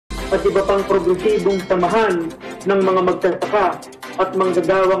at iba pang progresibong samahan ng mga magsasaka at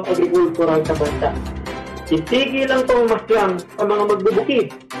manggagawang agrikultural sa bansa. Itigil ang pamamaslang sa mga magbubukid,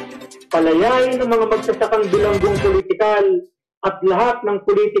 palayain ang mga magsasakang bilanggong politikal at lahat ng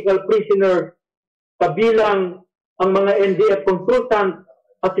political prisoner, kabilang ang mga NDF consultant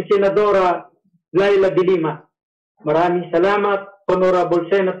at si Senadora Laila de Lima. Maraming salamat, Honorable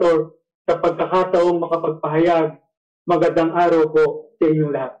Senator, sa pagkakataong makapagpahayag. Magandang araw po sa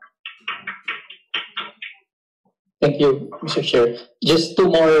inyong lahat. Thank you, Mr. Chair. Just two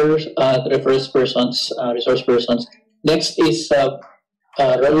more resource persons. Next is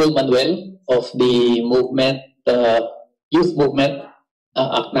Raul Manuel of the movement, Youth Movement,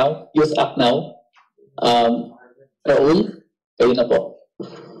 Youth Act Now. Raul, kayo na po.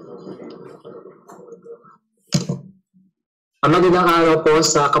 Magandang araw po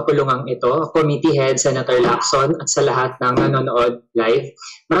sa kapulungang ito, Committee Head Senator Lacson at sa lahat ng nanonood live.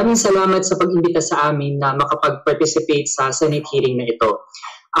 Maraming salamat sa pag-imbita sa amin na makapag-participate sa Senate hearing na ito.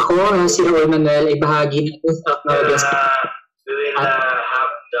 Ako, si Raul Manuel, ay bahagi ng Youth Act Now. We will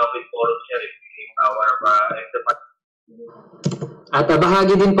have the forum sharing our at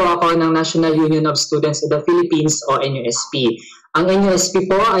bahagi din po ako ng National Union of Students of the Philippines o NUSP. Ang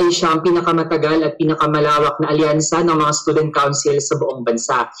NUSP po ay siyang pinakamatagal at pinakamalawak na alyansa ng mga student council sa buong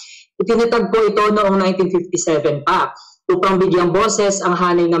bansa. Itinatag po ito noong 1957 pa upang bigyang boses ang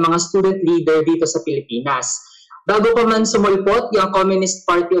hanay ng mga student leader dito sa Pilipinas. Bago pa man sumulpot yung Communist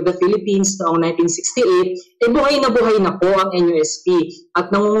Party of the Philippines noong 1968, buhay na po ang NUSP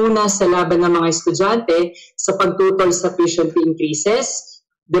at nangunguna sa laban ng mga estudyante sa pagtutol sa tuition fee increases,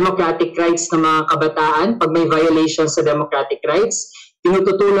 democratic rights ng mga kabataan pag may violation sa democratic rights,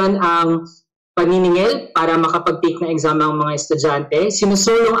 tinututulan ang paniningil para makapag-take ng exam ng mga estudyante,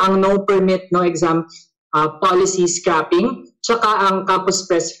 sinusulong ang no permit, no exam policy scrapping, tsaka ang campus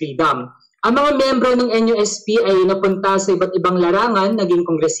press freedom. Ang mga miyembro ng NUSP ay napunta sa iba't ibang larangan, naging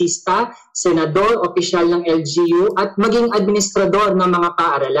kongresista, senador, opisyal ng LGU at maging administrador ng mga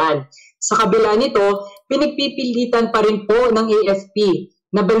paaralan. Sa kabila nito, pinagpipilitan pa rin po ng AFP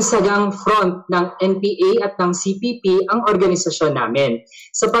na bansagang front ng NPA at ng CPP ang organisasyon namin.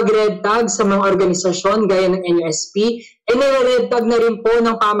 Sa pag-red tag sa mga organisasyon gaya ng NUSP, nire-red tag na rin po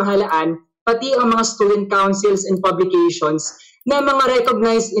ng pamahalaan pati ang mga student councils and publications na mga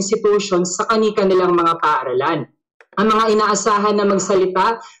recognized institutions sa kani-kanilang mga paaralan. Ang mga inaasahan na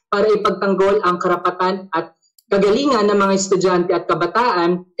magsalita para ipagtanggol ang karapatan at kagalingan ng mga estudyante at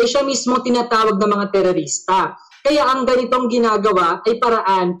kabataan ay siya mismo tinatawag ng mga terorista. Kaya ang ganitong ginagawa ay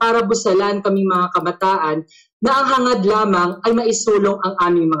paraan para busalan kami mga kabataan na ang hangad lamang ay maisulong ang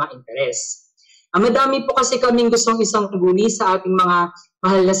aming mga interes. Madami po kasi kaming gustong isang guni sa ating mga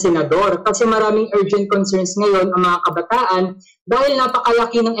mahal na senador kasi maraming urgent concerns ngayon ang mga kabataan dahil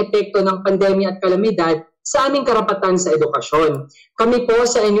napakalaki ng epekto ng pandemya at kalamidad sa aming karapatan sa edukasyon. Kami po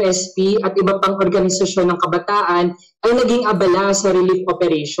sa NUSP at iba pang organisasyon ng kabataan ay naging abala sa relief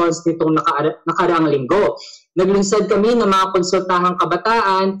operations nitong nakaraang linggo. Naglunsad kami ng mga konsultahang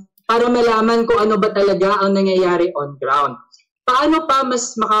kabataan para malaman kung ano ba talaga ang nangyayari on ground. Paano pa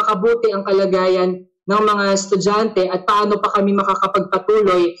mas makakabuti ang kalagayan ng mga estudyante at paano pa kami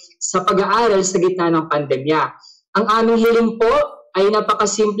makakapagpatuloy sa pag-aaral sa gitna ng pandemya. Ang aming hiling po ay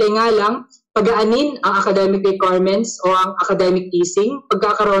napakasimple nga lang, pagaanin ang academic requirements o ang academic easing,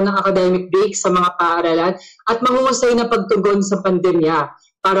 pagkakaroon ng academic break sa mga paaralan at mahusay na pagtugon sa pandemya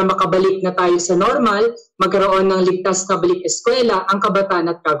para makabalik na tayo sa normal, magkaroon ng ligtas na balik eskwela ang kabataan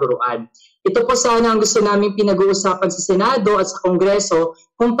at kaguruan. Ito po sana ang gusto namin pinag-uusapan sa Senado at sa Kongreso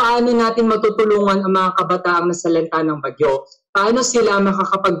kung paano natin matutulungan ang mga kabataang nasalanta ng bagyo. Paano sila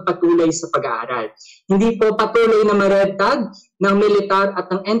makakapagpatuloy sa pag-aaral. Hindi po patuloy na ma-red tag ng militar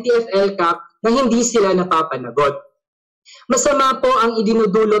at ng NTF-LCAC na hindi sila napapanagot. Masama po ang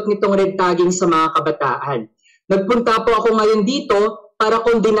idinudulot nitong red tagging sa mga kabataan. Nagpunta po ako ngayon dito para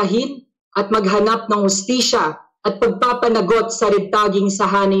kondinahin at maghanap ng hustisya at pagpapanagot sa red tagging sa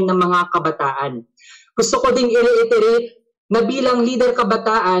hanay ng mga kabataan. Gusto ko ding i-reiterate na bilang leader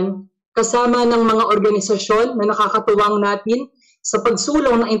kabataan, kasama ng mga organisasyon na nakakatuwang natin sa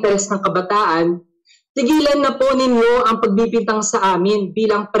pagsulong ng interes ng kabataan, tigilan na po ninyo ang pagbibintang sa amin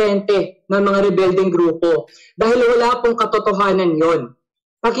bilang prente ng mga rebeldeng grupo dahil wala pong katotohanan yon.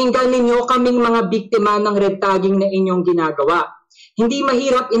 Pakinggan ninyo kaming mga biktima ng red tagging na inyong ginagawa. Hindi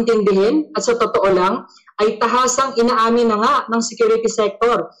mahirap intindihin at sa totoo lang ay tahasang inaamin na nga ng security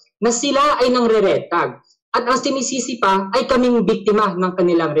sector na sila ay nangre-red tag at ang sinisisi pa ay kaming biktima ng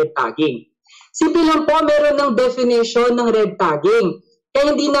kanilang red tagging. Simple lang po, meron ng definition ng red tagging.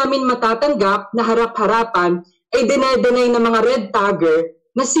 Kaya hindi namin matatanggap na harap-harapan ay deny ng mga red tagger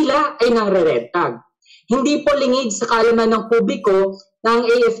na sila ay nangre-red tag. Hindi po lingid sa kaalaman ng publiko na ang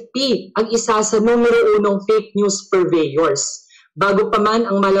AFP ang isa sa numero 1 fake news purveyors. Bago pa man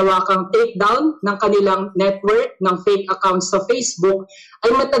ang malawakang takedown ng kanilang network ng fake accounts sa Facebook,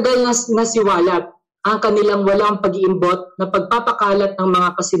 ay matagal na nasiwalat ang kanilang walang pag-iimbot na pagpapakalat ng mga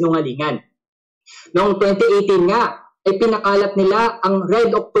kasinungalingan. Noong 2018 nga, ay pinakalat nila ang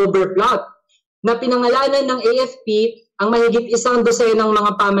Red October Plot na pinangalanan ng AFP ang mahigit 100 ng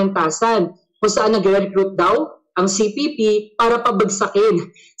mga pamantasan kung saan nag-recruit daw ang CPP para pabagsakin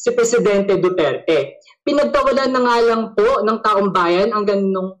si Presidente Duterte. Pinagtawalan na nga lang po ng taong bayan ang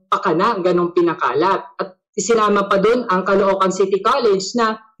ganong pakana, ganong pinakalat. At isinama pa doon ang Caloocan City College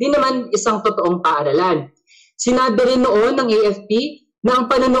na di naman isang totoong paaralan. Sinabi rin noon ng AFP na ang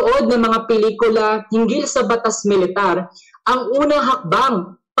panonood ng mga pelikula hinggil sa batas militar ang unang hakbang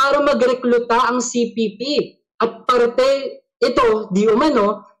para magrekluta ang CPP at parte ito di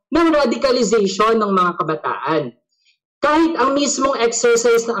umano ng radicalization ng mga kabataan. Kahit ang mismong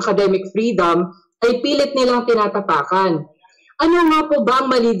exercise ng academic freedom ay pilit nilang tinatapakan. Ano nga po ba ang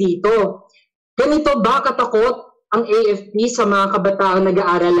mali dito? Ganito ba katakot ang AFP sa mga kabataang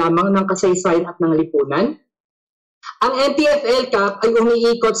nag-aaral lamang ng kasaysayan at ng lipunan? Ang NTF-ELCAC ay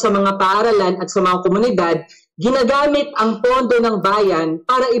umiikot sa mga paaralan at sa mga komunidad, ginagamit ang pondo ng bayan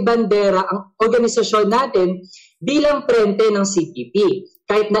para ibandera ang organisasyon natin bilang frente ng CPP.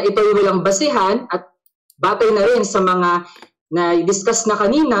 Kahit na ito'y walang basihan at batay na rin sa mga na-discuss na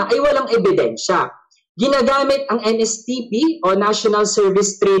kanina ay walang ebidensya. Ginagamit ang NSTP o National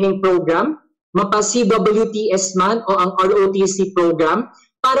Service Training Program, mapa-CWTS man o ang ROTC program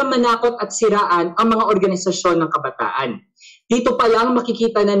para manakot at siraan ang mga organisasyon ng kabataan. Dito pa lang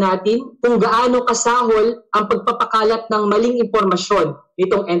makikita na natin kung gaano kasahol ang pagpapakalat ng maling impormasyon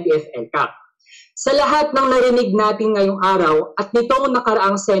nitong NTF-ELCAC. Sa lahat ng narinig natin ngayong araw at nitong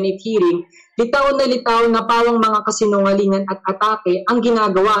nakaraang Senate hearing, litaw na pawang mga kasinungalingan at atake ang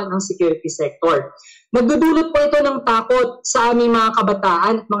ginagawa ng security sector. Nagdudulot po ito ng takot sa aming mga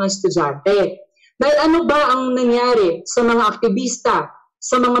kabataan at mga estudyante. Dahil ano ba ang nangyari sa mga aktivista,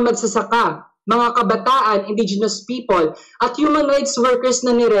 sa mga magsasaka, mga kabataan, indigenous people, at human rights workers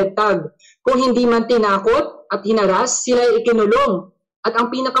na ni-red tag? Kung hindi man tinakot at hinaras, sila ay ikinulong. At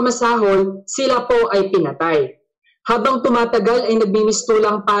ang pinakamasahol, sila po ay pinatay. Habang tumatagal ay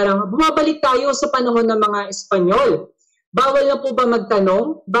nagmimistulang parang bumabalik tayo sa panahon ng mga Espanyol. Bawal na po ba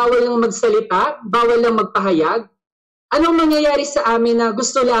magtanong? Bawal lang magsalita? Bawal lang magpahayag? Anong mangyayari sa amin na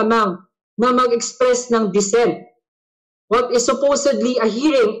gusto lamang na mag-express ng dissent? What is supposedly a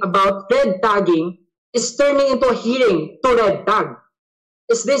hearing about red tagging is turning into a hearing to red tag.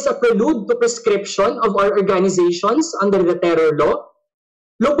 Is this a prelude to prescription of our organizations under the terror law?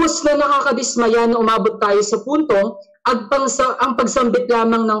 Lubos na nakakadismaya na umabot tayo sa puntong ang pagsambit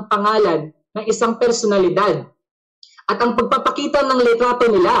lamang ng pangalan ng isang personalidad at ang pagpapakita ng litrato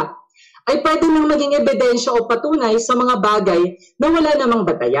nila ay pwede nang maging ebidensya o patunay sa mga bagay na wala namang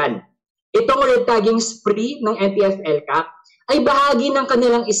batayan. Itong red tagging spree ng NTF-ELCAC ay bahagi ng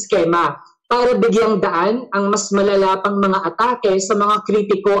kanilang iskema para bigyang daan ang mas malala pang mga atake sa mga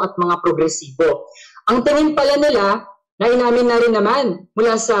kritiko at mga progresibo. Ang tingin pala nila, na inamin na rin naman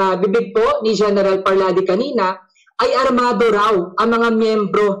mula sa bibig po ni General Parladi kanina, ay armado raw ang mga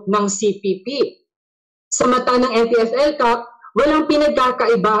miyembro ng CPP. Sa mata ng NTF-ELCAC, walang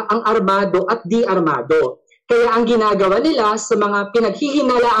pinagkakaiba ang armado at di armado. Kaya ang ginagawa nila sa mga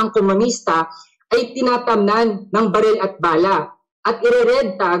pinaghihinalaang komunista ay tinatamnan ng baril at bala at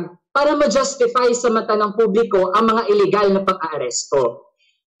ire-red tag para ma-justify sa mata ng publiko ang mga illegal na pang-aaresto.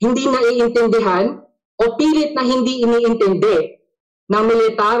 Hindi naiintindihan o pilit na hindi iniintindi ng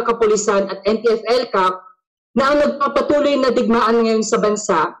militar, kapulisan at NTF-ELCAC na ang nagpapatuloy na digmaan ngayon sa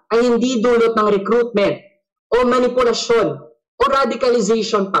bansa ay hindi dulot ng recruitment o manipulasyon o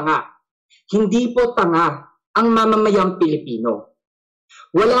radicalization pa nga. Hindi po tanga ang mamamayang Pilipino.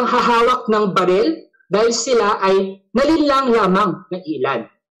 Walang hahawak ng baril dahil sila ay nalinlang lamang ng ilan.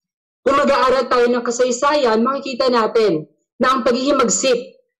 Kung mag-aaral tayo ng kasaysayan, makikita natin na ang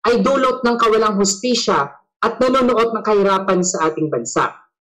paghihimagsik ay dulot ng kawalang hustisya at nanonood ng kahirapan sa ating bansa.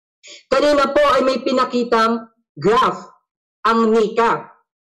 Kanina po ay may pinakitang graph, ang NICA.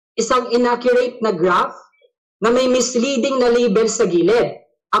 Isang inaccurate na graph na may misleading na label sa gilid.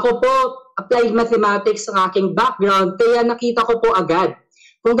 Ako po, applied mathematics ang aking background, kaya nakita ko po agad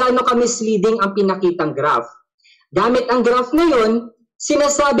kung gaano ka-misleading ang pinakitang graph. Gamit ang graph na yun,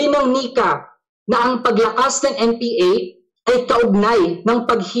 sinasabi ng NICA na ang paglakas ng NPA ay kaugnay ng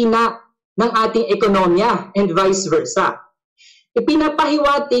paghina ng ating ekonomiya and vice versa.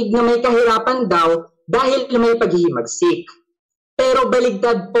 Ipinapahiwatig na may kahirapan daw dahil may paghihimagsik. Pero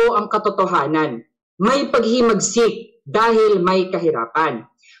baligtad po ang katotohanan. May paghimagsik dahil may kahirapan.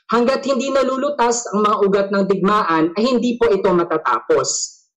 Hanggat hindi nalulutas ang mga ugat ng digmaan ay hindi po ito matatapos.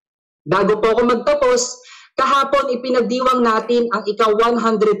 Bago po ako magtapos, kahapon ipinagdiwang natin ang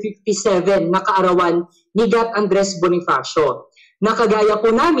ika-157 na kaarawan ni Gat Andres Bonifacio. Nakagaya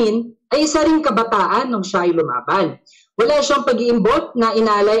po namin ay isa ring kabataan nung siya ay lumaban. Wala siyang pag-iimbot na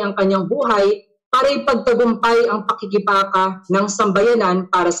inalay ang kanyang buhay para ipagtagumpay ang pakikipaka ng sambayanan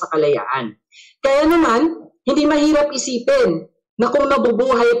para sa kalayaan. Kaya naman, hindi mahirap isipin na kung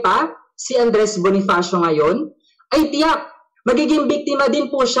nabubuhay pa si Andres Bonifacio ngayon, ay tiyak, magiging biktima din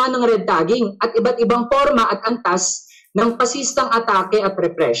po siya ng red tagging at iba't ibang forma at antas ng pasistang atake at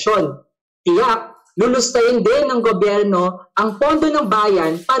repression. Tiyak, lulustayin din ng gobyerno ang pondo ng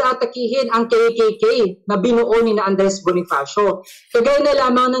bayan para atakihin ang KKK na binuo ni Andres Bonifacio, kagaya na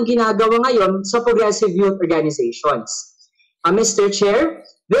lamang ng ginagawa ngayon sa progressive youth organizations. Mr. Chair,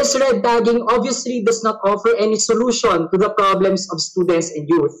 this red tagging obviously does not offer any solution to the problems of students and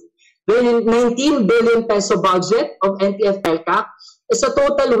youth. The 19 billion peso budget of NTF-ELCAC is a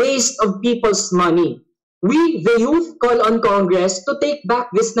total waste of people's money. We, the youth, call on Congress to take back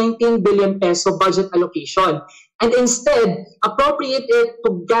this 19 billion peso budget allocation and instead appropriate it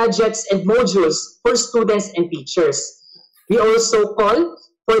to gadgets and modules for students and teachers. We also call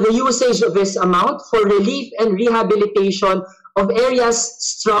for the usage of this amount for relief and rehabilitation of areas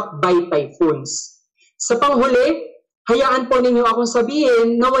struck by typhoons. Sa panghuli, hayaan po ninyo akong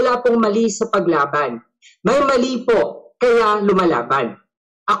sabihin na wala pong mali sa paglaban. May mali po, kaya lumalaban.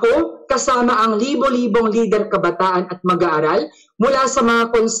 Ako, kasama ang libo-libong lider kabataan at mag-aaral mula sa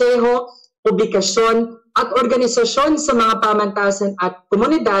mga konseho, publikasyon at organisasyon sa mga pamantasan at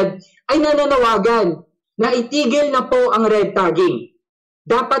komunidad ay nananawagan na itigil na po ang red tagging.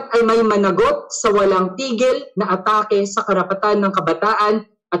 Dapat ay may managot sa walang tigil na atake sa karapatan ng kabataan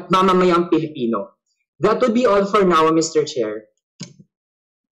at mamamayang Pilipino. That would be all for now, Mr. Chair.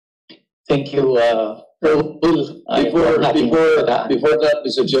 Thank you, Raul. Before that,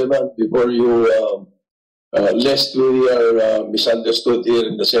 Mr. Chairman, before you, lest we are misunderstood here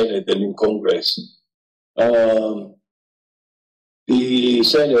in the Senate and in Congress, the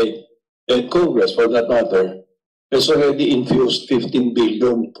Senate and Congress, for that matter, has already infused 15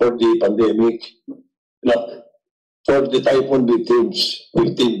 billion for the pandemic. No, for the typhoon victims,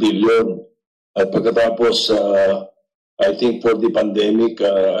 15 billion. At pagkatapos, I think for the pandemic,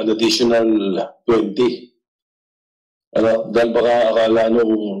 an additional 20. Dahil baka akala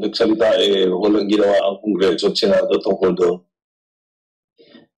nung nagsalita, walang ginawa ang Kongreso at Senado tungkol doon.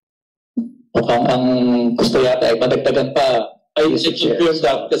 Mukhang ang gusto yata ay madagdagan pa. I confirm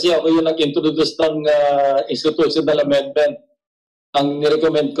that kasi ako yung nag-introduce ng institutional amendment. Ang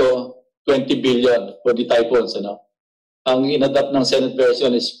nirecommend ko, 20 billion for the typhoons. Ang inadapt ng Senate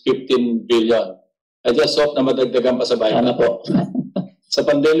version is 15 billion. I just hope na madagdagan pa sa bayan. Ano po? Sa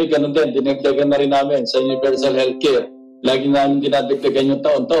pandemic, ganun din, dinagdagan na rin namin sa universal healthcare. Lagi namin dinadagdagan yung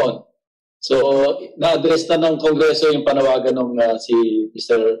taon-taon. So, na-address na ng Kongreso yung panawagan ng si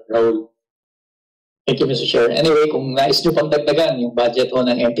Mr. Raul. Thank you, Mr. Chair. Anyway, kung nais nyo pang dagdagan, yung budget ho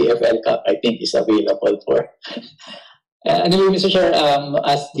ng NTF-ELCAC, I think is available for. Anyway, Mr. Chair,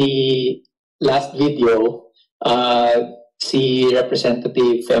 as the last video, si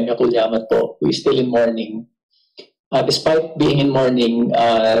Representative Femia Cullaman po, who is still in mourning. Despite being in mourning,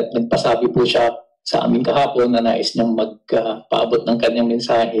 nagpasabi po siya sa amin kahapon na nais niyang magpaabot ng kanyang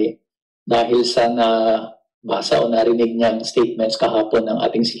mensahe dahil sa nabasa o narinig niyang statements kahapon ng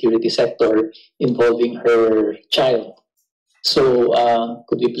ating security sector involving her child. So,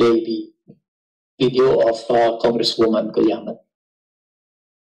 could we play the video of Congresswoman Cullaman?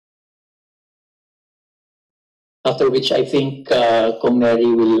 After which I think Kong Neri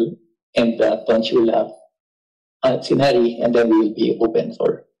will end that, once you will have si Neri, and then we will be open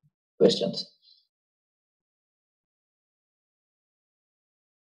for questions.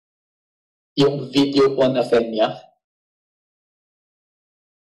 Yung video po na Femia,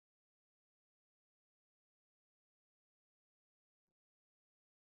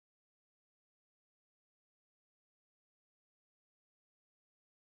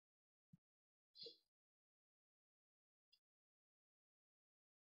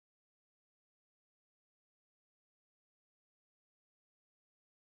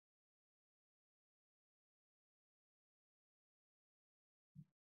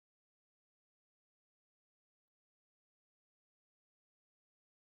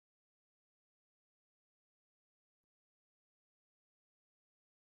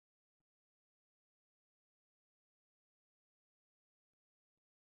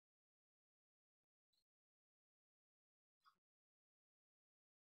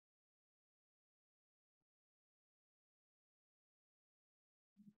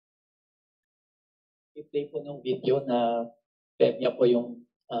 i-play po ng video na niya po yung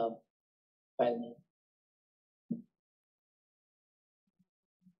file niya.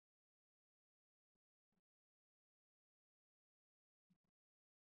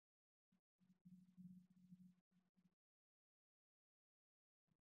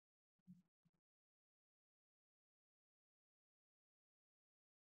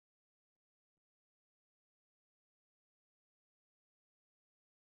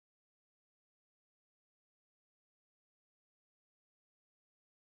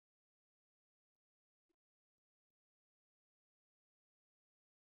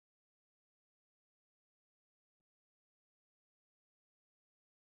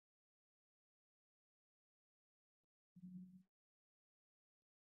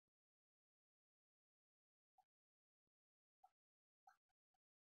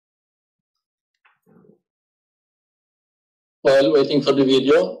 While waiting for the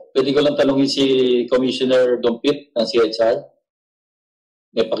video, pwede ko lang tanungin si Commissioner Dompit ng CHR.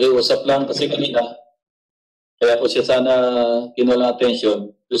 May pakiusap lang kasi kanina, kaya ko siya sana kinulang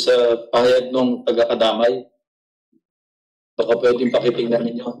atensyon doon sa pahayag ng taga-kadamay. Baka pwedeng pakitingnan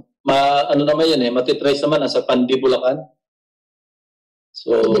ninyo. Ano naman yan matitrace naman, nasa Pandi, Bulacan.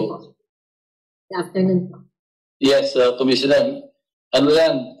 So, Good afternoon po. yes, Commissioner, ano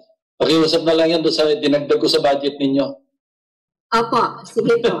yan, pakiusap na lang yan doon sa dinagdag ko sa budget ninyo. Opo,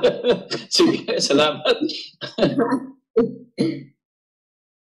 sige po. Sige, salamat.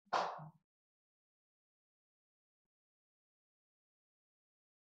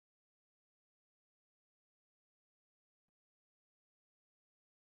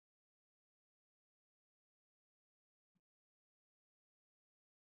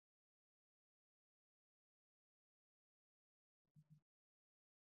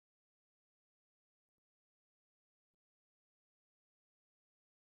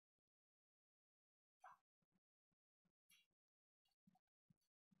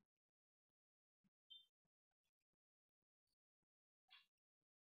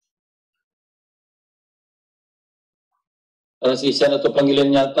 Si Senator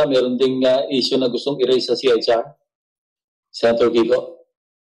Pangilinan yata, meron ding issue na gustong i-raise sa CHR. Senator Kiko.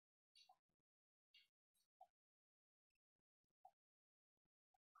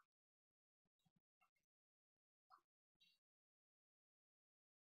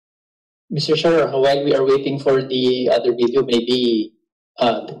 Mr. Chair, while we are waiting for the other video, maybe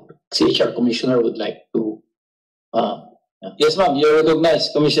CHR Commissioner would like to... Yes, ma'am. You're recognized.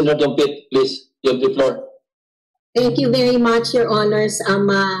 Commissioner Dompit, please. You have the floor. Thank you very much, Your Honors.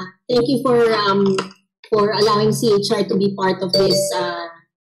 Thank you for allowing CHR to be part of this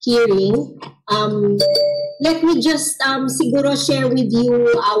hearing. Let me just siguro share with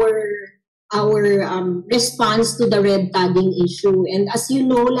you our response to the red tagging issue. And as you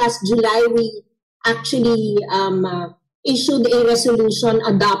know, last July we actually issued a resolution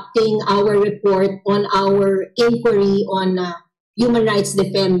adopting our report on our inquiry on human rights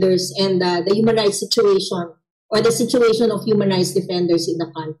defenders and the human rights situation, or the situation of human rights defenders in the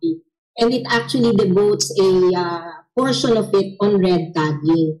country. And it actually devotes a portion of it on red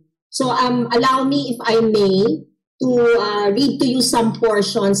tagging. So allow me, if I may, to read to you some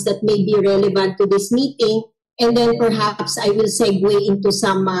portions that may be relevant to this meeting, and then perhaps I will segue into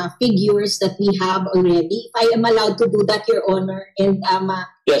some figures that we have already. If I am allowed to do that, Your Honor, and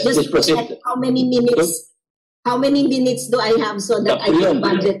yes, just please proceed. how many minutes do I have so that I can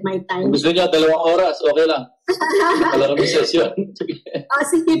budget my time? Kung gusto niya, 2 oras, okay lang. Wala kami session.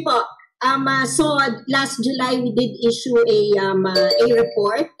 Sige po. So last July we did issue a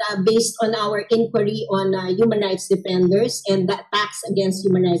report based on our inquiry on human rights defenders and the attacks against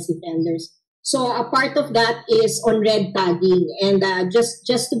human rights defenders. So a part of that is on red tagging, and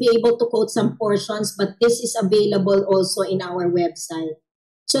just to be able to quote some portions, but this is available also in our website.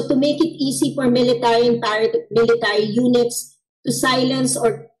 So to make it easy for military and paramilitary units to silence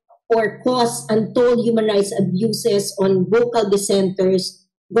or cause untold human rights abuses on vocal dissenters,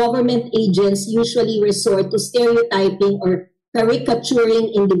 government agents usually resort to stereotyping or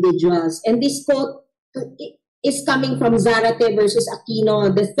caricaturing individuals. And this quote is coming from Zarate versus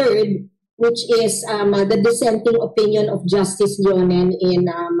Aquino III, which is the dissenting opinion of Justice Leonen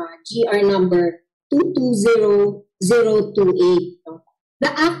in GR number 220028. The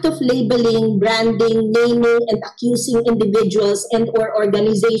act of labeling, branding, naming, and accusing individuals and or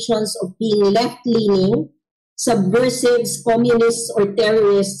organizations of being left-leaning, subversives, communists, or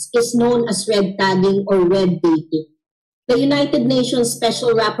terrorists is known as red tagging or red baiting. The United Nations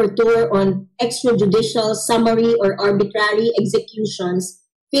Special Rapporteur on Extrajudicial, Summary, or Arbitrary Executions,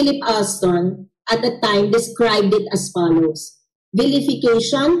 Philip Alston, at the time described it as follows: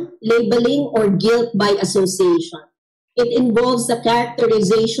 vilification, labeling, or guilt by association. It involves the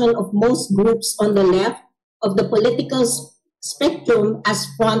characterization of most groups on the left of the political spectrum as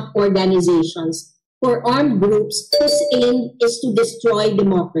front organizations for armed groups whose aim is to destroy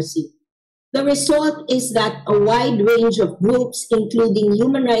democracy. The result is that a wide range of groups, including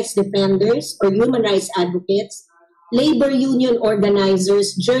human rights defenders or human rights advocates, labor union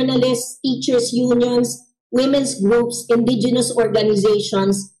organizers, journalists, teachers' unions, women's groups, indigenous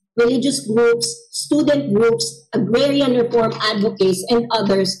organizations, religious groups, student groups, agrarian reform advocates, and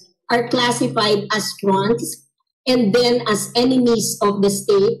others are classified as fronts and then as enemies of the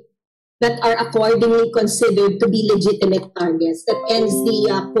state that are accordingly considered to be legitimate targets. That ends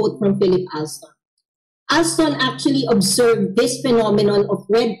the quote from Philip Alston. Alston actually observed this phenomenon of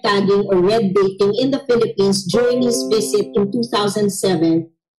red tagging or red baiting in the Philippines during his visit in 2007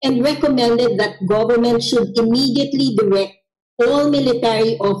 and recommended that government should immediately direct all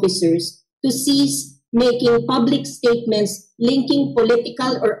military officers to cease making public statements linking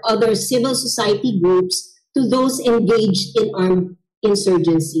political or other civil society groups to those engaged in armed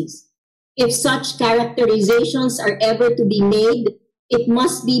insurgencies. If such characterizations are ever to be made, it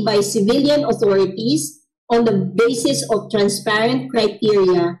must be by civilian authorities on the basis of transparent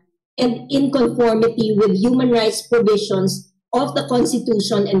criteria and in conformity with human rights provisions of the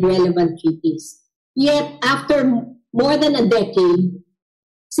Constitution and relevant treaties. Yet, after more than a decade,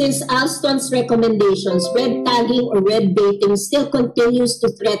 since Alston's recommendations, red tagging or red baiting still continues to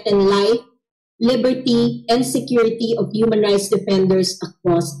threaten life, liberty, and security of human rights defenders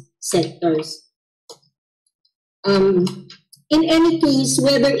across sectors. In any case,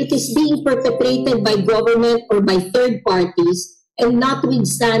 whether it is being perpetrated by government or by third parties, and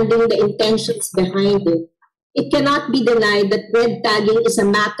notwithstanding the intentions behind it, it cannot be denied that red tagging is a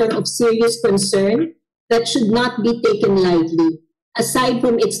matter of serious concern that should not be taken lightly, aside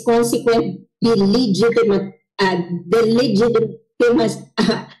from its consequent delegitimization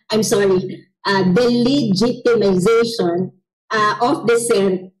of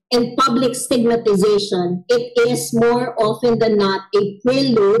dissent and public stigmatization. It is more often than not a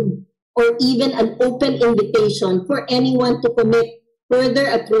prelude or even an open invitation for anyone to commit further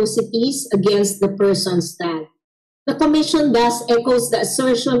atrocities against the person's tagged. The Commission thus echoes the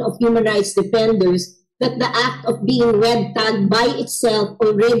assertion of human rights defenders that the act of being red tagged by itself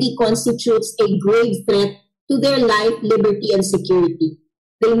already constitutes a grave threat to their life, liberty, and security.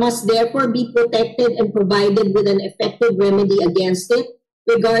 They must therefore be protected and provided with an effective remedy against it,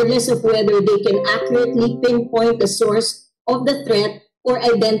 regardless of whether they can accurately pinpoint the source of the threat or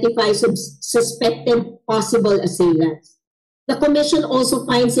identify suspected possible assailants. The Commission also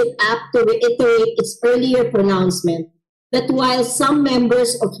finds it apt to reiterate its earlier pronouncement that while some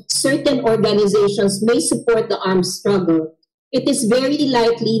members of certain organizations may support the armed struggle, it is very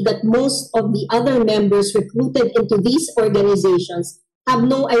likely that most of the other members recruited into these organizations have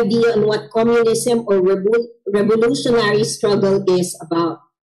no idea on what communism or revolutionary struggle is about,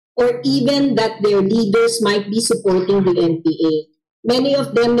 or even that their leaders might be supporting the NPA. Many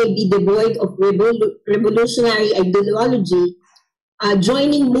of them may be devoid of revolutionary ideology,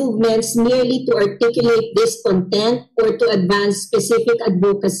 joining movements merely to articulate discontent or to advance specific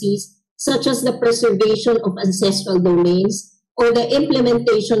advocacies, such as the preservation of ancestral domains, or the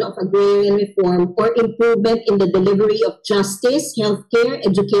implementation of agrarian reform or improvement in the delivery of justice, healthcare,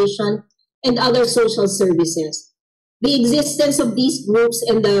 education, and other social services. The existence of these groups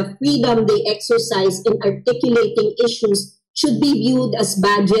and the freedom they exercise in articulating issues should be viewed as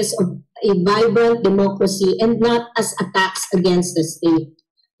badges of a vibrant democracy and not as attacks against the state.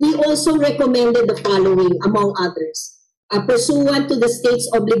 We also recommended the following, among others. Pursuant to the state's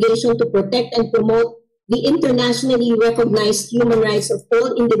obligation to protect and promote the internationally recognized human rights of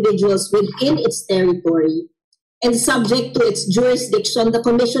all individuals within its territory, and subject to its jurisdiction, the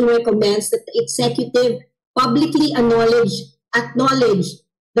Commission recommends that the executive publicly acknowledge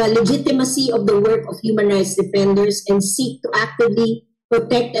the legitimacy of the work of human rights defenders and seek to actively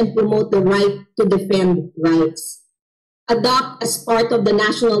protect and promote the right to defend rights. Adopt as part of the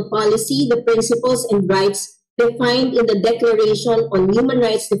national policy the principles and rights defined in the Declaration on Human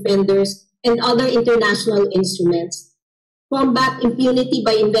Rights Defenders and other international instruments. Combat impunity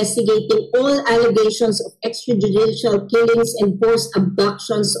by investigating all allegations of extrajudicial killings and forced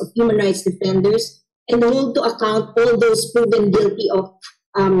abductions of human rights defenders, and hold to account all those proven guilty of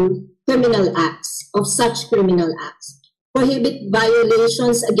criminal acts, of such criminal acts. Prohibit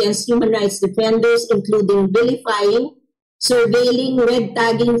violations against human rights defenders, including vilifying, surveilling, red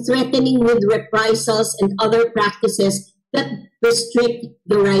tagging, threatening with reprisals, and other practices that restrict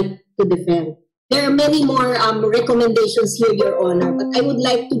the right to defend. There are many more recommendations here, Your Honor, but I would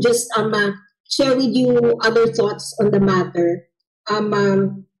like to just share with you other thoughts on the matter.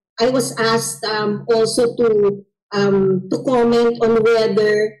 I was asked also to comment on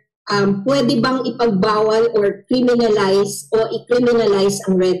whether pwede bang ipagbawal or criminalize o i-criminalize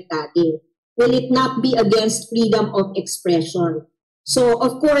ang red tagging. Will it not be against freedom of expression? So,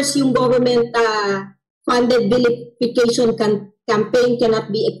 of course, yung government-funded vilification campaign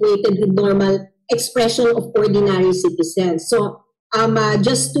cannot be equated with normal expression of ordinary citizens. So,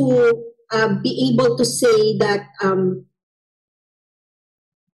 just to be able to say that,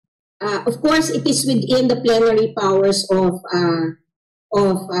 of course, it is within the plenary powers of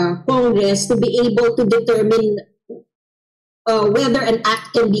Congress to be able to determine whether an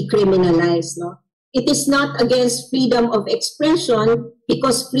act can be criminalized. No? It is not against freedom of expression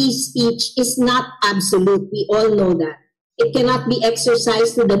because free speech is not absolute. We all know that. It cannot be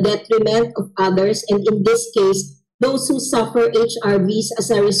exercised to the detriment of others, and in this case, those who suffer HRVs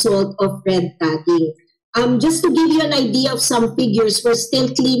as a result of red tagging. Just to give you an idea of some figures, we're still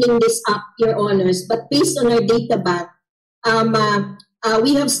cleaning this up, Your Honors, but based on our data bank,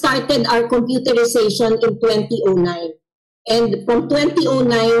 we have started our computerization in 2009. And from 2009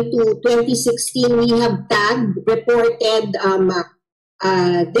 to 2016, we have tagged, reported,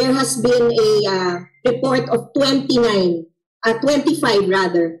 there has been a report of 25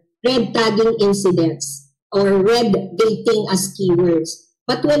 red tagging incidents or red baiting as keywords.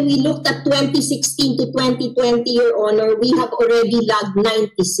 But when we looked at 2016 to 2020, Your Honor, we have already logged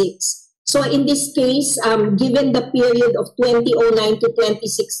 96. So in this case, given the period of 2009 to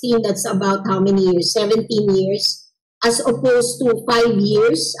 2016, that's about how many years? 17 years, as opposed to 5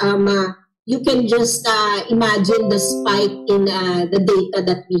 years. You can just imagine the spike in the data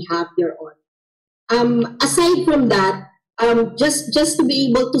that we have, Your Honor. Aside from that, just to be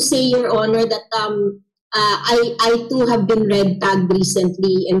able to say, Your Honor, that I too have been red tagged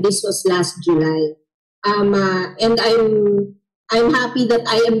recently, and this was last July. And I'm happy that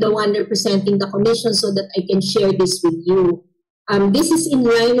I am the one representing the Commission so that I can share this with you. This is in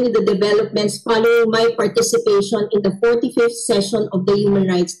line with the developments following my participation in the 45th session of the Human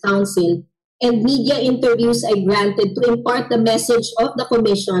Rights Council and media interviews I granted to impart the message of the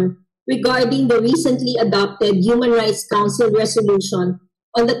Commission regarding the recently adopted Human Rights Council resolution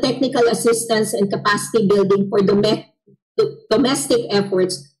on the technical assistance and capacity building for domestic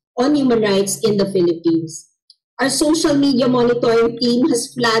efforts on human rights in the Philippines. Our social media monitoring team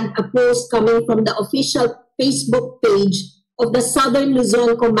has flagged a post coming from the official Facebook page of the Southern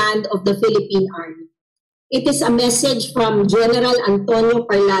Luzon Command of the Philippine Army. It is a message from General Antonio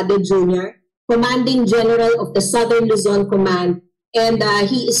Parlado Jr., Commanding General of the Southern Luzon Command, and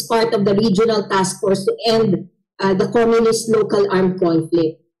he is part of the regional task force to end the communist local armed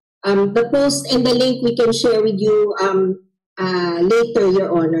conflict. The post and the link we can share with you later,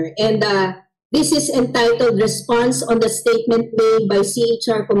 Your Honor. And this is entitled Response on the Statement Made by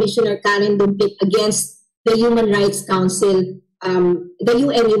CHR Commissioner Karen Dumpit against the Human Rights Council, the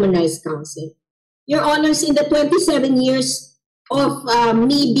UN Human Rights Council. Your Honors, in the 27 years of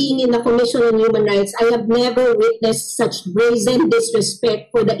me being in the Commission on Human Rights, I have never witnessed such brazen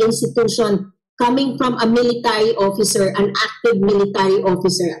disrespect for the institution coming from a military officer, an active military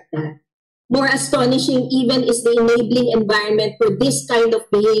officer at that. More astonishing even is the enabling environment for this kind of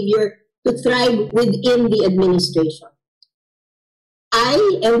behavior to thrive within the administration.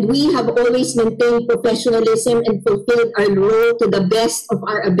 I and we have always maintained professionalism and fulfilled our role to the best of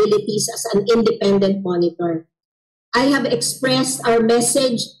our abilities as an independent monitor. I have expressed our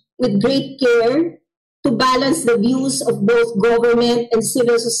message with great care to balance the views of both government and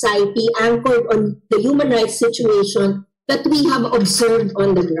civil society anchored on the human rights situation that we have observed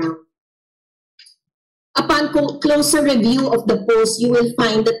on the ground. Upon closer review of the post, you will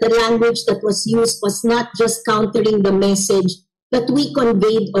find that the language that was used was not just countering the message that we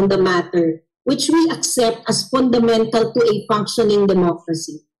conveyed on the matter, which we accept as fundamental to a functioning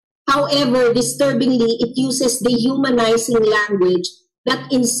democracy. However, disturbingly, it uses dehumanizing language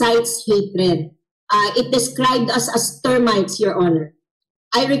that incites hatred. It described us as termites, Your Honor.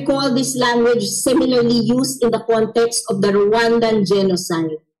 I recall this language similarly used in the context of the Rwandan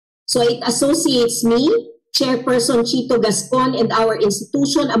genocide. So it associates me, Chairperson Chito Gascon, and our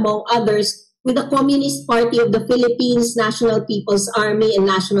institution, among others, with the Communist Party of the Philippines, National People's Army, and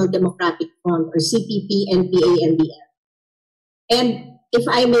National Democratic Front, or CPP, NPA, NDF. And if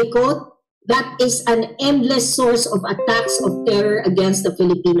I may quote, that is an endless source of attacks of terror against the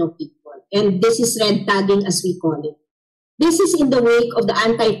Filipino people. And this is red tagging, as we call it. This is in the wake of the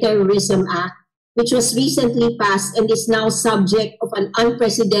Anti-Terrorism Act, which was recently passed and is now subject of an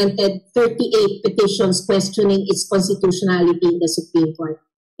unprecedented 38 petitions questioning its constitutionality in the Supreme Court.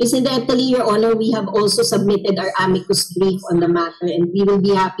 Incidentally, Your Honor, we have also submitted our amicus brief on the matter, and we will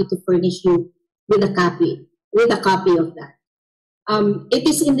be happy to furnish you with a copy of that. It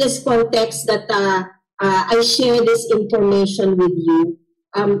is in this context that I share this information with you.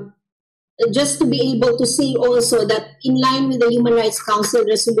 Just to be able to say also that in line with the Human Rights Council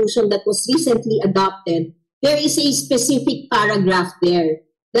resolution that was recently adopted, there is a specific paragraph there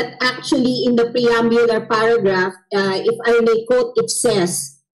that actually in the preambular paragraph, if I may quote, it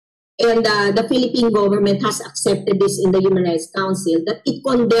says, and the Philippine government has accepted this in the Human Rights Council, that it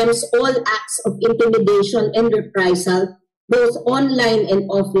condemns all acts of intimidation and reprisal, both online and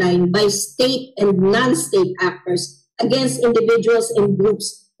offline, by state and non-state actors against individuals and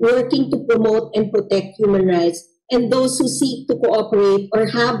groups working to promote and protect human rights, and those who seek to cooperate or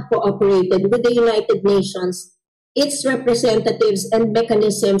have cooperated with the United Nations, its representatives and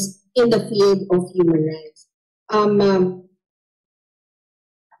mechanisms in the field of human rights.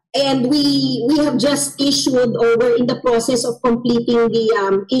 And we have just issued, or we're in the process of completing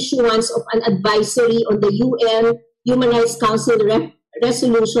the issuance of an advisory on the UN Human Rights Council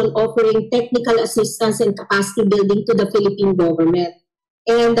resolution offering technical assistance and capacity building to the Philippine government.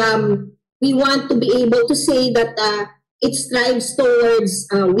 And we want to be able to say that it strives towards,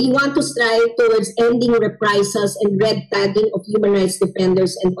 we want to strive towards ending reprisals and red tagging of human rights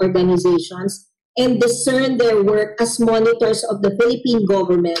defenders and organizations, and discern their work as monitors of the Philippine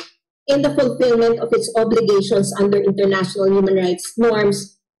government in the fulfillment of its obligations under international human rights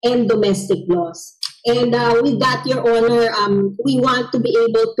norms and domestic laws. And with that, Your Honor, we want to be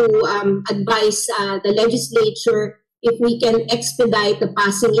able to advise the legislature if we can expedite the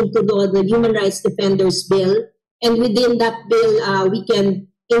passing into law the Human Rights Defenders Bill. And within that bill, we can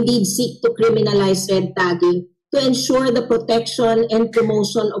indeed seek to criminalize red tagging to ensure the protection and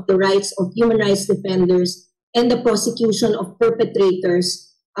promotion of the rights of human rights defenders and the prosecution of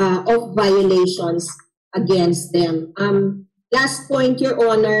perpetrators of violations against them. Last point, Your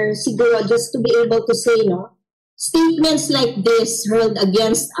Honor, siguro just to be able to say, no, statements like this hurled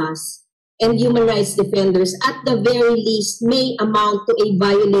against us and human rights defenders at the very least may amount to a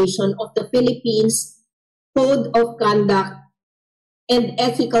violation of the Philippines Code of Conduct and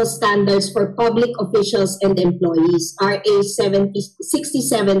Ethical Standards for Public Officials and Employees, RA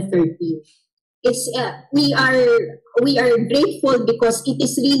 6713. It's we are grateful because it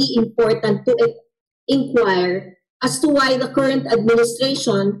is really important to inquire as to why the current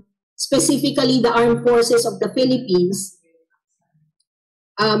administration, specifically the Armed Forces of the Philippines,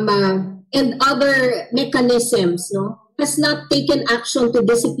 and other mechanisms, no, has not taken action to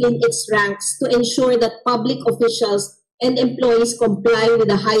discipline its ranks to ensure that public officials and employees comply with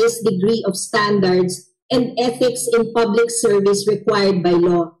the highest degree of standards and ethics in public service required by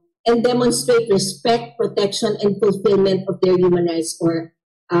law, and demonstrate respect, protection, and fulfillment of their human rights or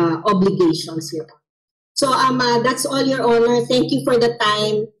obligations here. So that's all, Your Honor. Thank you for the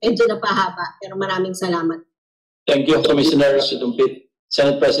time. Medyo napahaba, pero maraming salamat. Thank you, Commissioner Sudumpit.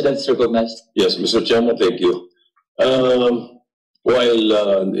 Senate President is recognized. Yes, Mr. Chairman, thank you. While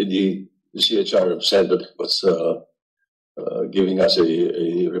the CHR Senator was giving us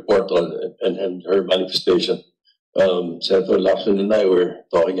a report on and her manifestation, Senator Lacson and I were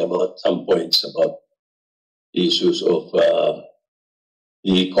talking about some points about issues of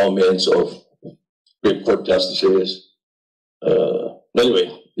the comments of Supreme Court justices.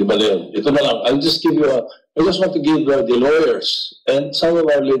 Anyway, ito na lang. I'll just give you I just want to give the lawyers and some of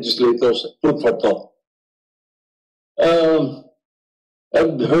our legislators food for thought.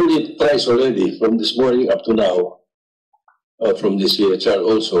 I've heard it twice already from this morning up to now, from the CHR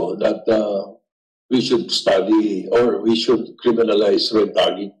also, that we should study or we should criminalize red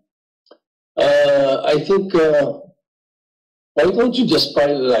tagging. I think, why don't you just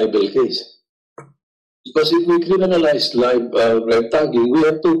file a libel case? Because if we criminalize red tagging, we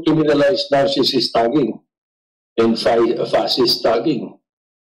have to criminalize narcissist tagging and fascist tagging.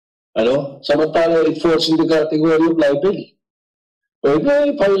 Ano? Samantala, it falls in the category of libel.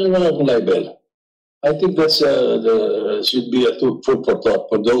 Okay, file na lang libel. I think that's should be a food for thought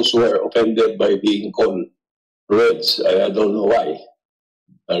for those who are offended by being called Reds. I don't know why.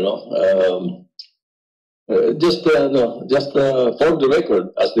 Just for the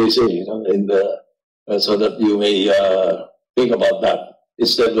record, as they say, so that you may think about that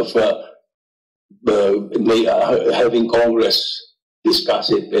instead of having Congress discuss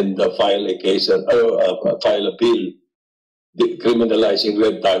it and file a case file a bill criminalizing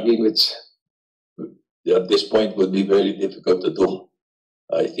red tagging, which at this point would be very difficult to do.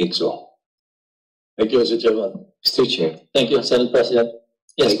 I think so. Thank you, Mr. Chairman. Mr. Chair. Thank you, Senate President.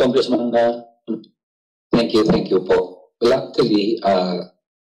 Yes, Congressman. Thank you po. Well, actually,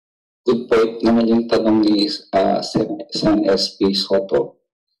 good point naman yung tanong ni Sen. SP Soto.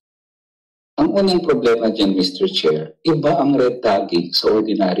 Ang unang problema dyan, Mr. Chair, iba ang red tagging sa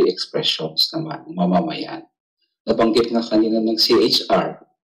ordinary expressions naman, mamamayan. Nabanggit nga kanina ng CHR.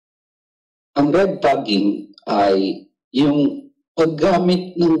 Ang red tagging ay yung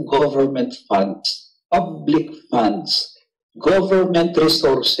paggamit ng government funds, public funds, government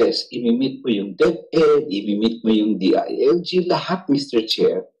resources, imimit mo yung DepEd, imimit mo yung DILG, lahat, Mr.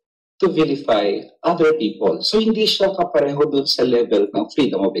 Chair, to vilify other people. So, hindi siya kapareho dun sa level ng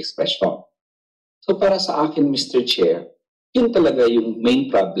freedom of expression. So, para sa akin, Mr. Chair, yun talaga yung main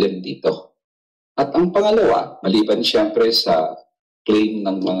problem dito. At ang pangalawa, maliban siyempre sa claim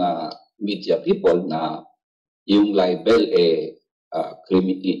ng mga media people na yung libel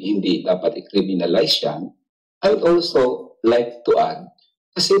hindi dapat i-criminalize yan, I would also like to add,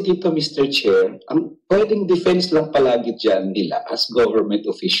 kasi dito, Mr. Chair, ang pwedeng defense lang palagi dyan nila as government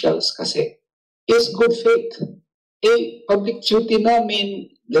officials kasi is good faith. Public duty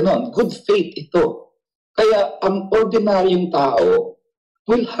namin, ganon, good faith ito. Kaya ang ordinaryong tao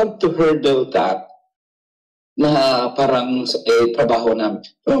will have to hurdle that na parang trabaho namin.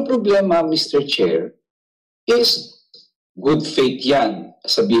 Pero ang problema, Mr. Chair, is good faith yan,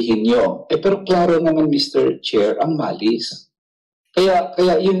 sabihin nyo. Pero klaro naman, Mr. Chair, ang malis. Kaya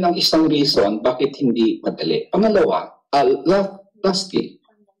yun ang isang reason bakit hindi madali. Pangalawa, lastly,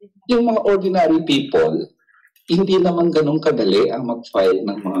 yung mga ordinary people, hindi naman ganun kadali ang mag-file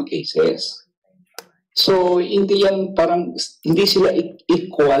ng mga cases. So, hindi yan parang, hindi sila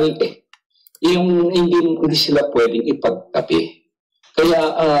equal Yung hindi sila pwedeng ipagtabi. Kaya,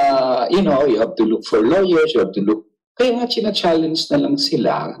 you have to look for lawyers, you have to look. Kaya nga, china-challenge na lang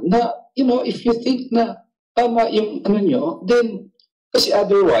sila na, if you think na tama yung nyo, then, kasi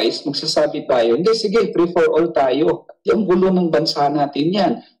otherwise, magsasabi tayo, hindi, sige, free for all tayo. Yung gulo ng bansa natin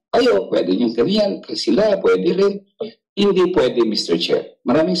yan. Ayo, pwede yung ganyan, kasi sila, pwede rin. Hindi pwede, Mr. Chair.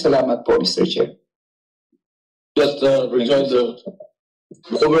 Maraming salamat po, Mr. Chair. Just rejoin the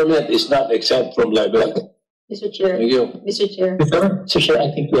government is not exempt from liability. Mr. Chair. Thank you. Mr. Chair. Mr. Chair,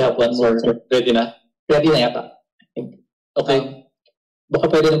 I think we have one more. Ready na? Ready na yata. Okay. Baka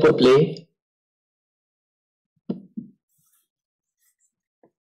pwede na po play.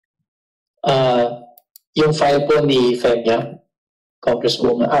 Yung file po ni Femia,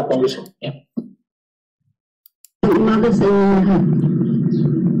 Congresswoman, yeah. Umaga sa inyo lahat.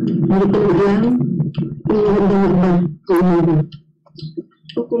 Maripin lang, inihanda ba sa umaga.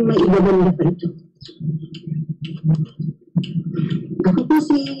 O kung may ibabanda pa ito. Ako po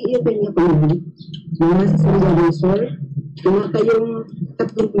si Eugenia Pangalan. Mula sa San Sor. Tuma kayong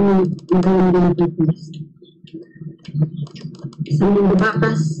 30 magalang din ng pulis. Isang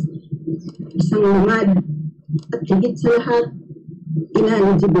mambabakas, isang lumad, at higit sa lahat,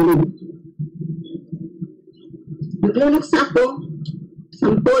 ineligible. Nagluluksa ako,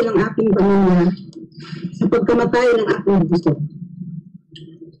 10 ng aking pamilya sa pagkamatay ng aking gusto.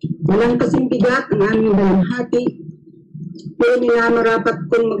 Walang kasing bigat ang aming dalamhati, pero minamarapat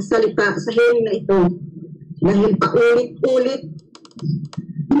kong magsalita sa hearing na ito dahil paulit-ulit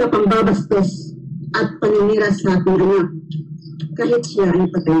na pambabastos at paninira sa ating anak, kahit siya ay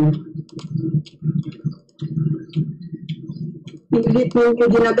patay. Pilit ninyo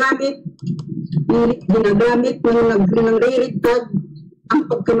ginagamit ng nagririgtag ang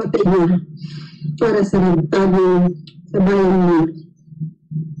pagkamatay niya para sa rigtagin sa bayan niya.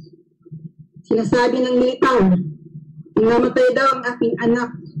 Sinasabi ng militar, namatay daw ang aking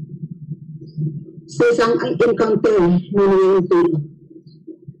anak sa isang encounter na nangyayari.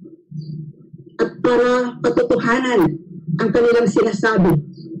 At para patutuhanan ang kanilang sinasabi,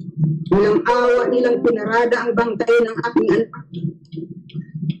 walang awa nilang pinarada ang bangkay ng aking anak,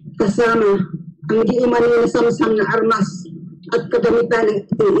 kasama ang di umano na samsam na armas at kagamitan ng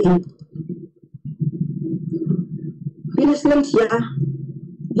FTE. Pinaslang siya,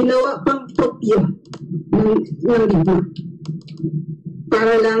 ginawa pang propyo ng digma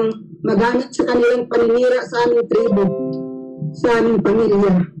para lang magamit sa kanilang paninira sa aming tribo, sa aming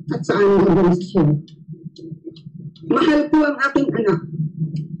pamilya at sa aming organisasyon. Mahal ko ang aking anak.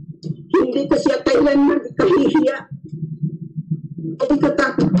 Hindi ko siya kailanman ikahihiya o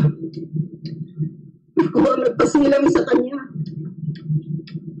ikatakot. Ako ang nagpasilang sa kanya.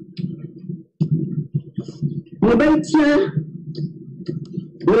 Mabait siya.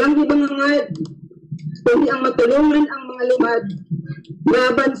 Walang ibang hangad, kundi ang matulungan ang mga lumad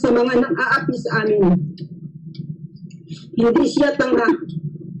laban sa mga nang-aapi sa amin. Hindi siya tanga,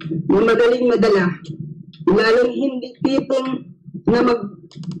 na madaling madala, lalong hindi tipong na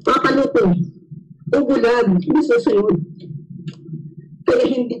magpapaluto o bulag na susunod. Kaya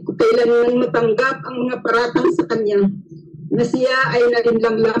hindi ko kailanman matanggap ang mga paratang sa kanya na siya ay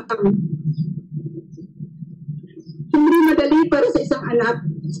narinlang lakang. Hindi madali para sa isang anak,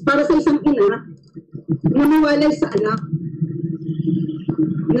 para sa isang ina, na mawalay sa anak,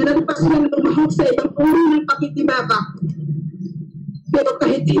 na nagpas niyang lumahok sa ibang uri ng pakikibaka. Pero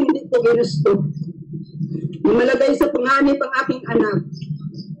kahit hindi ko ginusto, na malagay sa panganib ang aking anak,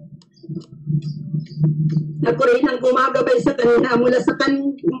 ako rin ang gumagabay sa kanya mula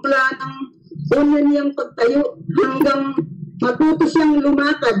ng una niyang pagtayo hanggang matuto siyang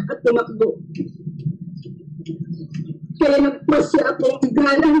lumakad at tumakbo. Kaya nagpas siya akong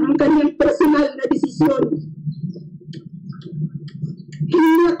igalang ang kanyang personal na desisyon.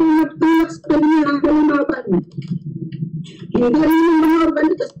 Hindi ako nagtulak sa kanya ang lumaban. Hindi rin ang mga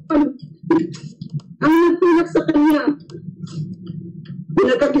organisasyon ang nagtulak sa kanya.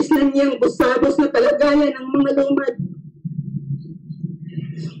 Pinakagislan niyang busabos na kalagayan ng mga lumad.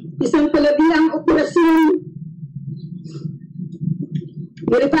 Isang talabiang operasyon,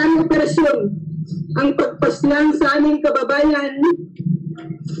 military operasyon, ang pagpaslang sa aming kababayan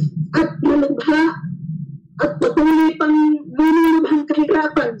at malubha at patuloy pang lumulubhang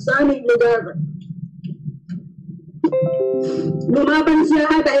kahirapan sa aming lugar. Lumaban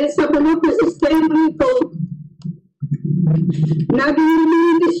siya dahil sa bulok na sistema nito, naging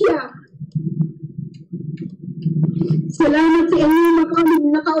lumindi siya. Salamat sa inyo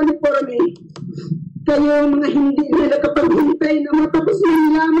naka-uniforme. Kayo mga hindi na nakapaghintay na matapos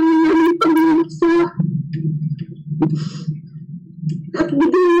ng lamang ng pag-iiksa. At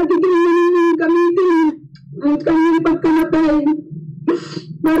hindi nagiging gamitin ang kanyang pagkamatay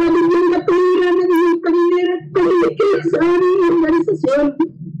para bigyan katuwiran ng inyong paghilir at paghilikir sa aming organisasyon.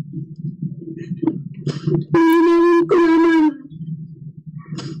 Pinayin ko naman,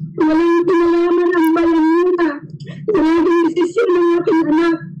 walang kinalaman ang bayan nila sa naging desisyon ng aking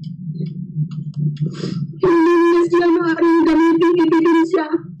anak. Hindi niya sila maaaring gamitin ebidensya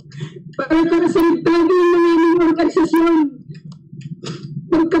para karasalintagin ng aming organisasyon.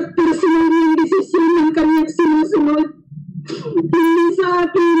 Pagkat personal niyang desisyon ng kanyang sinusunod, hindi sa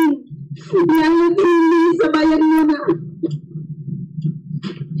akin, lalo hindi sa bayan muna.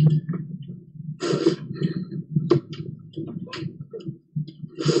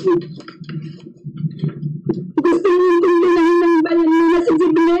 Gusto niyong kumbinahin ng bayan muna sa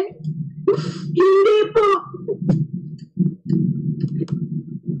Sible? Hindi po!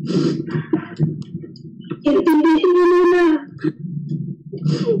 Intindihin niyo muna.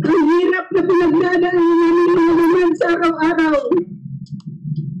 Ang hirap na pinagdadaan namin mga naman sa araw-araw.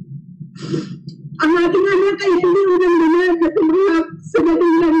 Ang ating anak ay hindi unang naman na tumahak sa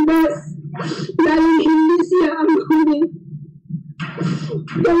galing landas dahil hindi siya ang huli.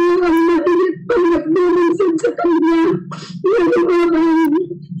 Kayo ang matilit pang nagbulinsod sa kanya na lumaban.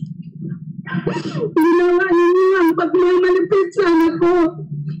 Ginawa ninyo ang pagmamalapit sa anak ko.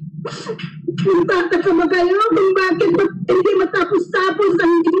 Nagtataka ba kayo kung bakit hindi matapos-tapos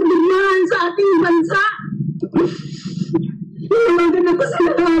ang digmaan sa ating bansa? Nawagan ako sa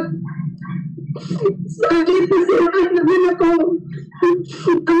lahat. Sakit na siraan naman ako.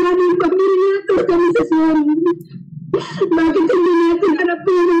 Ang aming pamilya at organisasyon. Bakit hindi natin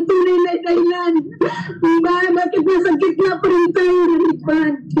harapin ang tunay na dahilan? Bakit nasa gitna pa rin tayo ng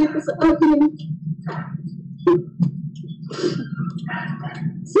iban dito sa atin?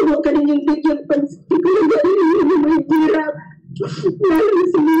 Subukan ninyong bigyan pansin kung gano'n ninyo na may hirap. Lalo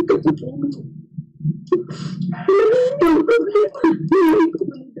sa mga katutungan. Alam niyo ang problema ng aming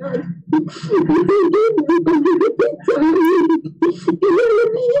komunidad. Hindi niyo ang paglilipit sa amin. Alam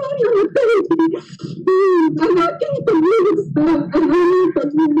niyo ang namatay. Ang ating paglilipsa, ang aming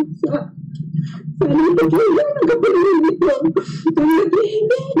paglilipsa. Sana pagkaya ng kapalit nito. Ang ating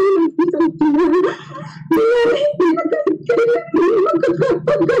hindi ng isang tuwa. Hindi nagkait kayo na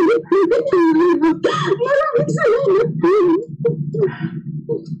magkakapagalit ng kanyang anak. Maraming salamat po.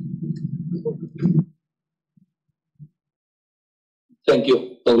 Thank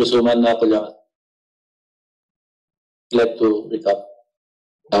you, Congresswoman Napoleon. I'd like to recap.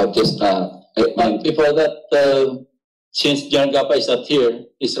 Before that, since General Gapa is not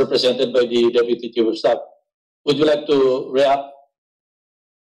here, is represented by the Deputy Chief of Staff. Would you like to react?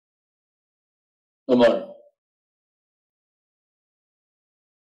 No more.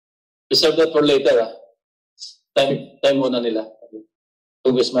 Reserve that for later. Time muna nila.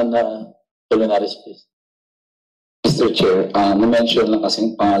 Congressman Colmenares, please. Mr. Chair, na-mention lang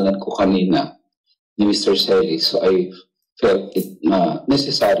kasing pangalan ko kanina ni Mr. Selly. So I felt it na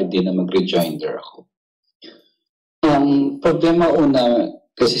necessary din na mag-rejoinder ako. Ang problema una,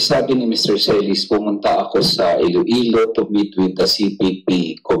 kasi sabi ni Mr. Celis, pumunta ako sa Iloilo to meet with the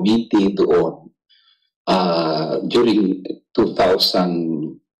CPP committee doon during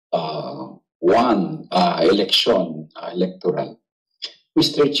 2001 electoral.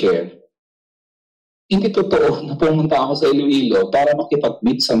 Mr. Chair, hindi totoo na pumunta ako sa Iloilo para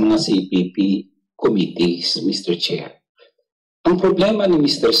makipag-meet sa mga CPP committees, Mr. Chair. Ang problema ni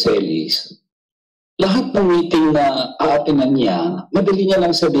Mr. Celis, lahat ng meeting na aatinan niya, madali niya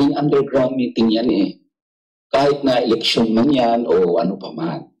lang sabihin underground meeting yan eh. Kahit na eleksyon man yan o ano pa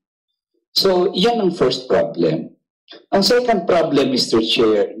man. So, yan ang first problem. Ang second problem, Mr.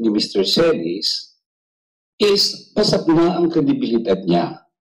 Chair, ni Mr. Celis, is pasat na ang kredibilidad niya.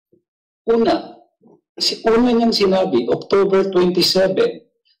 Una niyang sinabi, October 27,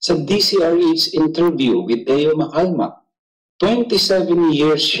 sa DCRH interview with Teo Macalma, 27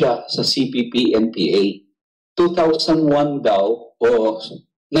 years siya sa CPP-NPA. 2001 daw o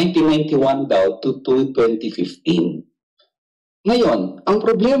 1991 daw to 2015. Ngayon, ang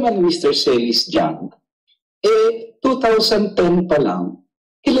problema ni Mr. Celis dyan, 2010 pa lang,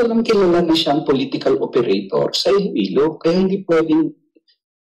 kilalang kilala na siyang political operator sa Iloilo, kaya hindi pwedeng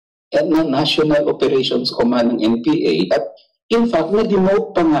na National Operations Command ng NPA at in fact,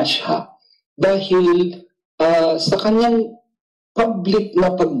 na-demote pa nga siya dahil sa kanyang public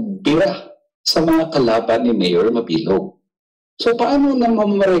na pagbira sa mga kalaban ni Mayor Mabilog. So paano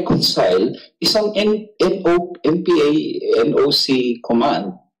naman ma-reconcile isang NPA, NOC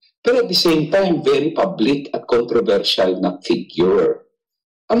command, pero at the same time, very public at controversial na figure?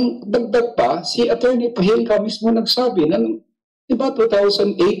 Ang dagdag pa, si Attorney Pahilca mismo nagsabi na, diba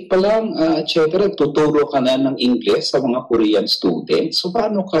 2008 pa lang, etc., tuturo ka na ng English sa mga Korean students. So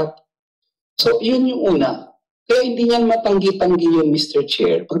paano ka? So yun yung una. Kaya hindi niyan matanggi-tanggi yun, Mr.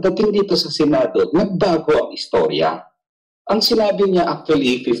 Chair. Pagdating dito sa Senado, nagbago ang istorya. Ang sinabi niya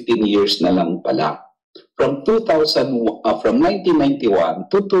actually 15 years na lang pala. From 1991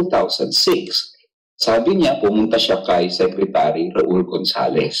 to 2006, sabi niya pumunta siya kay Secretary Raul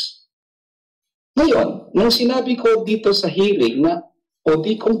Gonzales. Ngayon, nung sinabi ko dito sa hearing na, o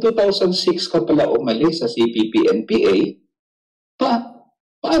di kung 2006 ka pala umalis sa CPP-NPA,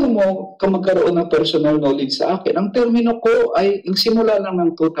 paano mo ka magkaroon ng personal knowledge sa akin? Ang termino ko ay nagsimula lang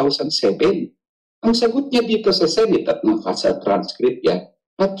ng 2007. Ang sagot niya dito sa Senate at sa transcript yan,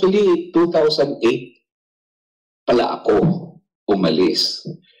 actually 2008 pala ako umalis.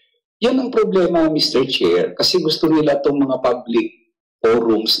 Yan ang problema, Mr. Chair, kasi gusto nila itong mga public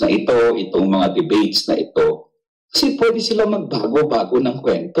forums na ito, itong mga debates na ito, kasi pwede sila magbago-bago ng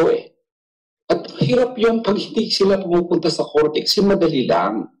kwento eh. At hirap yun pag hindi sila pumupunta sa korte kasi madali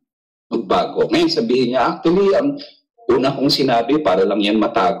lang magbago. Ngayon sabihin niya, actually, ang una kong sinabi, para lang yan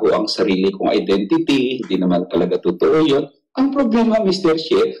matago ang sarili kong identity, hindi naman talaga totoo yun. Ang problema, Mr.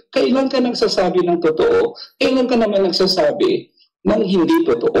 Chair, kailan ka nagsasabi ng totoo, kailan ka naman nagsasabi ng hindi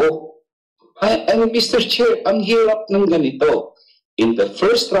totoo. And Mr. Chair, ang hirap ng ganito. In the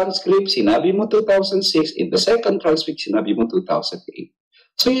first transcript, sinabi mo 2006. In the second transcript, sinabi mo 2008.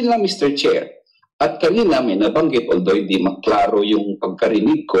 So yun lang, Mr. Chair. At kanina may nabanggit, although hindi maklaro yung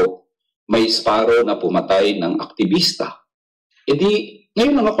pagkarinig ko, may Sparrow na pumatay ng aktivista. E di,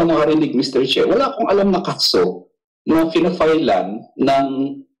 ngayon lang ako nakarinig, Mr. Chair, wala akong alam na kaso na finafailan ng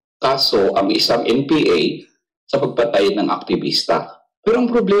kaso ang isang NPA sa pagpatay ng aktivista. Pero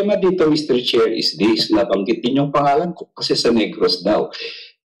ang problema dito, Mr. Chair, is this, nabanggit din yung pangalan ko kasi sa Negros daw.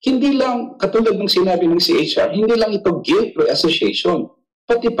 Hindi lang, katulad ng sinabi ng CHR, hindi lang ito guilt by association,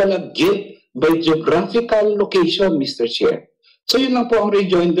 pati pala guilt by geographical location, Mr. Chair. So yun lang po ang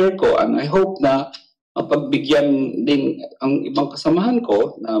rejoinder ko, and I hope na pagbigyan din ang ibang kasamahan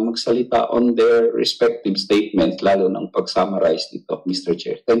ko na magsalita on their respective statements, lalo ng pag-summarize dito, Mr.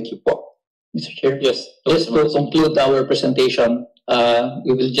 Chair. Thank you po. Mr. Chair, just to conclude our presentation,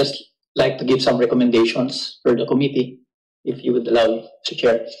 we will just like to give some recommendations for the committee, if you would allow, Mr.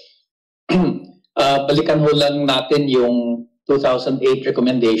 Chair. Balikan ho lang natin yung 2008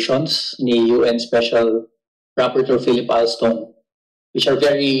 recommendations ni UN Special Rapporteur Philip Alston, which are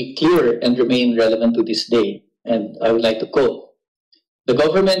very clear and remain relevant to this day. And I would like to quote, "The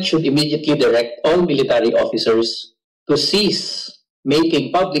government should immediately direct all military officers to cease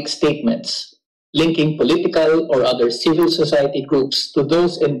making public statements linking political or other civil society groups to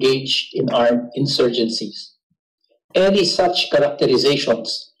those engaged in armed insurgencies. Any such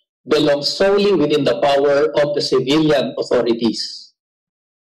characterizations belong solely within the power of the civilian authorities.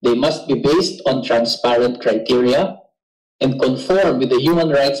 They must be based on transparent criteria and conform with the human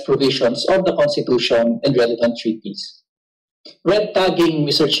rights provisions of the Constitution and relevant treaties. Red tagging,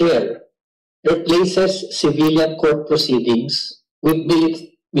 Mr. Chair, replaces civilian court proceedings with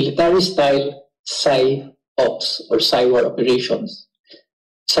military-style PSY-ops or PSY-war operations.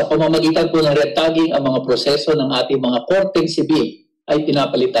 Sa pamamagitan po ng red tagging, ang mga proseso ng ating mga korteng sibil ay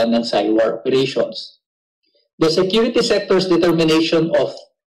pinapalitan ng PSY-war operations. The security sector's determination of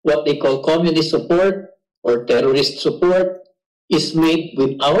what they call communist support or terrorist support is made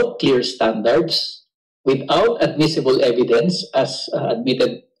without clear standards, without admissible evidence as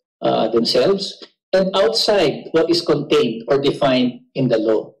admitted themselves, and outside what is contained or defined in the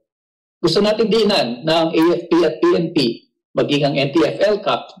law. Gusto natin diinan na ang AFP at PNP, maging ang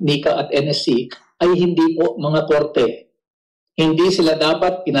NTF-ELCAC, NICA at NSC, ay hindi po mga korte. Hindi sila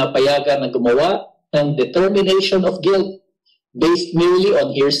dapat pinapayagan na gumawa ng determination of guilt based merely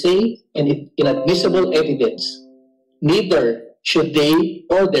on hearsay and inadmissible evidence. Neither should they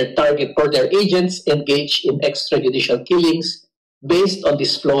or their target or their agents engage in extrajudicial killings based on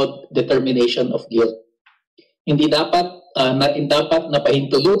this flawed determination of guilt. Hindi dapat natin dapat na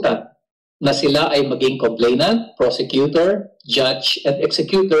pahintulutan na sila ay maging complainant, prosecutor, judge, and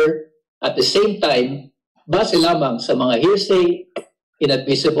executor at the same time base lamang sa mga hearsay,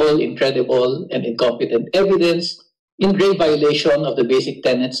 inadmissible, incredible, and incompetent evidence in grave violation of the basic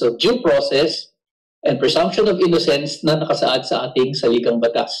tenets of due process and presumption of innocence na nakasaad sa ating saligang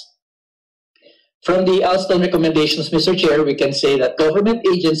batas. From the Alston recommendations, Mr. Chair, we can say that government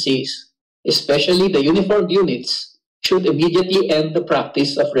agencies, especially the uniformed units, should immediately end the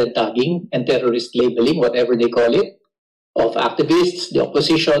practice of red tagging and terrorist labeling, whatever they call it, of activists, the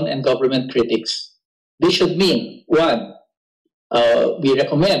opposition, and government critics. This should mean, one, we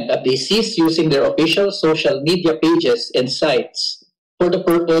recommend that they cease using their official social media pages and sites for the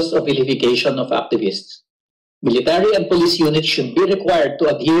purpose of vilification of activists. Military and police units should be required to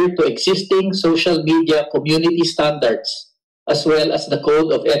adhere to existing social media community standards, as well as the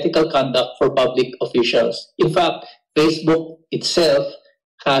code of ethical conduct for public officials. In fact, Facebook itself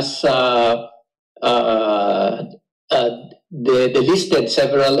has listed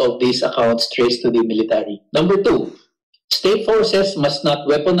several of these accounts traced to the military. Number two, state forces must not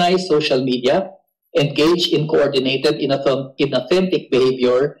weaponize social media, engage in coordinated inauthentic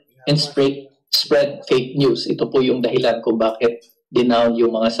behavior, and spread fake news. Ito po yung dahilan kung bakit dinown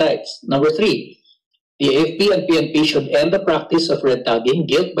yung mga sites. Number three, the AFP and PNP should end the practice of red tagging,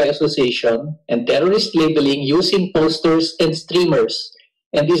 guilt by association, and terrorist labeling using posters and streamers.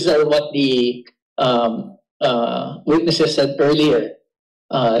 And these are what the witnesses said earlier.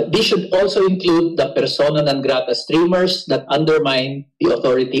 These should also include the persona non grata streamers that undermine the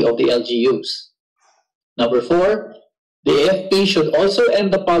authority of the LGUs. Number four, the AFP should also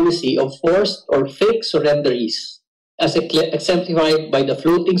end the policy of forced or fake surrenderies, as exemplified by the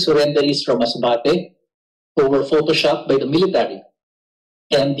floating surrenderies from Masbate, who were photoshopped by the military,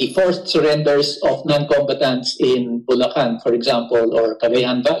 and the forced surrenders of non-combatants in Bulacan, for example, or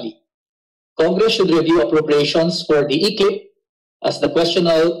Cagayan Valley. Congress should review appropriations for the ECLIP, as the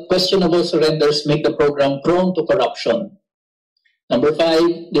questionable surrenders make the program prone to corruption. Number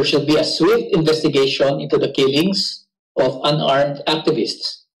five, there should be a swift investigation into the killings of unarmed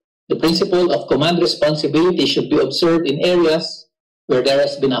activists. The principle of command responsibility should be observed in areas where there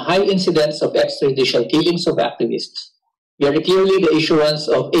has been a high incidence of extrajudicial killings of activists. Very clearly, the issuance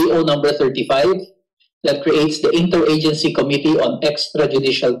of AO number 35 that creates the Interagency Committee on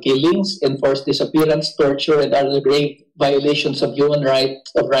Extrajudicial Killings, Enforced Disappearance, Torture, and other grave violations of human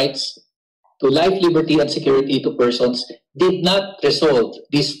rights to life, liberty, and security to persons did not resolve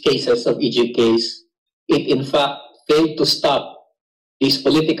these cases of EJKs. It, in fact, failed to stop this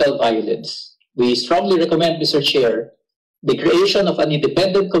political violence. We strongly recommend, Mr. Chair, the creation of an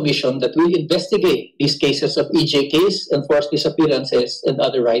independent commission that will investigate these cases of EJKs, enforced disappearances, and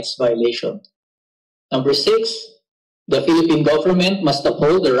other rights violations. Number six, the Philippine government must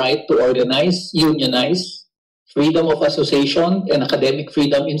uphold the right to organize, unionize, freedom of association, and academic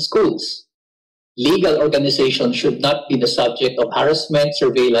freedom in schools. Legal organization should not be the subject of harassment,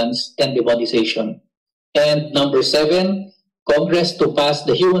 surveillance, and demonization. And number seven, Congress to pass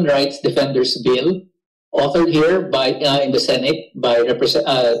the Human Rights Defenders Bill, authored here by in the Senate by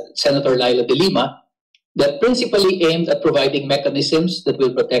Senator Laila de Lima, that principally aimed at providing mechanisms that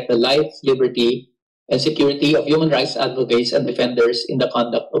will protect the life, liberty, and security of human rights advocates and defenders in the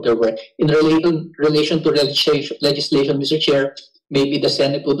conduct of their work. In relation to legislation, Mr. Chair, maybe the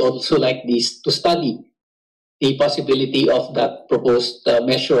Senate would also like this to study the possibility of that proposed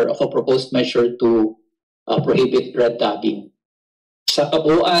measure to prohibit red tagging. Sa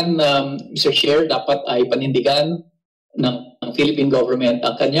kabuuan, Mr. Chair, dapat ay panindigan ng Philippine government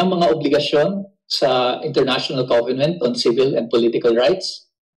ang kanyang mga obligasyon sa International Covenant on Civil and Political Rights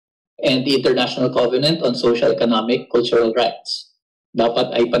and the International Covenant on Social, Economic, Cultural Rights.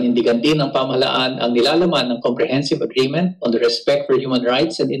 Dapat ay panindigan din ng pamahalaan ang nilalaman ng Comprehensive Agreement on the Respect for Human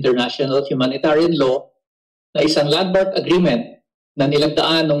Rights and International Humanitarian Law na isang landmark agreement na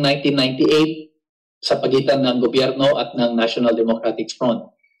nilagdaan noong 1998 sa pagitan ng gobyerno at ng National Democratic Front.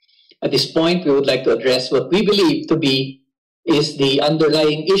 At this point, we would like to address what we believe to be is the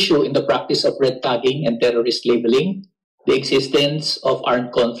underlying issue in the practice of red tagging and terrorist labeling, the existence of armed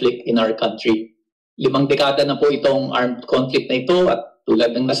conflict in our country. 5 dekada na po itong armed conflict na ito at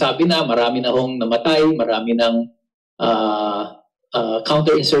tulad ng nasabi na, marami na hong namatay, marami ng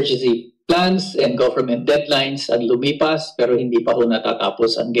counterinsurgency plans and government deadlines ang lumipas pero hindi pa ho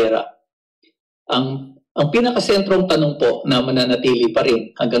natatapos ang gera. Ang pinakasentrong tanong po na mananatili pa rin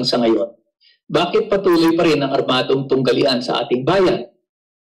hanggang sa ngayon, bakit patuloy pa rin ang armadong tunggalian sa ating bayan?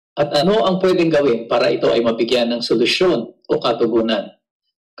 At ano ang pwedeng gawin para ito ay mabigyan ng solusyon o katugunan?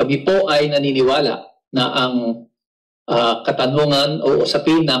 Kami po ay naniniwala na ang katanungan o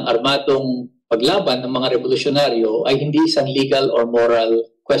usapin ng armadong paglaban ng mga revolusyonaryo ay hindi isang legal or moral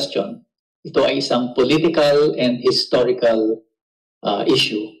question. Ito ay isang political and historical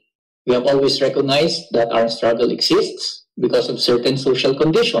issue. We have always recognized that our struggle exists because of certain social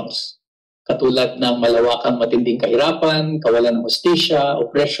conditions, katulad ng malawakang matinding kahirapan, kawalan ng hustisya,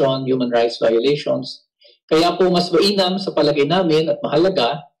 oppression, human rights violations. Kaya po mas mainam sa palagay namin at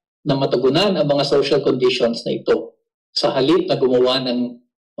mahalaga na matugunan ang mga social conditions na ito sa halip na gumawa ng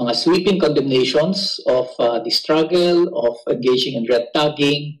mga sweeping condemnations of the struggle of engaging in red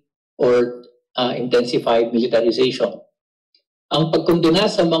tagging or intensified militarization. Ang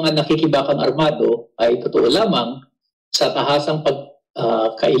pagkondena sa mga nakikibakang armado ay totoo lamang sa tahasang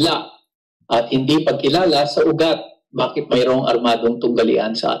pagkaila at hindi pagkilala sa ugat bakit mayroong armadong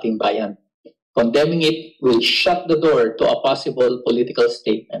tunggalian sa ating bayan. Condemning it will shut the door to a possible political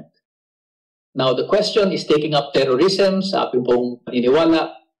statement. Now, the question is taking up terrorism sa ating pong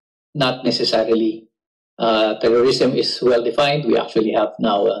paniniwala, not necessarily. Terrorism is well defined. We actually have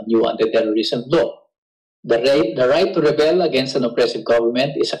now a new anti-terrorism law. The right to rebel against an oppressive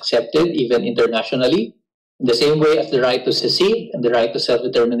government is accepted even internationally, in the same way as the right to secede and the right to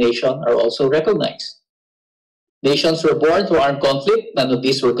self-determination are also recognized. Nations were born through armed conflict. None of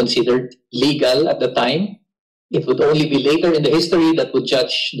these were considered legal at the time. It would only be later in the history that would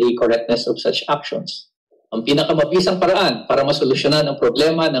judge the correctness of such actions. Ang pinakamabisang paraan para masolusyonan ang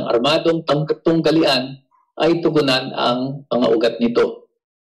problema ng armadong tunggalian ay tugunan ang mga ugat nito.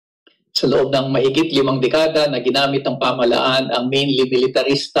 Sa loob ng mahigit 5 dekada na ginamit ng pamahalaan ang mainly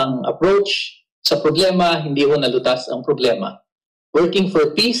militaristang approach sa problema, hindi ho nalutas ang problema. Working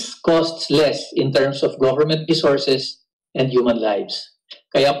for peace costs less in terms of government resources and human lives.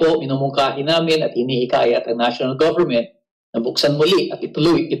 Kaya po, minumungkahi namin at hinihikayat ang national government na buksan muli at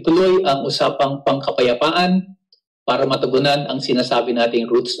ituloy ang usapang pangkapayapaan para matugunan ang sinasabi nating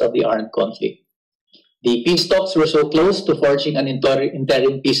roots of the armed conflict. The peace talks were so close to forging an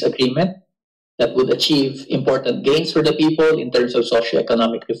interim peace agreement that would achieve important gains for the people in terms of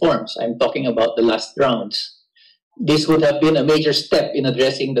socio-economic reforms. I'm talking about the last rounds. This would have been a major step in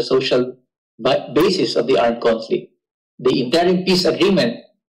addressing the social basis of the armed conflict. The interim peace agreement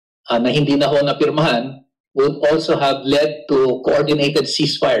na hindi na ho napirmahan would also have led to coordinated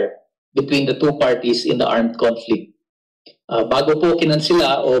ceasefire between the two parties in the armed conflict. Bago po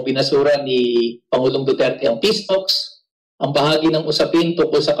kinansila o binasura ni Pangulong Duterte ang peace talks, ang bahagi ng usapin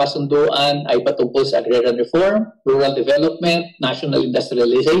tungkol sa kasunduan ay patungkol sa agrarian reform, rural development, national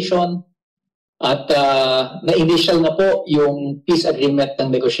industrialization, at na-initial na po yung peace agreement ng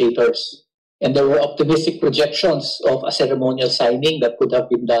negotiators. And there were optimistic projections of a ceremonial signing that could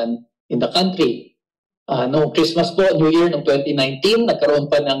have been done in the country. Noong Christmas po, New Year ng 2019, nagkaroon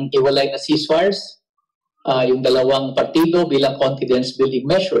pa ng hiwalay na ceasefires, yung dalawang partido bilang confidence-building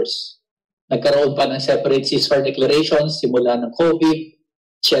measures. Nagkaroon pa ng separate ceasefire declarations simula ng COVID,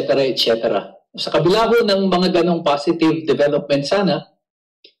 etc., etc. Sa kabila ho ng mga ganong positive development sana,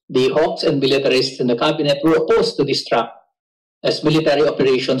 the hawks and militarists in the cabinet were opposed to this track as military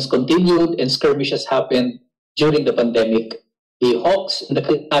operations continued and skirmishes happened during the pandemic. The hawks in the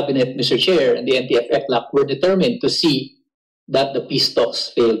cabinet, Mr. Chair, and the NTF-ECLAC were determined to see that the peace talks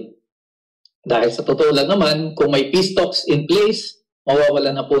failed. Dahil sa totoo lang naman, kung may peace talks in place, mawawala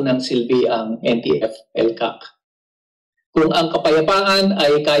na po ng silbi ang NTF-ELCAC. Kung ang kapayapaan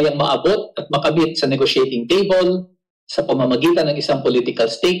ay kayang maabot at makamit sa negotiating table sa pamamagitan ng isang political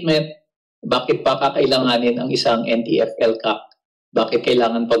statement, bakit pa kakailanganin ang isang NTF-ELCAC? Bakit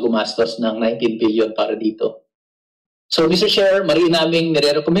kailangan pa gumastos ng 19 billion para dito? So, Mr. Chair, mariin naming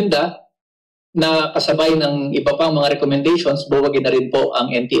nire-rekomenda na kasabay ng iba pang mga recommendations, buwagin na rin po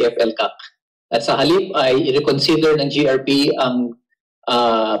ang NTF-LCAC. At sa halip ay i-reconsider ng GRP ang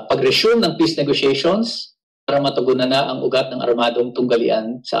pag-resume ng peace negotiations para matugunan na ang ugat ng armadong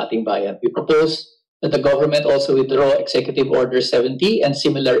tunggalian sa ating bayan. We propose that the government also withdraw Executive Order 70 and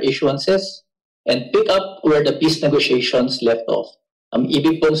similar issuances and pick up where the peace negotiations left off. Ang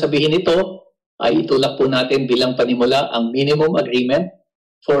ibig pong sabihin nito ay itulak po natin bilang panimula ang minimum agreement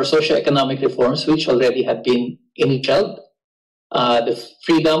for socio-economic reforms which already have been initialed, the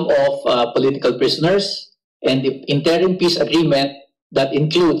freedom of political prisoners, and the interim peace agreement that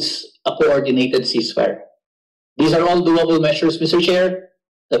includes a coordinated ceasefire. These are all doable measures, Mr. Chair,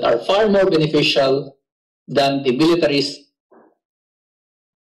 that are far more beneficial than the militarist.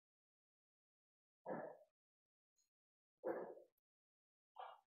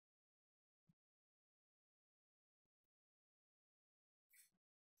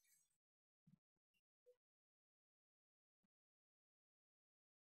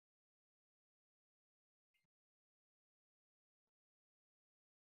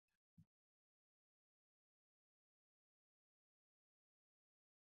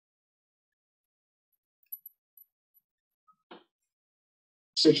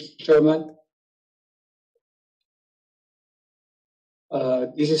 Mr. Chairman,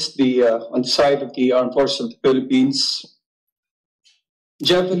 this is the on the side of the Armed Forces of the Philippines.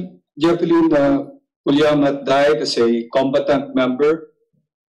 Javelin Puliamat died as a combatant member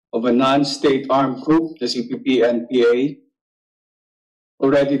of a non-state armed group, the CPP-NPA,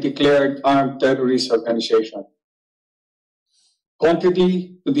 already declared armed terrorist organization.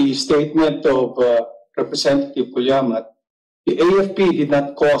 Contrary to the statement of Representative Puliamat, the AFP did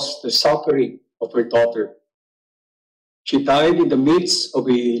not cause the suffering of her daughter. She died in the midst of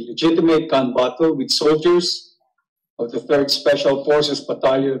a legitimate gun battle with soldiers of the 3rd Special Forces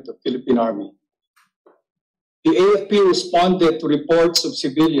Battalion of the Philippine Army. The AFP responded to reports of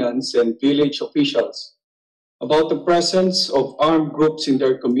civilians and village officials about the presence of armed groups in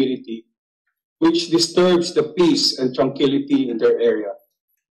their community, which disturbs the peace and tranquility in their area.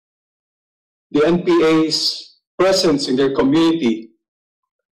 The NPA's presence in their community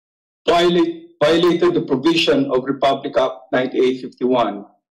violated the provision of Republic Act 9851,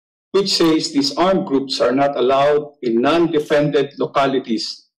 which says these armed groups are not allowed in non-defended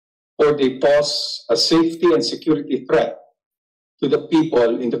localities or they pose a safety and security threat to the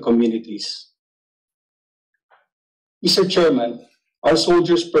people in the communities. Mr. Chairman, our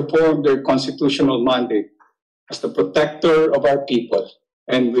soldiers perform their constitutional mandate as the protector of our people,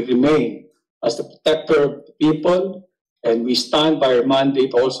 and we remain as the protector of the people, and we stand by our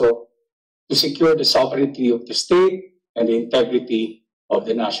mandate also to secure the sovereignty of the state and the integrity of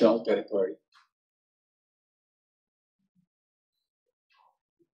the national territory.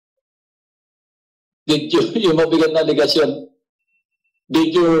 Did you, yung mabigat na allegation,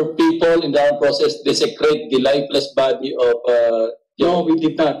 did your people in the armed process desecrate the lifeless body of... No, we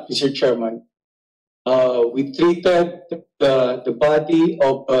did not, Mr. Chairman. We treated the body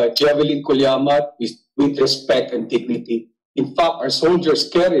of Javelin Kulyamat with respect and dignity. In fact, our soldiers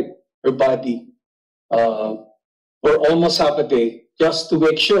carried her body for almost half a day just to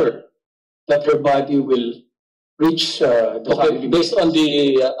make sure that her body will reach the family. Based on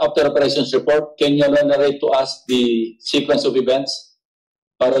the after operations report, can you narrate to us the sequence of events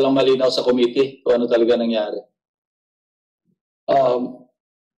para lang malinaw sa committee kung ano talaga nangyari?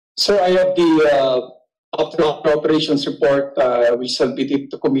 Sir, I have the after operations report which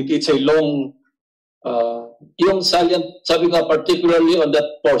submitted to committee. It's a long... yung salient, sabi nga particularly on that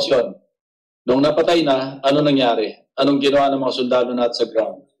portion, nung napatay na, ano nangyari? Anong ginawa ng mga sundalo natin sa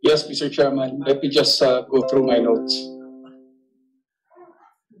ground? Yes, Mr. Chairman. Let me just go through my notes.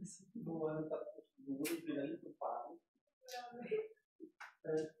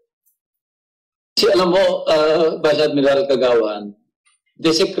 Si alam mo, Vice Admiral Kagawan,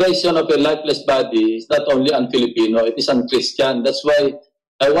 desecration of a lifeless body is not only un-Filipino, it is un-Christian. That's why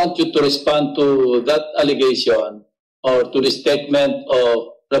I want you to respond to that allegation or to the statement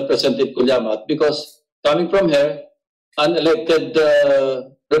of Representative Kulyamat, because coming from her, an elected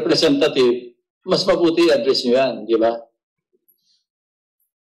representative, mas mabuti address nyo yan, di ba?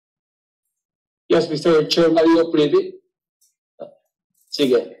 Yes, Mr. Chairman. Are you privy?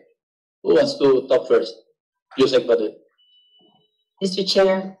 Sige. Who wants to talk first? Yusek Badut. Mr.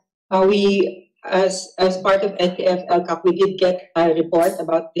 Chair, we, as part of NTF-LCAC, we did get a report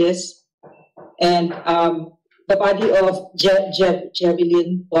about this, and the body of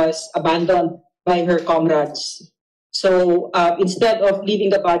Javelin was abandoned by her comrades. So instead of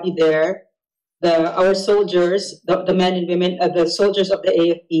leaving the body there, our soldiers, the men and women, the soldiers of the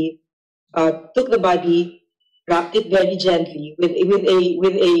AFP, took the body, wrapped it very gently with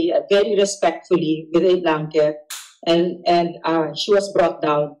a very respectfully with a blanket, and she was brought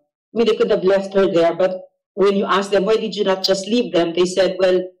down. I mean, they could have left her there, but when you ask them, why did you not just leave them? They said,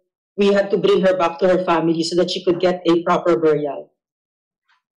 well, we had to bring her back to her family so that she could get a proper burial.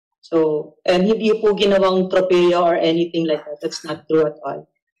 So, and hindi po ginawang tropeyo or anything like that. That's not true at all.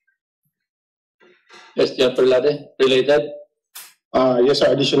 Yes, Jennifer Lade, related? Yes,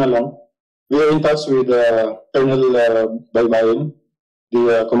 sir, additional lang. We are in touch with Colonel Baybayin,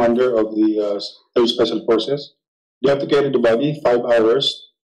 the commander of the 3rd Special Forces. They have to carry the body 5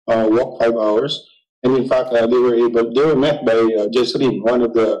 hours, walk 5 hours, and in fact, they were met by Jesrin, one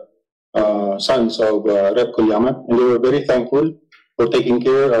of the sons of Rep. Kuyamat, and they were very thankful for taking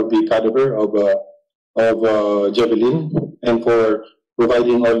care of the cadaver of Javelin and for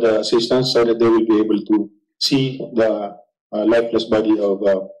providing all the assistance so that they will be able to see the lifeless body of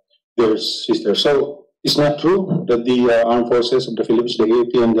their sister. So it's not true that the armed forces of the Philippines, the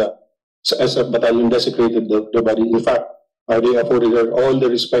AFP and the SF battalion desecrated the body. In fact, they afforded her all the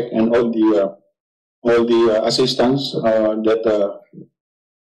respect and all the assistance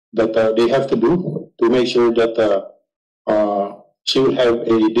that they have to do to make sure that she will have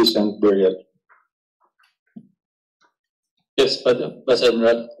a decent burial. Yes, Bas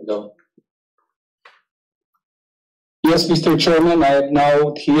Admiral, go. Yes, Mr. Chairman, I have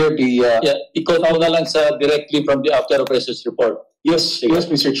now here the... ikaw na lang sa directly from the after operations report. Yes,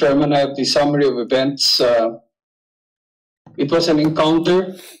 Mr. Chairman, I have the summary of events. It was an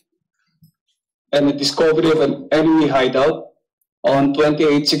encounter and a discovery of an enemy hideout on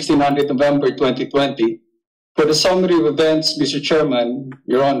 28/1600 November 2020. For the summary of events, Mr. Chairman,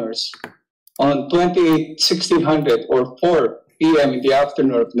 Your Honors, on 28/1600 or 4 p.m. in the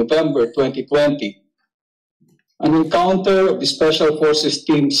afternoon of November 2020, an encounter of the Special Forces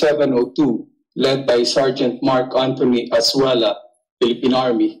Team 702, led by Sergeant Mark Anthony Azuela, Philippine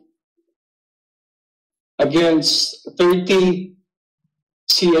Army, against 30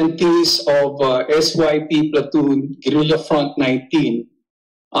 CNTs of SYP Platoon Guerrilla Front 19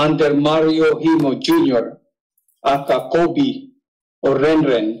 under Mario Himo Jr., aka Kobe or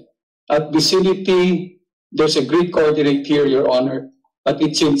Renren. At vicinity, there's a grid coordinate here, Your Honor, but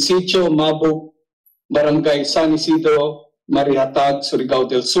it's in Sitio Mabog, Barangay San Isidro, Marihatag, Surigao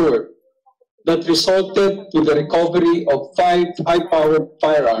del Sur, that resulted to the recovery of 5 high-powered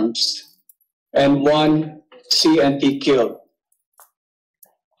firearms and 1 CNT killed.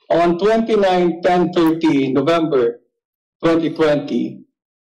 On 29/10/30 November 2020,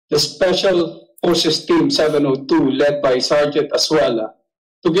 the Special Forces Team 702, led by Sergeant Azuela,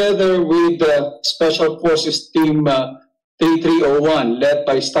 together with the Special Forces Team 3301, led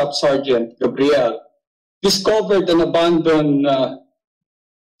by Staff Sergeant Gabriel, discovered an abandoned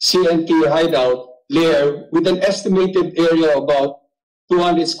CNT hideout lair with an estimated area of about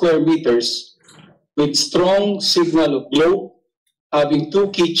 200 square meters, with strong signal of glow, having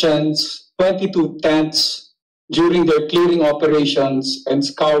 2 kitchens, 22 tents, during their clearing operations and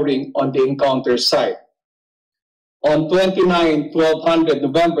scouring on the encounter site. On 29/1200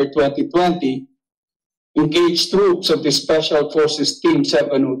 November 2020, engaged troops of the Special Forces Team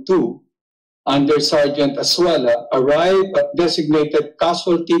 702 under Sergeant Azuela arrived at designated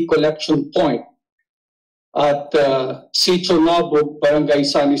casualty collection point at Sitio Mabog, Barangay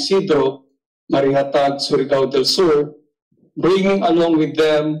San Isidro, Marihatag, Surigao del Sur, bringing along with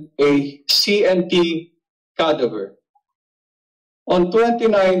them a CNT cadaver. On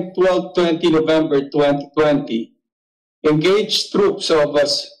 29/12/20 November 2020, engaged troops of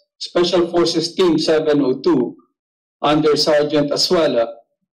Special Forces Team 702 under Sergeant Azuela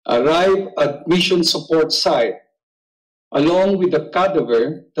arrived at mission support site along with the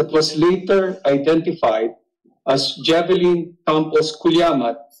cadaver that was later identified as Javelin Campos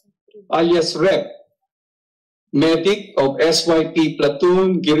Culiamat, alias Rep, medic of SYP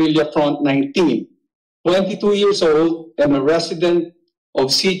Platoon Guerrilla Front 19, 22 years old and a resident of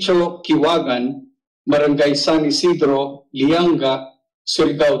Sitio Kiwagan, Barangay San Isidro, Lianga,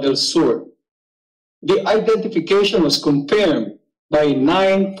 Surigao del Sur. The identification was confirmed by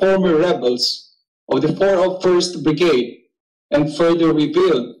 9 former rebels of the 401st Brigade and further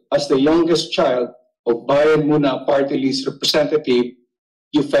revealed as the youngest child of Bayan Muna Party List Representative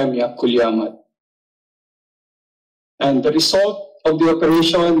Euphemia Culiamat. And the result of the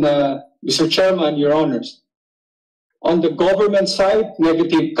operation, Mr. Chairman, Your Honors, on the government side,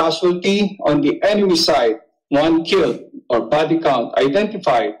 negative casualty. On the enemy side, 1 killed or body count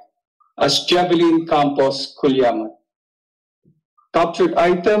identified as Javelin Campos Culiamat. Captured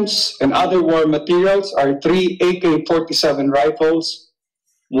items and other war materials are 3 AK-47 rifles,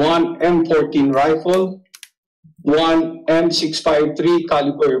 1 M14 rifle, 1 M653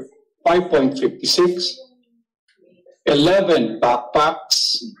 caliber 5.56, 11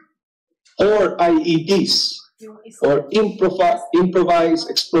 backpacks, 4 IEDs, or improvised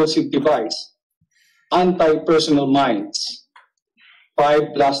explosive device, anti-personnel mines,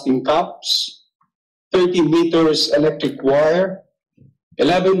 5 blasting caps, 30 meters electric wire,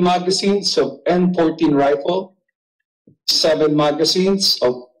 11 magazines of M14 rifle, 7 magazines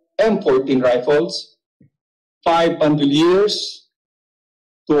of M14 rifles, 5 bandoliers,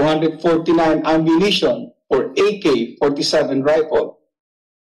 249 ammunition for AK-47 rifle,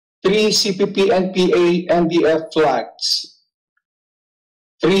 3 CPP NPA NDF flags,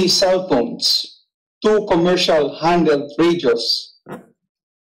 3 cell phones, 2 commercial handheld radios,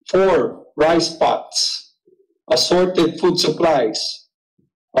 4 rice pots, assorted food supplies,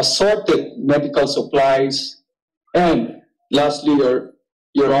 assorted medical supplies, and lastly,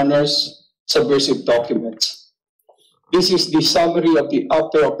 Your Honors, subversive documents. This is the summary of the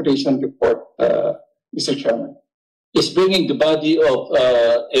after operation report, Mr. Chairman. Is bringing the body of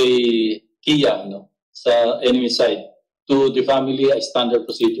a Kia sa enemy side to the family a standard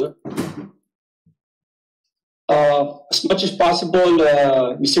procedure? As much as possible,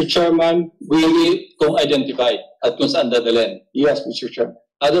 Mr. Chairman, Really, kung identified at kung saan dadalhin. yes, Mr. Chairman.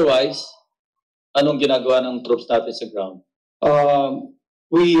 Otherwise, anong ginagawa ng troops natin sa ground?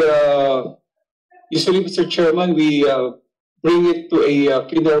 We usually, Mr. Chairman, we bring it to a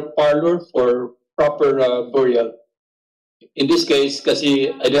funeral parlor for proper burial. In this case,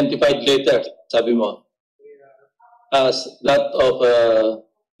 kasi identified later, sabi mo, as that of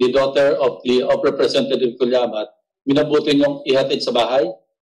the daughter of Representative Kulyamat, minabuti niyong ihatid sa bahay?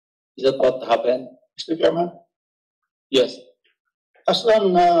 Is that what happened? Mr. Chairman, Yes. as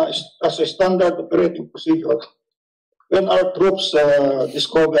a standard operating procedure, when our troops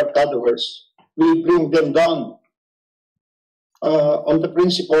discover cadavers, we bring them down on the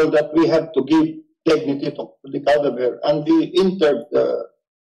principle that we have to give dignity to the cadaver and be interred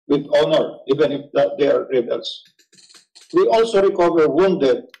with honor, even if they are rebels. We also recover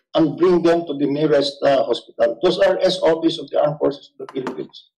wounded and bring them to the nearest hospital. Those are SOPs of the Armed Forces of the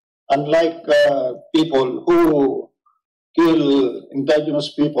Philippines. Unlike people who kill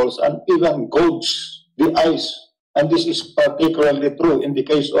indigenous peoples and even gouge the eyes, and this is particularly true in the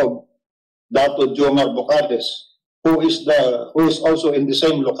case of Dato Jomar Bocades, who is also in the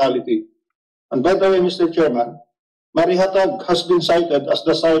same locality. And by the way, Mr. Chairman, Marihatag has been cited as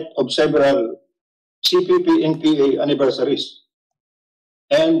the site of several CPP NPA anniversaries,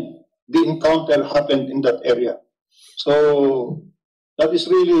 and the encounter happened in that area. So that is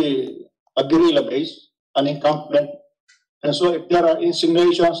really a guerrilla base, an encampment. And so if there are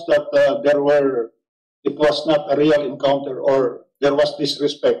insinuations that it was not a real encounter or there was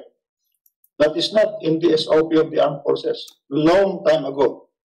disrespect, that is not in the SOP of the armed forces. Long time ago,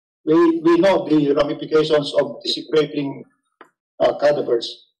 we know the ramifications of desecrating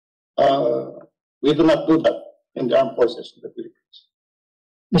cadavers. We do not do that in the armed forces of the Philippines.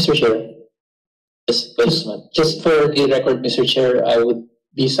 Mr. Chair, just for the record, Mr. Chair, I would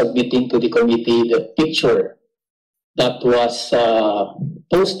be submitting to the committee the picture that was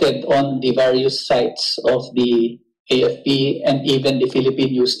posted on the various sites of the AFP and even the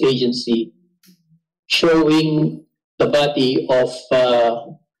Philippine News Agency, showing the body of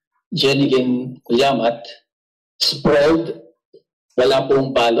Jenilyn Kulyamat sprawled, wala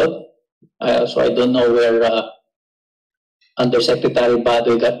pong balot. So I don't know where Undersecretary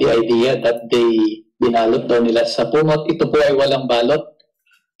Badoy got the idea that they binalot daw nila sa punot. Ito po ay walang balot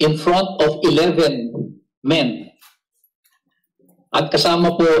in front of 11 men. At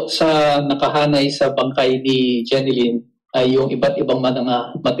kasama po sa nakahanay sa bangkay ni Jenilyn ay yung iba't ibang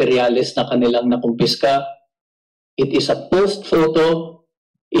mga materyales na kanilang nakumpiska. It is a post photo.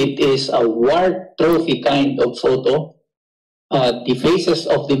 It is a war trophy kind of photo. The faces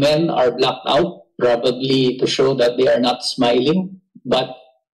of the men are blacked out, probably to show that they are not smiling, but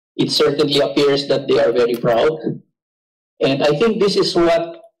it certainly appears that they are very proud. And I think this is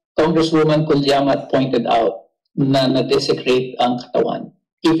what Congresswoman Kulyamat pointed out, na na-desecrate ang katawan.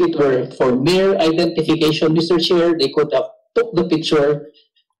 If it were for mere identification, Mr. Chair, they could have took the picture.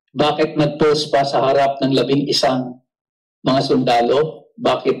 Bakit nag-post pa sa harap ng 11 mga sundalo?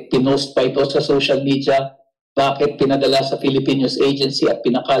 Bakit pinost pa ito sa social media? Bakit pinadala sa Philippine News Agency at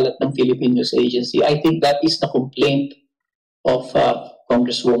pinakalat ng Philippine News Agency? I think that is the complaint of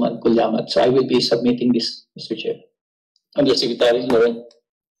Congresswoman Kulyamat. So I will be submitting this, Mr. Chair. Undersecretary Lauren.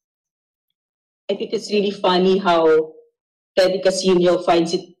 I think it's really funny how Teddy Casino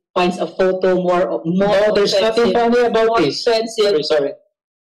finds a photo more No, there's nothing funny about this. Offensive. Sorry.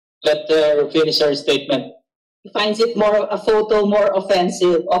 let her finish her statement. He finds it a photo more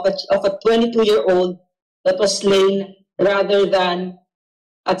offensive of a 22-year-old that was slain rather than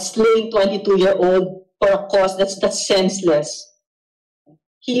a slain 22-year-old for a cause that's senseless.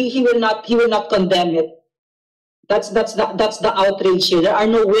 He will not condemn it. That's the outrage here. There are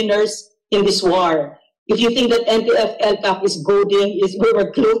no winners in this war. If you think that NTF-ELCAC is goading, we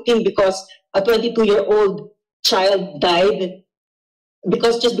were gloating because a 22-year-old child died,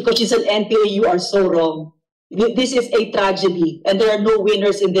 just because she's an NPA, you are so wrong. This is a tragedy, and there are no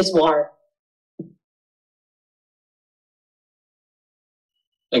winners in this war.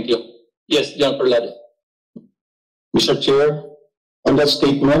 Thank you. Yes, John Perlado. Mr. Chair, on that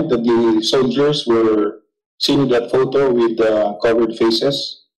statement that the soldiers were seen in that photo with covered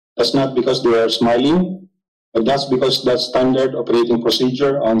faces, that's not because they are smiling, but that's because that's standard operating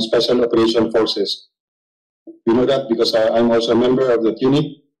procedure on Special Operation Forces. You know that because I'm also a member of that unit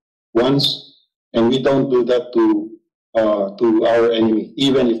once, and we don't do that to our enemy,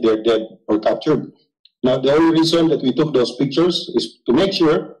 even if they're dead or captured. Now, the only reason that we took those pictures is to make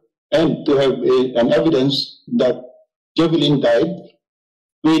sure and to have an evidence that Javelin died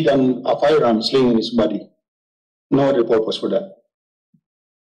with a firearm sling in his body. No other purpose for that.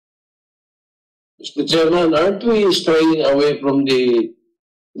 Mr. Chairman, aren't we straying away from the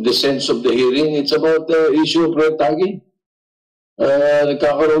sense of the hearing? It's about the issue of red tagging.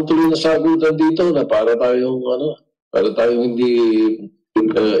 Nagkakaroon tuloy na sagutan dito na para tayong hindi in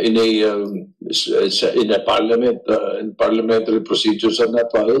a parliament, in parliamentary procedures are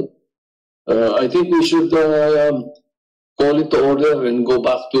not followed. I think we should call it to order and go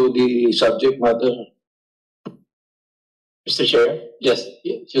back to the subject matter. Mr. Chair, yes,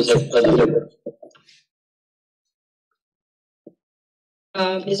 Mr.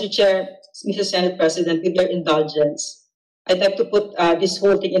 Chair, Mr. Senate President, with your indulgence, I'd like to put this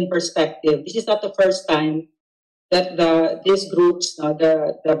whole thing in perspective. This is not the first time that these groups,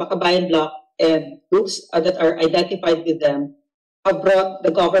 the Bakabayan Bloc and groups that are identified with them, have brought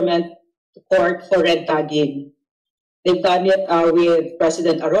the government to court for red tagging. They've done it with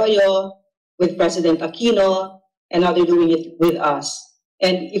President Arroyo, with President Aquino, and now they're doing it with us.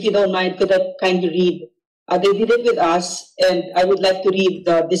 And if you don't mind, could I kindly read? They did it with us, and I would like to read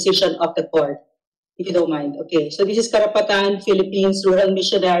the decision of the court, if you don't mind. Okay, so this is Karapatan, Philippines, Rural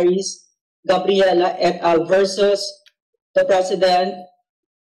Missionaries, Gabriela et al. Versus the President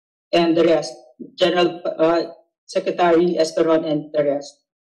and the rest, General Secretary Esperon and the rest.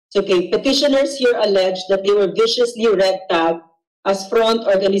 So, okay, petitioners here allege that they were viciously red tagged as front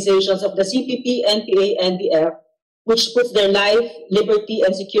organizations of the CPP, NPA, NDF, which puts their life, liberty,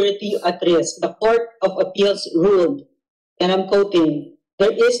 and security at risk. The Court of Appeals ruled, and I'm quoting,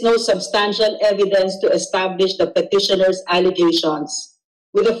 "There is no substantial evidence to establish the petitioner's allegations.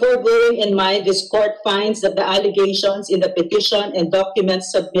 With the foregoing in mind, this court finds that the allegations in the petition and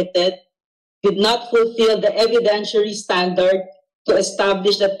documents submitted did not fulfill the evidentiary standard to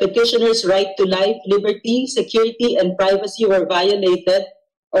establish that petitioners' right to life, liberty, security, and privacy were violated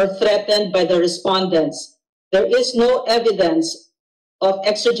or threatened by the respondents. There is no evidence of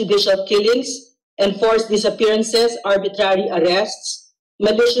extrajudicial killings, enforced disappearances, arbitrary arrests,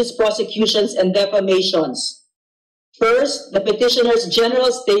 malicious prosecutions, and defamations. First, the petitioner's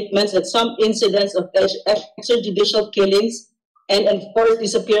general statements that some incidents of extrajudicial killings and enforced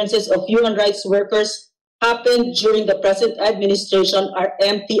disappearances of human rights workers happened during the present administration are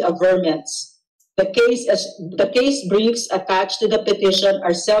empty averments. The case briefs attached to the petition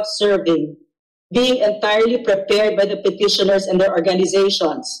are self-serving, being entirely prepared by the petitioners and their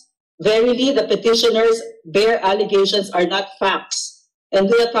organizations. Verily, the petitioners' bare allegations are not facts and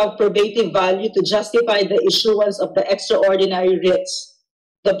do not have probative value to justify the issuance of the extraordinary writs.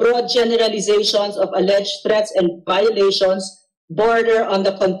 The broad generalizations of alleged threats and violations border on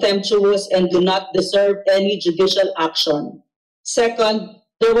the contemptuous and do not deserve any judicial action. Second,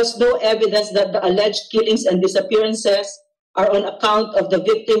 there was no evidence that the alleged killings and disappearances are on account of the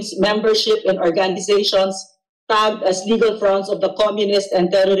victims' membership in organizations tagged as legal fronts of the communist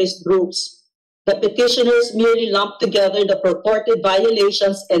and terrorist groups. The petitioners merely lumped together the purported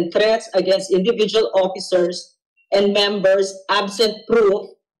violations and threats against individual officers and members absent proof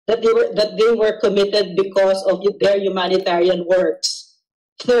that they were committed because of their humanitarian works.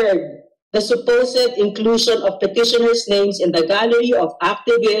 Third, the supposed inclusion of petitioners' names in the gallery of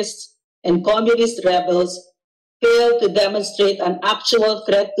activists and communist rebels failed to demonstrate an actual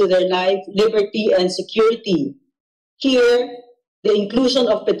threat to their life, liberty, and security. Here, the inclusion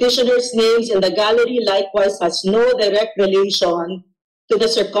of petitioners' names in the gallery likewise has no direct relation to the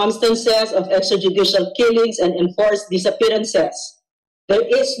circumstances of extrajudicial killings and enforced disappearances. There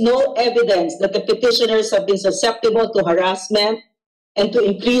is no evidence that the petitioners have been susceptible to harassment and to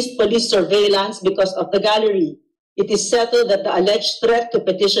increased police surveillance because of the gallery. It is settled that the alleged threat to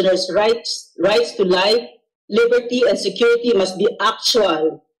petitioners' rights to life, liberty, and security must be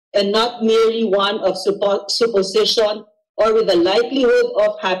actual and not merely one of supposition or with the likelihood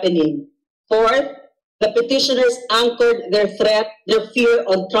of happening. Fourth, the petitioners anchored their fear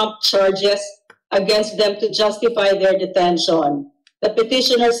on Trump charges against them to justify their detention. The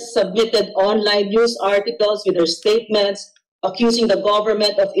petitioners submitted online news articles with their statements accusing the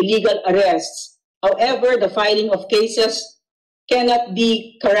government of illegal arrests. However, the filing of cases cannot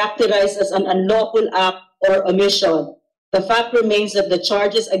be characterized as an unlawful act or omission. The fact remains that the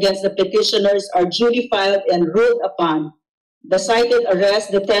charges against the petitioners are duly filed and ruled upon. The cited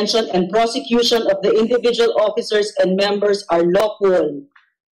arrest, detention, and prosecution of the individual officers and members are lawful.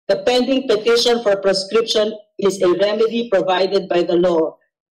 The pending petition for proscription is a remedy provided by the law.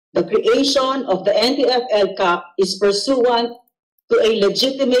 The creation of the NTF-LCAC is pursuant to a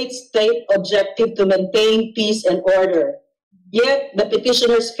legitimate state objective to maintain peace and order. Yet, the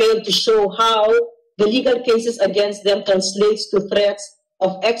petitioners failed to show how the legal cases against them translates to threats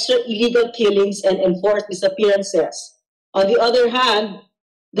of extra illegal killings and enforced disappearances. On the other hand,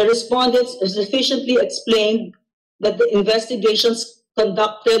 the respondents sufficiently explained that the investigations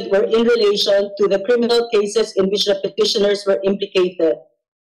conducted were in relation to the criminal cases in which the petitioners were implicated.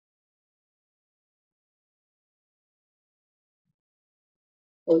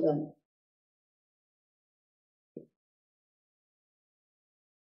 Hold on.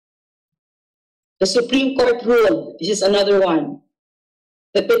 The Supreme Court ruled, this is another one,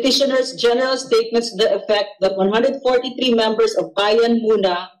 the petitioner's general statements to the effect that 143 members of Bayan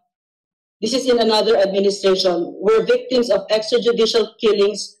Muna, this is in another administration, were victims of extrajudicial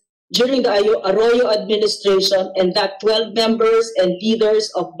killings during the Arroyo administration, and that 12 members and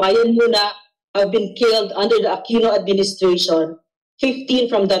leaders of Bayan Muna have been killed under the Aquino administration, 15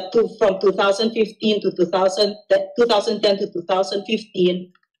 from 2015 to 2010 to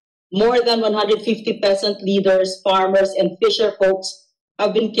 2015, more than 150 peasant leaders, farmers, and fisher folks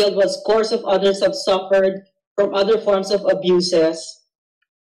have been killed, while scores of others have suffered from other forms of abuses.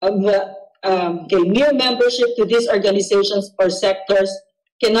 Mere membership to these organizations or sectors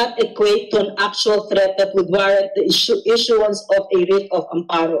cannot equate to an actual threat that would warrant the issuance of a writ of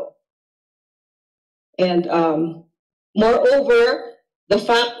amparo. And moreover, the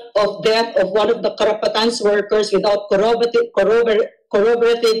fact of death of one of the Karapatan's workers without corroborative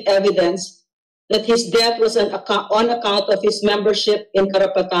evidence that his death was on account of his membership in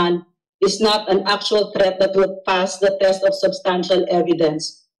Karapatan is not an actual threat that would pass the test of substantial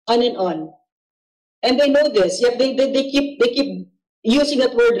evidence. On and on. And they know this, yet they keep using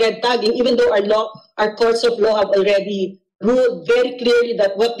that word red tagging, even though our courts of law have already ruled very clearly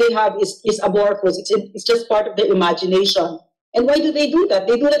that what they have is amorphous. It's just part of their imagination. And why do they do that?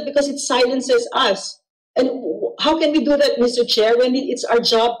 They do that because it silences us. And how can we do that, Mr. Chair, when it's our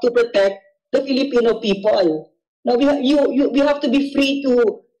job to protect the Filipino people? Now, we have to be free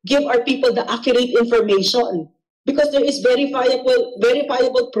to give our people the accurate information, because there is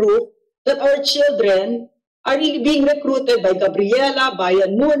verifiable proof that our children are really being recruited by Gabriela,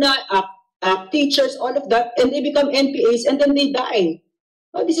 Bayan Muna, teachers, all of that, and they become NPAs and then they die.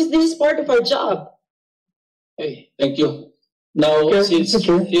 Now, this is part of our job. Okay, thank you. Now, since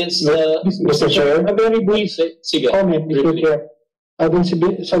Mr. Chair, a very brief comment, Mr. Chair.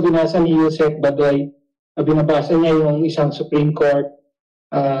 Sa binasa ni Yusek Badoy, binabasa niya yung isang Supreme Court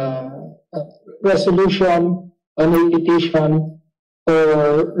resolution on a petition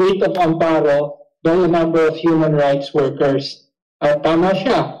for writ of amparo by a number of human rights workers. Tama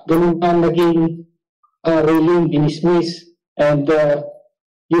siya, ganun ang naging ruling, dinismiss. And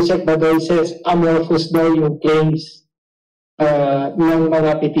Yusek Badoy says, amorphous daw yung claims ng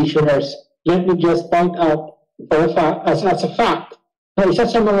mga petitioners. Let me just point out as a fact na isa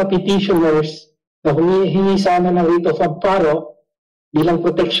sa mga petitioners na humihingi sana ng writ of amparo bilang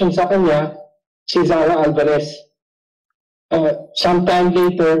protection sa kanya, si Zara Alvarez. Sometime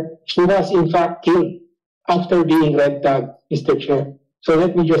later, she was in fact killed after being red tagged, Mr. Chair. So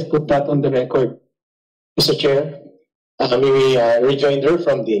let me just put that on the record. Mr. Chair, may we rejoin her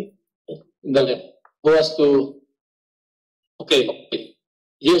from the left. Who has to... Okay,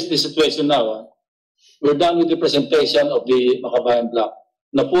 here's the situation now. We're done with the presentation of the Makabayan Block.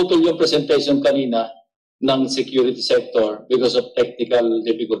 Naputol yung presentation kanina ng security sector because of technical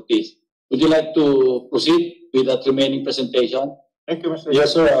difficulties. Would you like to proceed with that remaining presentation? Thank you, Mr.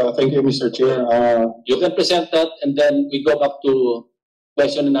 Yes, sir. Thank you, Mr. Chair. You can present that, and then we go back to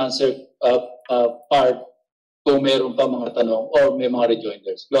question and answer part kung meron pa mga tanong or may mga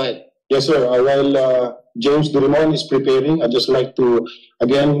rejoinders. Go ahead. Yes, sir. While James Durimon is preparing, I'd just like to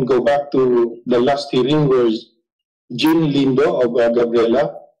again go back to the last hearing where Jean Lindo of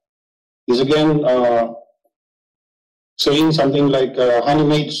Gabriela is again saying something like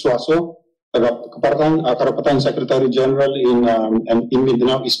Honeymaid Suaso, Karapatan Secretary General in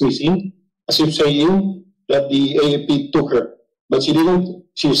Mindanao is missing, as if saying that the AFP took her. But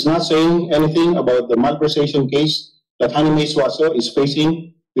she's not saying anything about the malversation case that Honeymaid Suaso is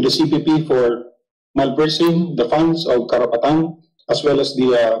facing with the CPP for malversing the funds of Karapatan as well as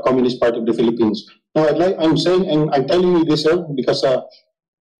the Communist Party of the Philippines. Now, I'm saying, and I'm telling you this, sir, because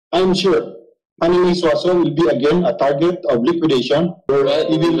I'm sure Panfilo Lacson will be again a target of liquidation.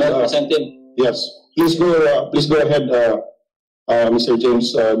 Yes, please go ahead, Mr.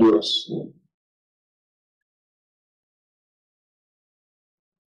 James Duros.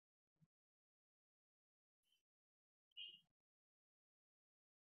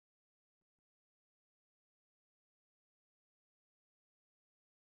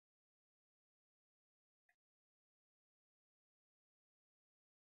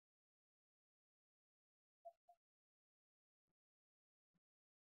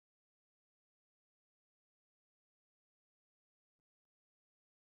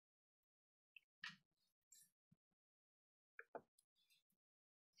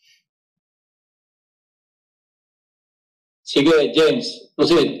 Sige, James,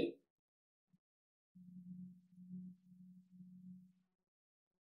 proceed.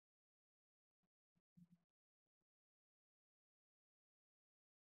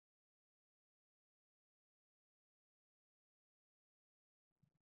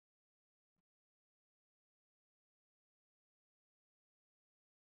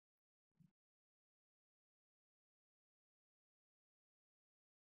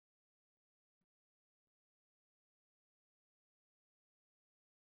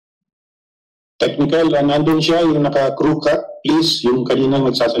 Technical, nandun siya, yung naka-crew cut, please, yung kaninang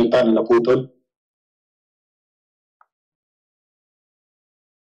nagsasalita na naputol.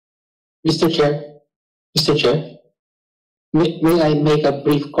 Mr. Chair, may I make a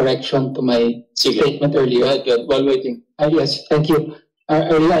brief correction to my statement earlier? Good. While waiting. Yes, thank you.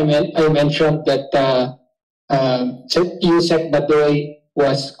 Earlier I mentioned that Yusek Badoy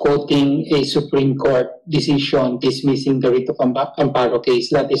was quoting a Supreme Court decision dismissing the writ of amparo case.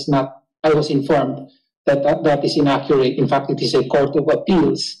 That is not, I was informed that that is inaccurate. In fact, it is a Court of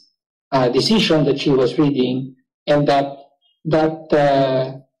Appeals decision that she was reading, and that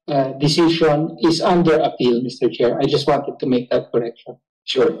decision is under appeal, Mr. Chair. I just wanted to make that correction.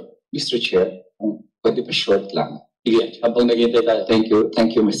 Sure, Mr. Chair. Pwede pa short lang. Sige, habang naghihintay tayo.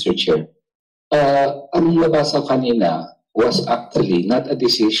 Thank you, Mr. Chair. Ang nabasa kanina was actually not a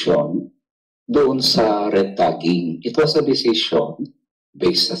decision doon sa red tagging. It was a decision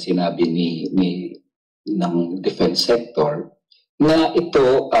based sa sinabi ng defense sector na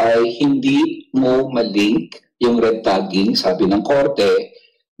ito ay hindi mo malink yung red tagging, sabi ng korte,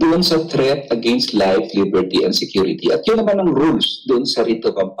 doon sa threat against life, liberty, and security. At yun naman ang rules doon sa writ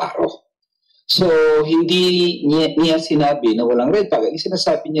of amparo. So, hindi niya sinabi na walang red tag. Ang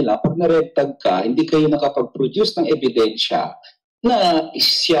sinasabi niya lang, pag na-red tag ka, hindi kayo nakapag-produce ng ebidensya na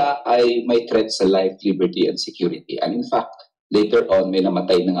siya ay may threat sa life, liberty, and security. And in fact, later on, may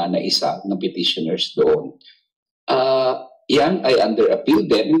namatay na nga na isa ng petitioners doon. Yan ay under appeal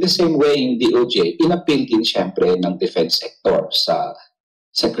din. In the same way, yung DOJ, in-appeal din siyempre ng defense sector sa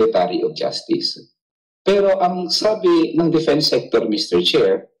Secretary of Justice. Pero ang sabi ng defense sector, Mr.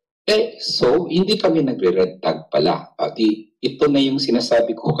 Chair, so hindi kami nagre-red tag pala. Ito na yung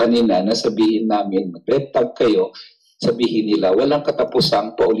sinasabi ko kanina na sabihin namin, mag-red tag kayo, sabihin nila, walang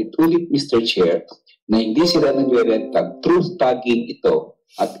katapusang paulit-ulit, Mr. Chair, na hindi sila nagre-red tag, truth tagging ito,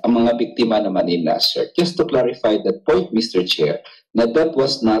 at ang mga biktima naman nila, sir. Just to clarify that point, Mr. Chair, na that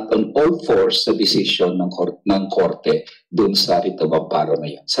was not on all fours sa decision ng korte dun sa writ of amparo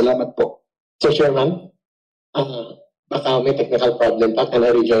na yan. Salamat po. Mr. Chairman, baka may technical problem pa. Can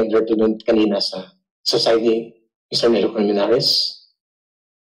I rejoinder to nun kanina sa society, Mr. Melo Criminares?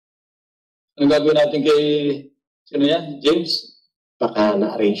 Anong gagawin natin kay, sino yan? James? Baka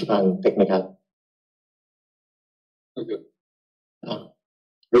na-arrange pa ang technical. Okay.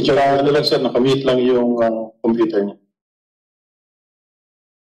 Richard, ano lang sir, nakamute lang yung computer niya.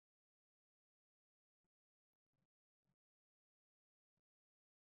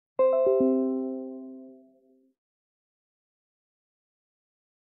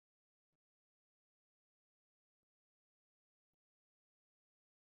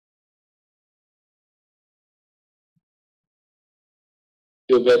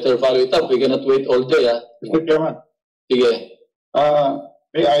 You better follow it up. We cannot wait all day. Mr. Chairman, Sige.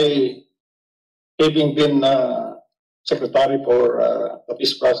 may I, having been secretary for the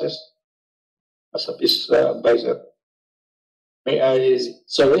peace process, as a peace advisor, may I,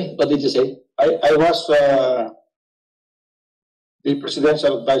 Sorry, what did you say? I was the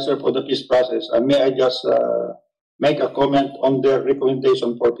presidential advisor for the peace process, and may I just make a comment on their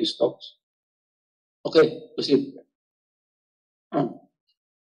recommendation for peace talks? Okay, proceed.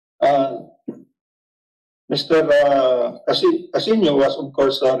 Mr. Casino was, of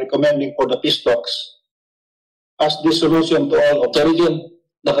course, recommending for the peace talks as the solution to all of Sorry, John.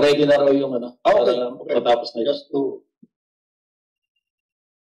 Nakaready na raw yung ano. Okay. Para matapos na yun. just to.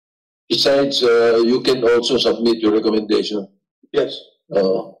 Besides, you can also submit your recommendation. Yes.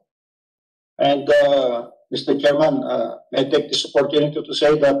 And Mr. Chairman, may I take this opportunity to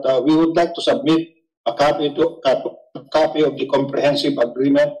say that we would like to submit a copy of the comprehensive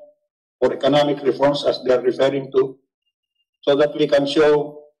agreement for economic reforms, as they are referring to, so that we can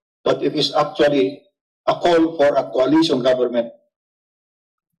show that it is actually a call for a coalition government.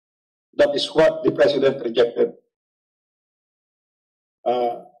 That is what the President rejected.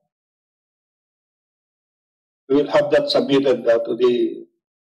 We will have that submitted to the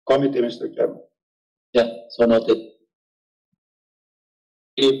committee, Mr. Chairman. Yeah, so noted.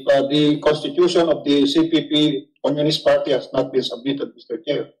 If the constitution of the CPP Communist Party has not been submitted, Mr.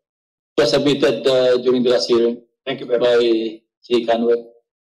 Chair. It was submitted during the last hearing. Thank you very much. By C. Canwell.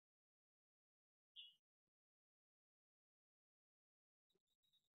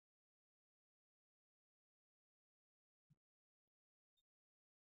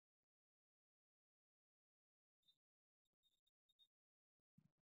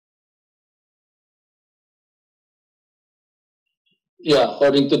 Yeah,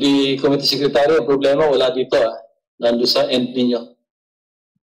 according to the committee secretary, ang problema wala dito nandun sa end ninyo.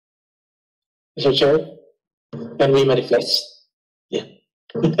 Mr. Chair, can we manifest? Yeah.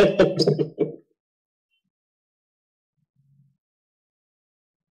 1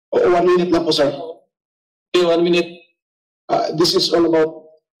 minute na po, sir. Okay, 1 minute. This is all about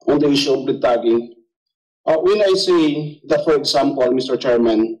on the issue of the tagging. When I say that, for example, Mr.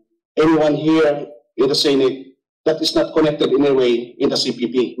 Chairman, anyone here in the Senate that is not connected in any way in the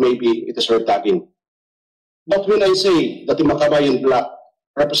CPP, maybe it is red tagging. But when I say that the Makabayan Black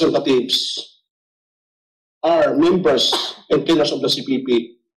representatives are members and pillars of the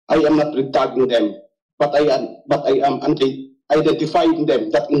CPP, I am not red tagging them, but I am identifying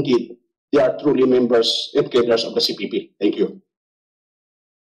them that indeed they are truly members and pillars of the CPP. Thank you.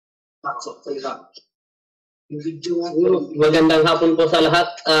 Magandang hapon po sa lahat.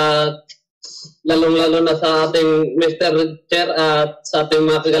 Lalong-lalo na sa ating Mr. Chair at sa ating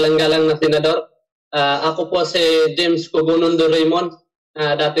mga kagalang-galang na senador. Ako po si James Cogonondo Raymond,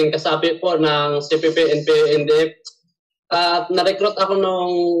 dating kasapi po ng CPP, NPA, At na-recruit ako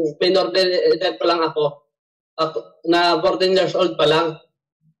nung minor edad pa lang ako, na 14 years old pa lang.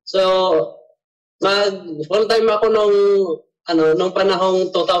 So, full-time ako nung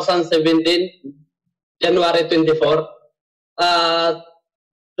panahong 2017, January 24.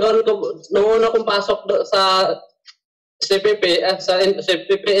 Nung una kong pasok sa CPP,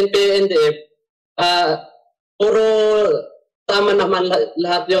 NPA, puro tama naman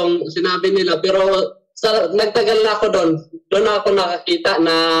lahat yung sinabi nila. Pero nagtagal na ako doon ako nakakita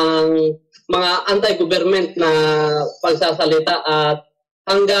ng mga anti-government na pagsasalita at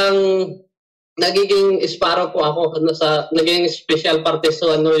hanggang nagiging isparo po ako, naging special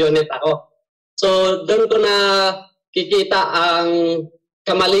partisan unit ako. So doon ko na kikita ang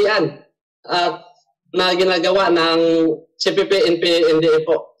kamalian at na ginagawa ng CPP, NPA, NDA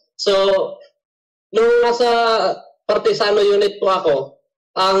po. So, nung nasa partisano unit po ako,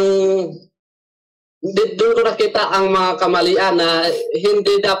 doon ko nakita ang mga kamalian na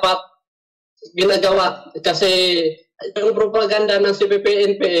hindi dapat ginagawa kasi yung propaganda ng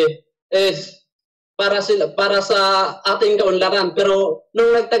CPP, NPA is para sa ating kaunlaran. Pero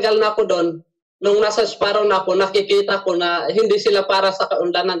nung nagtagal na ako doon, nung nasa Sparrow na ako, nakikita ko na hindi sila para sa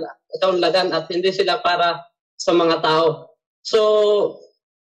kaunlaran at hindi sila para sa mga tao. So,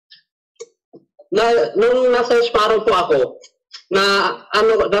 nung nasa Sparrow po ako,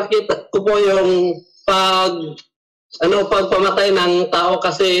 nakita ko po yung pagpamatay ng tao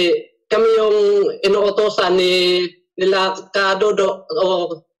kasi kami yung inuutosan nila Kadodo o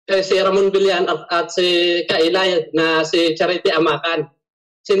kay si Ramon Villan at si Kailay na si Charity Amakan.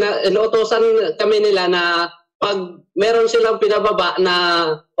 Inuutosan kami nila na pag meron silang pinababa na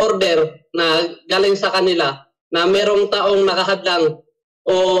order na galing sa kanila na merong taong nakahadlang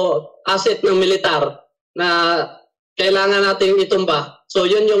o asset ng militar na kailangan nating itumba. So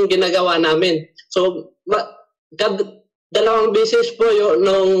yun yung ginagawa namin. So dalawang beses po yun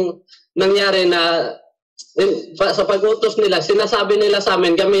nung nangyari na sa pag-utos nila, sinasabi nila sa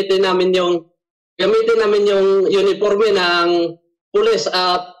amin gamitin namin yung uniforme ng pulis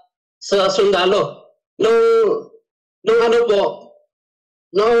at sa sundalo. Nung ano po,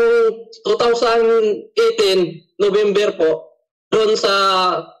 noong 2018 November po, doon sa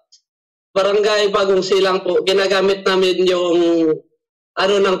Barangay Bagong Silang po, ginagamit namin yung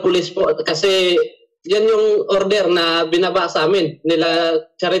ano ng pulis po kasi yan yung order na binaba sa amin nila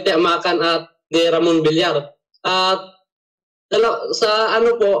Charity Amakan at ni Ramon Villar. At sa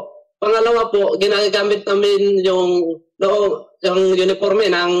ano po, pangalawa po, ginagamit namin yung uniforme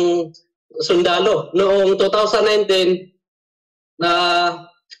ng sundalo noong 2019 na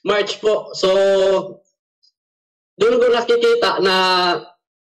March po. So doon ko nakikita na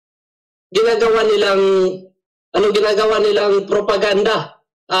ginagawa nilang propaganda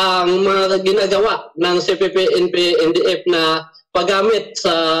ang mga ginagawa ng CPP-NP, NDF na paggamit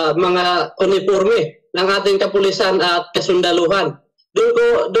sa mga uniforme ng ating kapulisan at kasundaluhan. Doon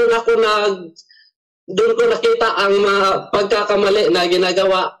ko nakita ang mga pagkakamali na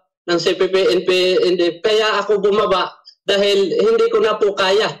ginagawa ng CPP-NP, NDF. Kaya ako bumaba dahil hindi ko na po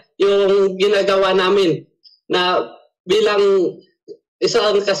kaya yung ginagawa namin na bilang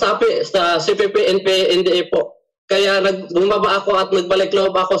isang kasapi sa CPP-NP, NDF po. Kaya bumaba ako at nagbalik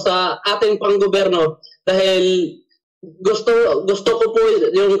loob ako sa ating panggoberno dahil gusto ko po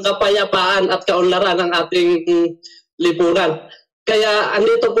yung kapayapaan at kaunlaran ng ating lipunan. Kaya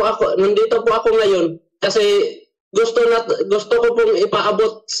nandito po ako ngayon kasi gusto ko pong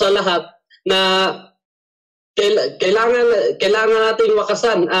ipaabot sa lahat na kailangan nating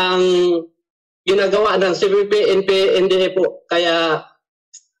wakasan ang ginagawa ng CPP, NP, NDF po. Kaya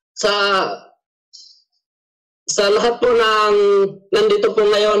sa lahat po ng nandito po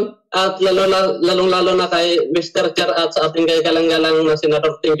ngayon at lalong-lalo na kay Mr. Chair at sa ating galang-galang na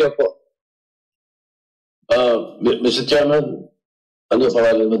Senador, thank you po. Mr. Chairman, ano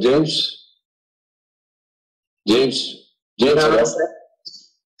pangalan mo, James? James,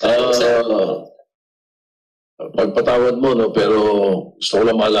 pagpatawad mo, no, pero gusto ko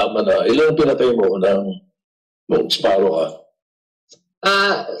lang malaman na ilan pinatay mo nung Sparrow ka?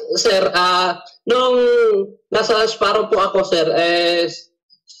 Sir, nung nasa Sparrow po ako, sir,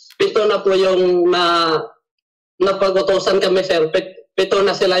 7 na po yung napag-utosan kami, sir. 7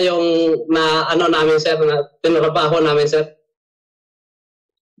 na sila yung namin, sir, na tinrabaho namin, sir.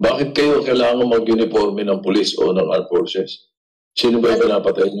 Bakit kayo kailangan mag-uniforme ng police o ng armed forces? Sino ba yung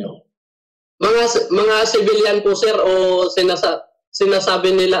pinapatay niyo? Mga civilian po, sir, o sinasabi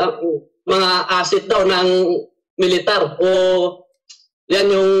nila mga asset daw ng militar o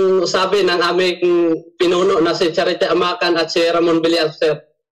yan yung sabi ng aming pinuno na si Charity Amakan at si Ramon Villar, sir.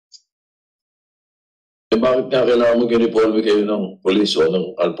 Bakit nga kailangan mag-uniforme kayo ng police o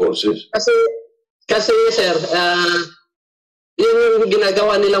ng armed forces? Kasi sir, yun yung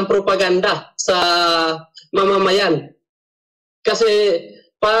ginagawa nilang propaganda sa mamamayan. Kasi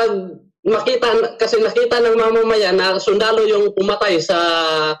pag nakita ng mamamayan na sundalo yung pumatay sa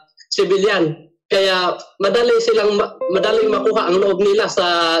civilian, kaya madaling makuha ang loob nila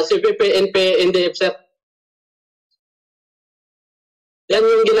sa CPP, NP, NDF, sir. Yan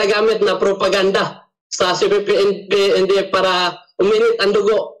yung ginagamit na propaganda sa CPP, NP, NDF para uminit ang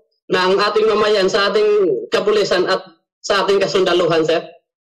dugo ng ating mamayan sa ating kapulisan at sa ating kasundaluhan, sir.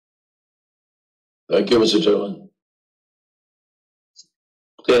 Thank you, Mr. Chairman.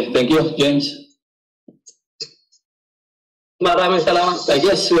 Okay, thank you, James. Maraming salamat. I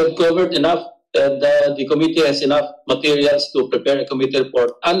guess we have covered enough and the committee has enough materials to prepare a committee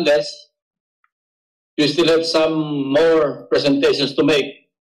report unless you still have some more presentations to make.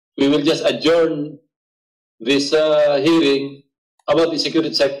 We will just adjourn this hearing about the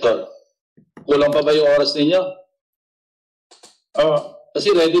security sector. Kulang pa ba yung oras ninyo?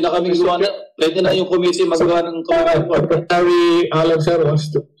 Kasi ready na kami ready na yung committee magawa ng committee report. Secretary Alan sir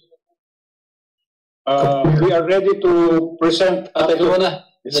wants to. We are ready to present. Muna.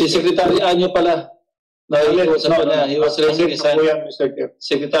 Si Secretary Anyo pala. He was raising his hand.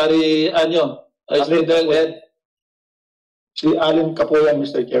 Secretary Anyo. Si Allen Kapuyan,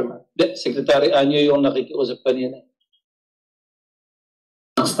 Mr. Chairman. Secretary Anyo yung nakikiusap kanina.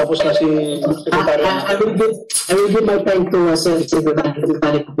 Tapos na si Secretary. I will give my time to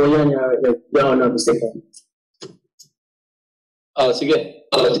Secretary Kapuyan, Your Honor, Mr. Chairman. Sige.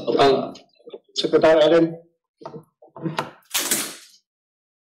 Okay. Secretary Allen.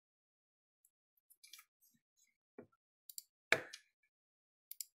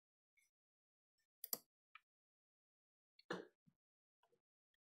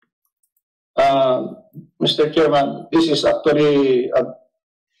 Mr. Chairman, this is actually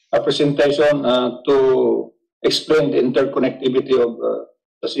a presentation to explain the interconnectivity of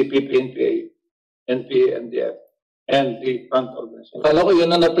the CPP, NPA, NDF, and the front organization. Kala ko yun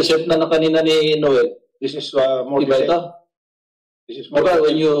na na-present na kanina ni Noel. This is more Diba ito? This is more Diba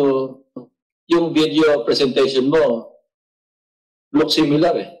when yung video presentation mo look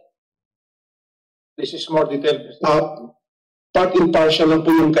similar eh. This is more detailed. Part and partial lang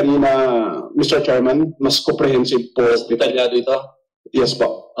po yung kanina, Mr. Chairman. Mas comprehensive po. Mas detalyado ito? Yes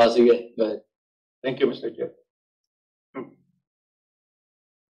po. Sige. Go ahead. Thank you, Mr. Chair.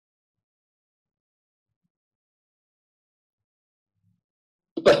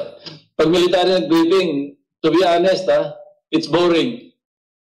 Pag military nag-briefing, to be honest, it's boring.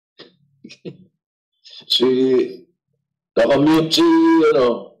 Nakamute si,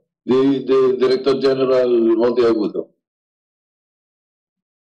 the Director General Monteagudo.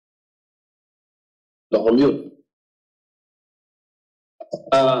 Nakamute.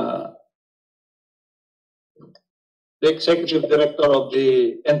 The Executive Director of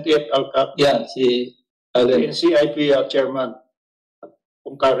the NTF-ALCAP. Yeah, si Allen. CIP Chairman,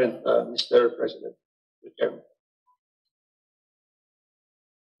 concurrent, Mr. President, the Chairman.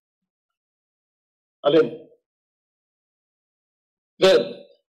 Allen. Good.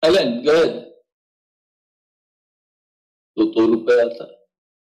 Allen, go ahead. Tutulog pa yata.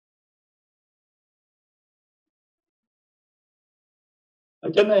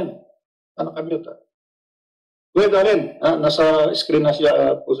 Andiyan na yun. Nakamute. Go ahead, Allen. Nasa screen na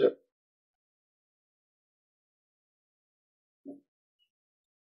siya po, sir.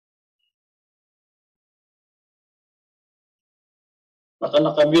 Baka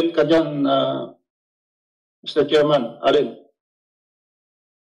nakamute ka dyan, Mr. Chairman. Allen.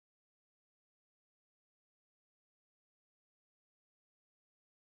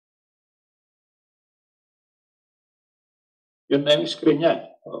 Yun na yung screen niya.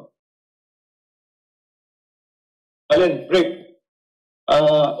 Allen, break.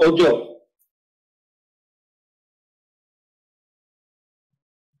 Audio.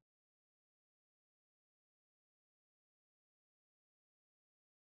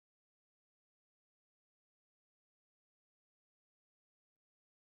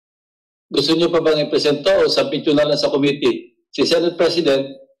 Gusto niyo pa bang i-present to o submit nyo na lang sa committee? Si Senate President,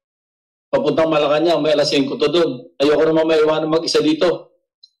 papuntang Malacanang, may alas 5 to doon. Ayoko naman maiwanan mag-isa dito.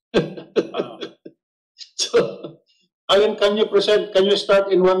 Allen, can you present? Can you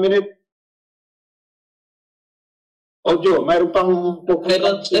start in 1 minute? Audio, mayroon pang... I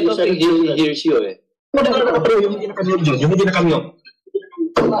don't think he hears you eh. Yung hindi nakamute.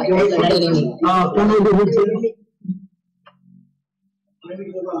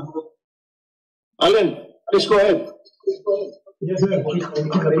 Allen, please go ahead. Yes, sir.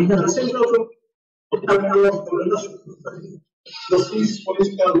 The Swiss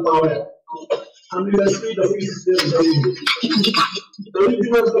political power. And we see the Swiss the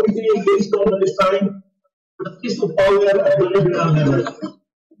regional committee based on the design, the piece of power at the regional level.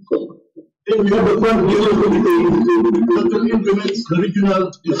 Then we have the one regional committee that implements the regional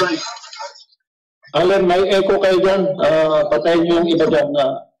design. Allen, may echo kayo dyan. Patayin niyo yung iba dyan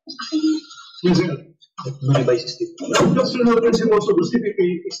na... Yes, sir. The doctrinal principles of the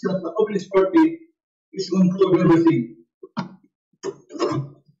CPP is that the Communist Party is control everything.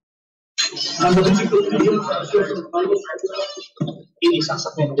 And the political regions are certain values.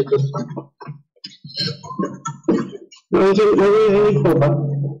 Narinig po ba?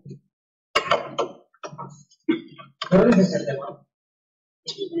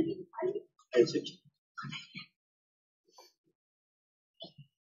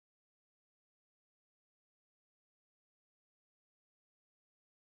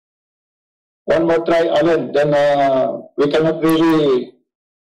 One more try, Allen. Then we cannot really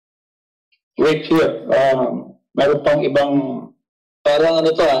wait here. Meron pang ibang... Parang ano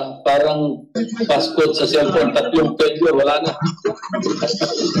to parang passcode sa cellphone, tatlong failure, wala na.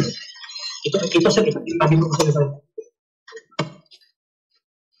 Ito sa ipagin ko sa ito.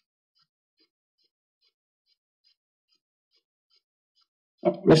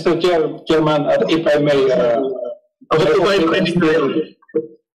 Mr. Chairman, if I may...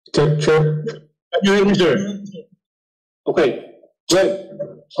 Sure. Can you hear me, sir? Okay. Well,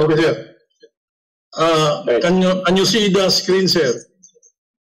 okay, sir. Can you see the screen, sir?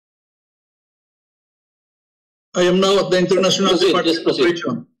 I am now at the International Department of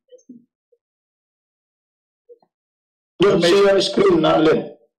Operation. Yung see your screen na,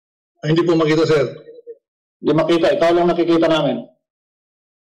 Allen. Hindi po makita, sir. Hindi makita. Ikaw lang nakikita namin.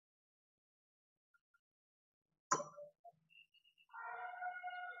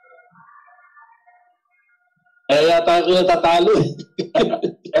 Kaya yata ako natatalo eh.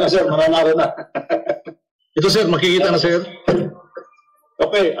 Ano sir, mananalo na. Ito sir, makikita na sir.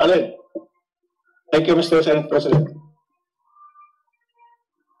 Okay, Alin. Thank you, Mr. Senate President.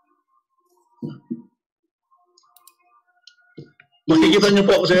 Makikita niyo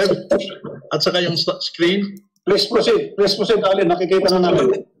po ako sir. At saka yung screen. Please proceed. Please proceed, Alin. Nakikita na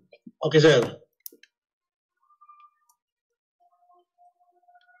namin. Okay sir.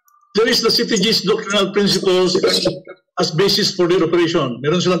 There is the CTG's doctrinal principles as basis for their operation.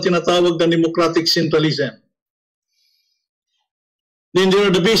 Meron silang tinatawag na democratic centralism. Then there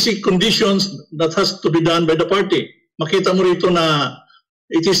are the basic conditions that has to be done by the party. Makita mo rito na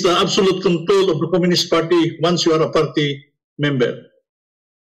it is the absolute control of the Communist Party once you are a party member.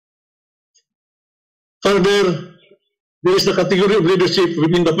 Further, there is the category of leadership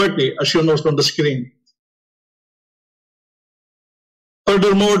within the party, as shown also on the screen.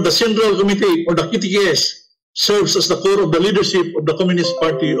 Furthermore, the Central Committee, or the KTKS, serves as the core of the leadership of the Communist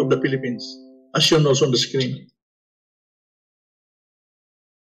Party of the Philippines, as shown also on the screen.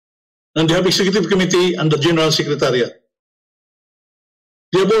 And they have Executive Committee and the General Secretariat.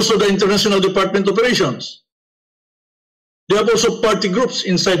 They have also the International Department Operations. They have also party groups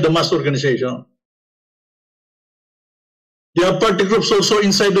inside the mass organization. They have party groups also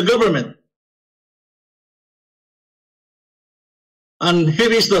inside the government. And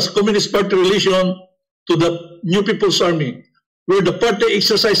here is the Communist Party relation to the New People's Army, where the party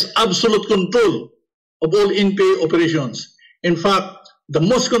exercises absolute control of all NPA operations. In fact, the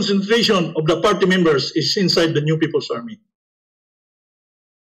most concentration of the party members is inside the New People's Army.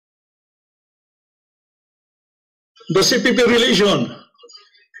 The CPP relation.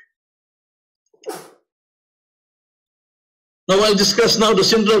 Now I'll discuss now the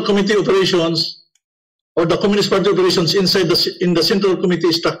Central Committee operations, or the Communist Party operations inside in the Central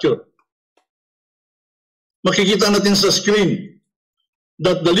Committee structure. Makikita natin sa screen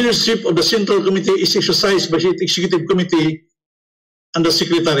that the leadership of the Central Committee is exercised by the Executive Committee and the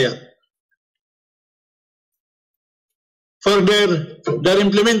Secretariat. Further, they're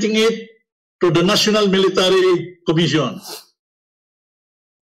implementing it to the National Military Commission.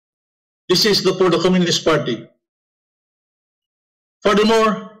 This is for the Communist Party.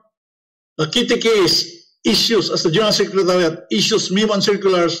 Furthermore, the KTKS issues, as the General Secretariat, issues memo and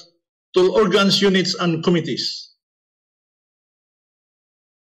circulars to organs, units, and committees.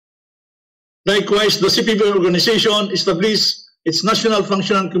 Likewise, the CPP organization established its National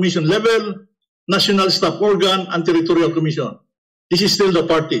Function and Commission level, National Staff Organ, and Territorial Commission. This is still the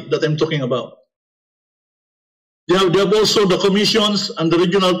party that I'm talking about. They have also the commissions and the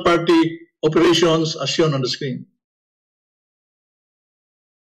regional party operations as shown on the screen.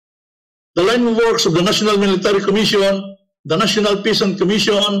 The line of works of the National Military Commission, the National Peasant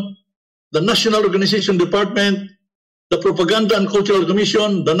Commission, the National Organization Department, the Propaganda and Cultural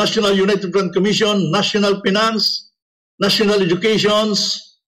Commission, the National United Front Commission, National Finance, National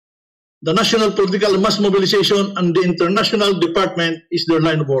Educations, the National Political Mass Mobilization, and the International Department is their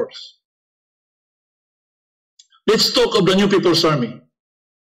line of works. Let's talk of the New People's Army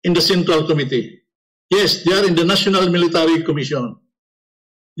in the Central Committee. Yes, they are in the National Military Commission.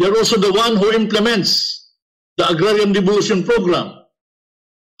 They are also the one who implements the Agrarian Devolution Program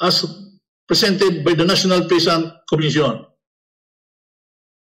as presented by the National Peasant Commission.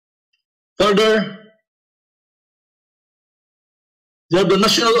 Further, they have the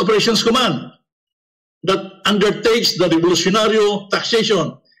National Operations Command that undertakes the revolutionary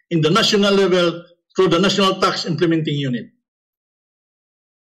taxation in the national level through the National Tax Implementing Unit.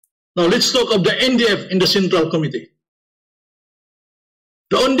 Now let's talk of the NDF in the Central Committee.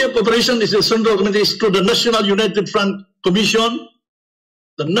 The NDF operation is the Central Committee through the National United Front Commission,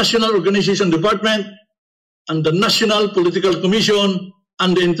 the National Organization Department, and the National Political Commission,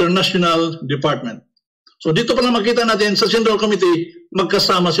 and the International Department. So dito pa lang makita natin sa Central Committee,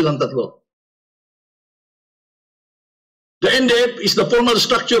 magkasama silang tatlo. The NDF is the formal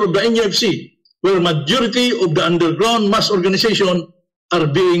structure of the NUFC, where majority of the underground mass organization are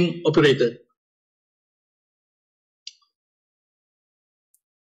being operated.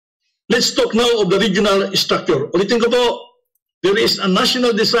 Let's talk now of the regional structure. Ulitin ko po, there is a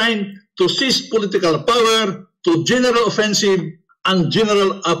national design to seize political power, to general offensive, and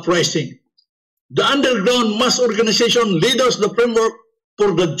general uprising. The underground mass organization laid out the framework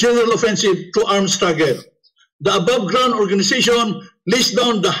for the general offensive to armed struggle. The above ground organization lays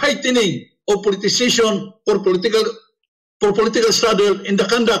down the heightening of politicization for political struggle in the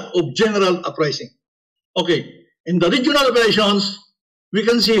conduct of general uprising. Okay, in the regional operations, we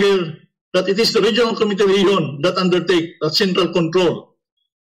can see here that it is the regional committee region that undertake the central control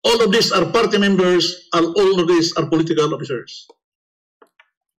All of these are party members, and all of these are political officers.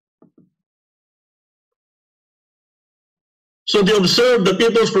 So they observe the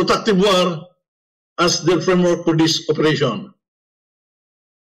People's Protective War as their framework for this operation.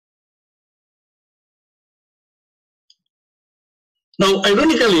 Now,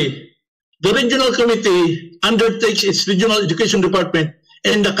 ironically, the regional committee undertakes its regional education department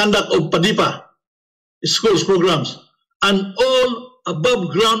in the conduct of PADIPA schools programs, and all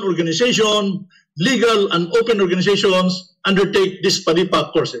above-ground organization, legal and open organizations undertake these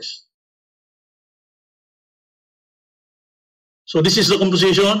PADIPA courses. So this is the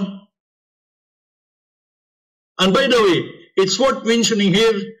composition. And by the way, it's worth mentioning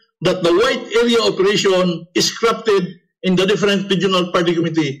here that the white area operation is crafted in the different regional party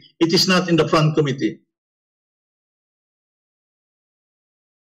committee. It is not in the front committee.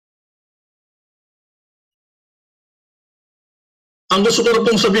 Ang gusto ko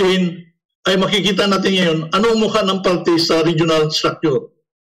pong sabihin ay makikita natin ngayon anong mukha ng party sa regional structure.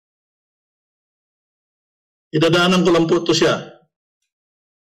 Idadaanan ko lang po ito siya.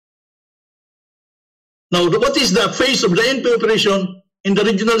 Now, what is the face of the NP operation in the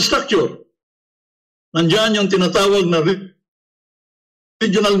regional structure? Nandiyan yung tinatawag na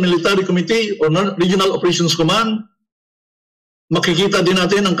Regional Military Committee or Regional Operations Command. Makikita din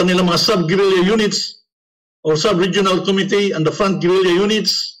natin ang kanilang mga sub-guerrilla units or sub-regional committee and the front guerrilla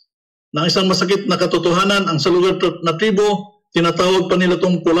units. Na isang masakit na katotohanan, ang sa lugar na tribo, tinatawag pa nila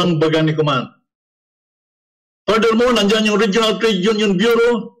itong Pulang Bagani Command. Furthermore, nandiyan yung Regional Trade Union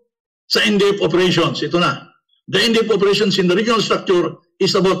Bureau sa NDF operations. Ito na. The NDF operations in the regional structure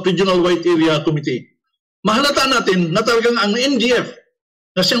is about Regional White Area Committee. Mahalata natin na talagang ang NDF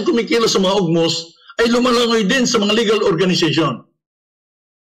na siyang kumikilos sa mga ugmos ay lumalangoy din sa mga legal organization.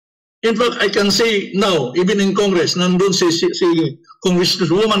 In fact, I can say now, even in Congress, nandun si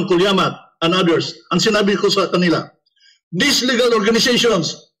Congresswoman Kulyamat and others, ang sinabi ko sa kanila, these legal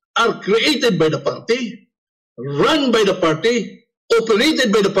organizations are created by the party, run by the party,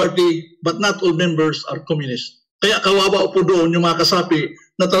 operated by the party, but not all members are communist. Kaya kawawa po doon yung mga kasapi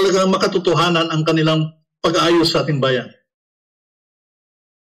na talagang makatotohanan ang kanilang pag-aayos sa ating bayan.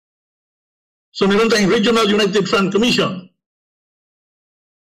 So meron tayong Regional United Front Commission.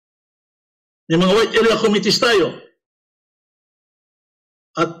 May mga white area committees tayo.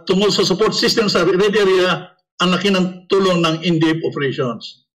 At tungkol sa support system sa red area, ang laki ng tulong ng NDF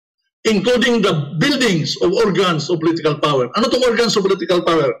operations, including the buildings of organs of political power. Ano itong organs of political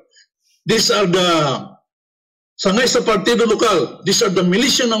power? These are the sangay sa partido lokal. These are the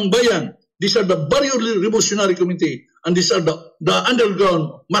militia ng bayan. These are the Barrio Revolutionary Committee. And these are the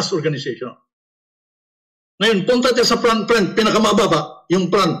underground mass organization. Ngayon, punta tayo sa front, pinakamababa, yung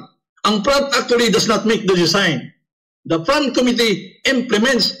front. Ang front actually does not make the design. The front committee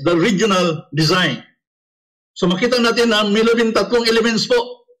implements the regional design. So makita natin na may 13 elements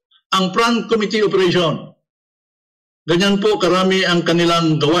po ang front committee operation. Ganyan po karami ang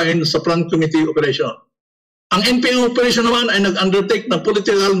kanilang gawain sa front committee operation. Ang NPO operation naman ay nag-undertake na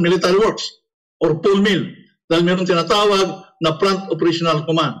political military works or POLMIL dahil mayroong tinatawag na front operational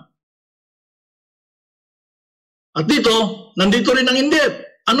command. At dito, nandito rin ang NDF.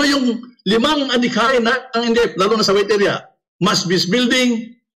 Ano yung 5 adhikain na ang NDF, lalo na sa white area? Mass peace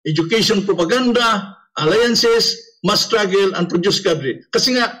building, education propaganda, alliances, mass struggle, and produce cadre.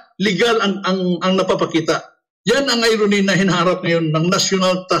 Kasi nga, legal ang napapakita. Yan ang irony na hinaharap ngayon ng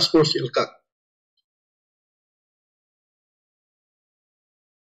National Task Force ILCAC.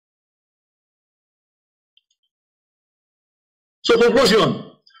 So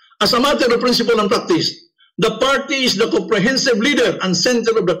conclusion, as a matter of principle and practice, the party is the comprehensive leader and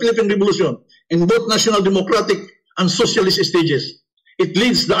center of the Philippine Revolution in both national democratic and socialist stages. It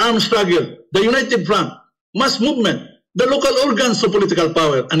leads the armed struggle, the united front, mass movement, the local organs of political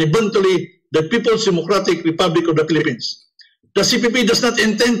power, and eventually the People's Democratic Republic of the Philippines. The CPP does not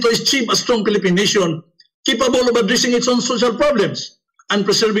intend to achieve a strong Philippine nation capable of addressing its own social problems and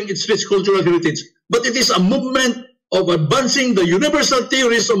preserving its rich cultural heritage, but it is a movement of advancing the universal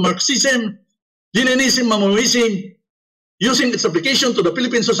theories of Marxism, Leninism, Maoism, using its application to the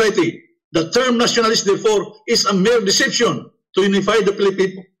Philippine society. The term nationalist, therefore, is a mere deception to unify the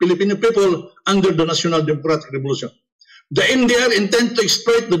Filipino people under the National Democratic Revolution. The NDR intend to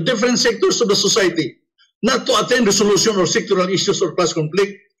exploit the different sectors of the society, not to attain resolution or sectoral issues or class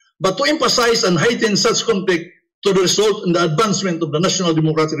conflict, but to emphasize and heighten such conflict to the result in the advancement of the National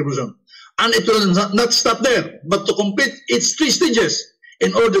Democratic Revolution. And it will not stop there, but to complete its 3 stages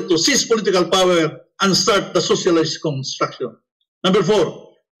in order to seize political power and start the socialist construction. Number 4,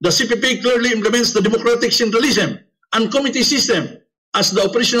 the CPP clearly implements the democratic centralism and committee system as the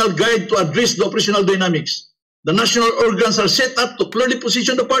operational guide to address the operational dynamics. The national organs are set up to clearly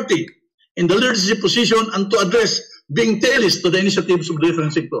position the party in the leadership position and to address being tailors to the initiatives of the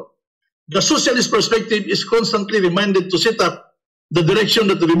different sector. The socialist perspective is constantly reminded to set up the direction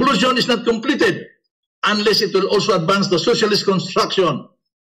that the revolution is not completed unless it will also advance the socialist construction.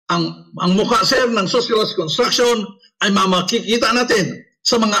 Ang mukha, sir, ng socialist construction ay makikita natin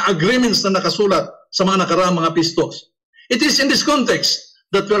sa mga agreements na nakasulat sa mga nakaraang mga peace talks. It is in this context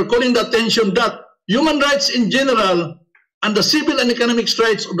that we are calling the attention that human rights in general and the civil and economic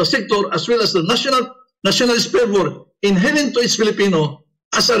rights of the sector as well as the nationalist fervor inherent to its Filipino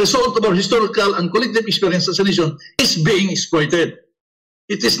as a result of our historical and collective experience as a nation is being exploited.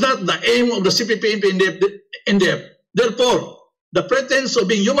 It is not the aim of the CPP and NDF. Therefore, the pretense of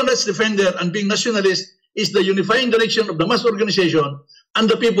being human rights defender and being nationalist is the unifying direction of the mass organization and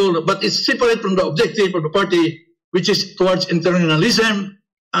the people, but it's separate from the objective of the party, which is towards internationalism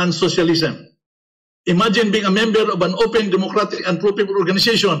and socialism. Imagine being a member of an open, democratic, and pro-people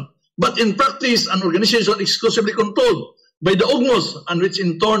organization, but in practice, an organization exclusively controlled by the UGMOS, and which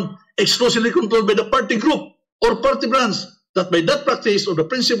in turn exclusively controlled by the party group or party branch, that by that practice of the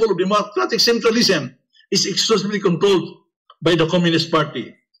principle of democratic centralism is exclusively controlled by the Communist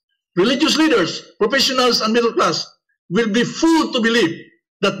Party. Religious leaders, professionals, and middle class will be fooled to believe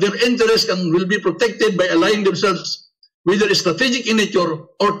that their interests will be protected by allying themselves, whether strategic in nature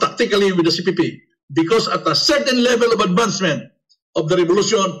or tactically, with the CPP, because at a certain level of advancement of the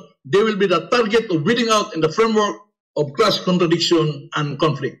revolution, they will be the target of weeding out in the framework of class contradiction and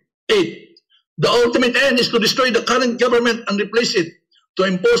conflict. 8. The ultimate end is to destroy the current government and replace it, to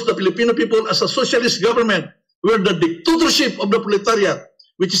impose the Filipino people as a socialist government where the dictatorship of the proletariat,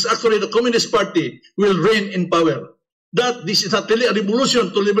 which is actually the Communist Party, will reign in power. That this is not really a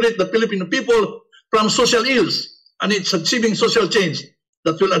revolution to liberate the Filipino people from social ills and it's achieving social change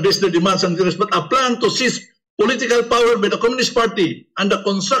that will address their demands and interests, but a plan to seize political power by the Communist Party and the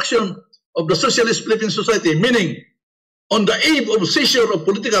construction of the socialist Philippine society, meaning on the eve of seizure of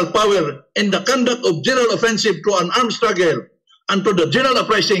political power and the conduct of general offensive through an armed struggle and to the general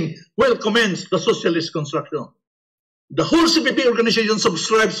uprising will commence the socialist construction. The whole CPP organization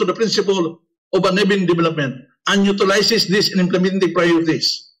subscribes to the principle of uneven development and utilizes this in implementing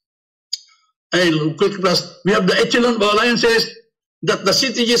priorities. I'll quickly pass. We have the echelon of alliances that the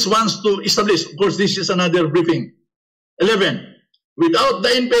CTGs wants to establish. Of course, this is another briefing. 11. Without the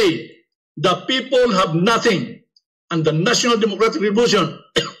NPA, the people have nothing. And the National Democratic Revolution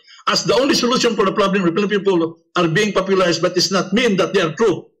as the only solution for the problem of people are being popularized, but it's not mean that they are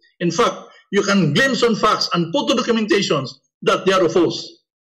true. In fact, you can glimpse on facts and photo documentations that they are false.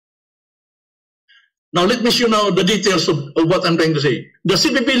 Now let me show now the details of what I'm trying to say. The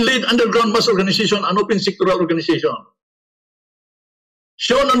CPP led underground mass organization and open sectoral organization.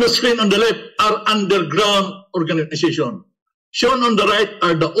 Shown on the screen on the left are underground organization. Shown on the right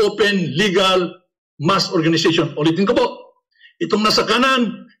are the open legal mass organization. Ulitin ko po, itong nasa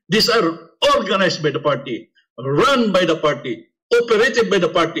kanan, these are organized by the party, run by the party, operated by the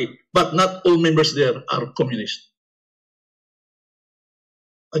party, but not all members there are communist.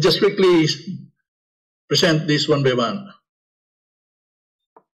 I'll just quickly present this one by one.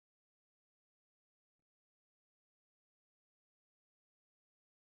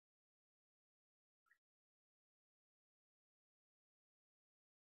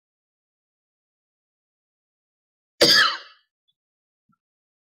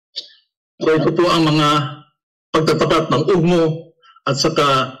 So ito po ang mga pagtatapat ng UGMO at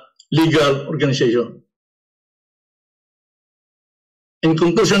saka legal organization. In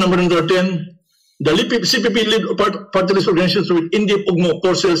conclusion, number 13, the CPP led party list organizations with in-depth UGMO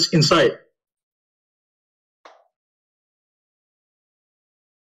courses inside.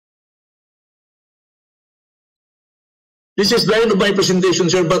 This is the end of my presentation,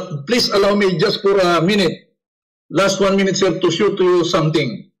 sir, but please allow me just for a minute, last 1 minute, sir, to show to you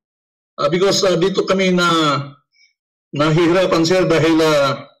something. Because dito kami nahihirapan, sir, dahil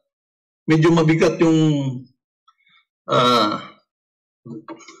medyo mabigat yung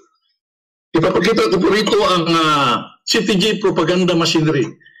ipapakita ko po rito ang CTG propaganda machinery.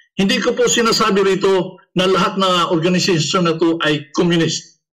 Hindi ko po sinasabi rito na lahat na organization na to ay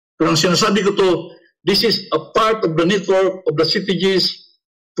communist. Pero ang sinasabi ko to, this is a part of the network of the CTG's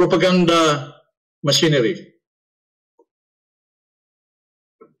propaganda machinery.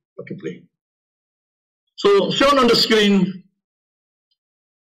 Okay, play. So, shown on the screen,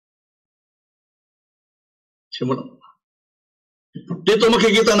 simula. Dito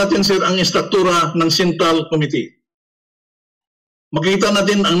makikita natin, sir, ang struktura ng Central Committee. Makikita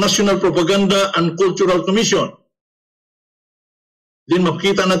natin ang National Propaganda and Cultural Commission. Din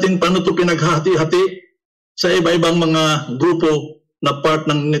makita natin paano ito pinaghati-hati sa iba-ibang mga grupo na part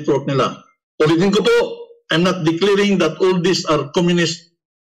ng network nila. Ulitin ko po, I'm not declaring that all these are communist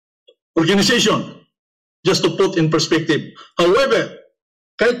organization, just to put in perspective. However,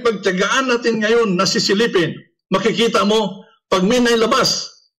 kahit pagtiyagaan natin ngayon na sisilipin, makikita mo, pag may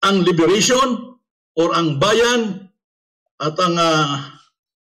nailabas ang liberation or ang bayan at ang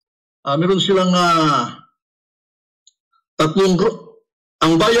meron silang tatlong group.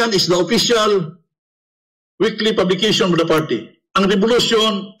 Ang bayan is the official weekly publication of the party. Ang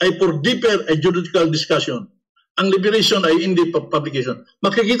revolution ay for deeper juridical discussion. Ang liberation ay hindi publication.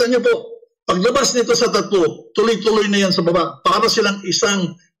 Makikita niyo po, paglabas nito sa tatlo, tuloy-tuloy na yan sa baba. Para silang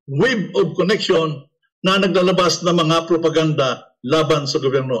isang wave of connection na naglalabas ng mga propaganda laban sa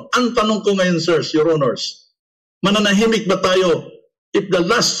gobyerno. Ang tanong ko ngayon, sirs, your honors, mananahimik ba tayo if the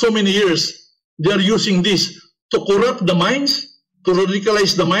last so many years they are using this to corrupt the minds, to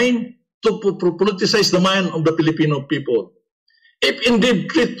radicalize the mind, to politicize the mind of the Filipino people? If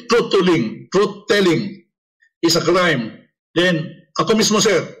indeed truth-telling is a crime, then ako mismo,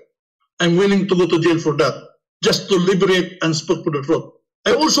 sir, I'm willing to go to jail for that, just to liberate and speak for the truth.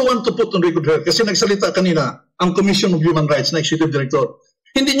 I also want to put on record here, kasi nagsalita kanina ang Commission of Human Rights na Executive Director.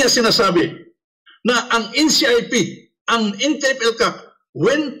 Hindi niya sinasabi na ang NCIP, ang NTF-ELCAC,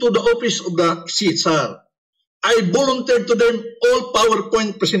 went to the office of the CHR. I volunteered to them all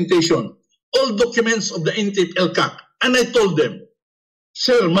PowerPoint presentation, all documents of the NTF-ELCAC, and I told them,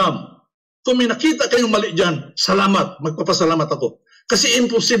 Sir, ma'am, kung may nakita kayong mali dyan, salamat, magpapasalamat ako. Kasi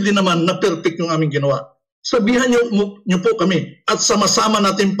imposible naman na perfect yung aming ginawa. Sabihan niyo po kami at sama-sama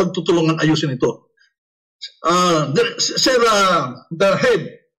natin pagtutulungan ayusin ito. The head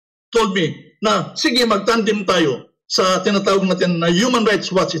told me na sige magtandem tayo sa tinatawag natin na Human Rights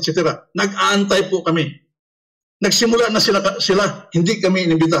Watch, etc. Nag-aantay po kami. Nagsimula na sila, hindi kami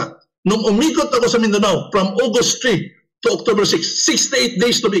inimbita. Nung umikot ako sa Mindanao from August 3 to October 6, 68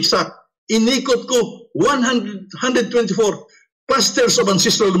 days to be exact, inikot ko 124 clusters of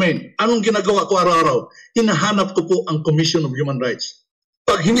ancestral domain. Anong ginagawa ko araw-araw? Hinahanap ko po ang Commission of Human Rights.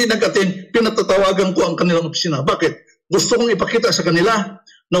 Pag hindi nag-attend, pinatatawagan ko ang kanilang opisina. Bakit? Gusto kong ipakita sa kanila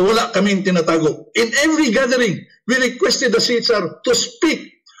na wala kaming tinatago. In every gathering, we requested the CHR to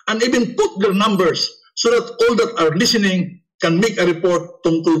speak and even put their numbers so that all that are listening can make a report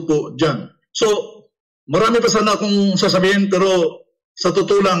tungkol po dyan. So, marami pa sana akong sasabihin, pero sa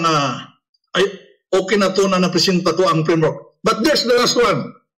totoo lang, ay okay na to na napresenta ko ang framework. But there's the last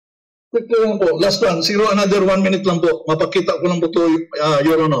one. Quickly lang po, last one. Siguro another 1 minute lang po. Mapakita ko lang po to,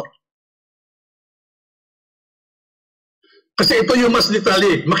 Your Honor. Kasi ito yung mas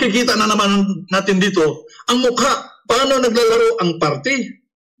detalye. Makikita na naman natin dito ang mukha. Paano naglalaro ang party?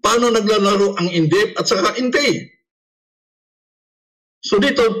 Paano naglalaro ang INDEP at saka INPE? So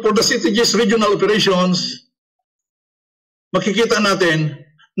dito, for the CTG's regional operations, makikita natin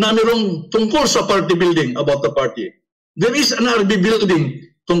na mayroong tungkol sa party building about the party. There is an RB building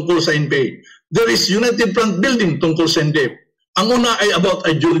tungkol sa INPE. There is United Front building tungkol sa INDEP. Ang una ay about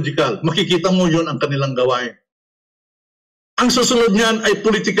ideological. Makikita mo yun ang kanilang gawain. Ang susunod niyan ay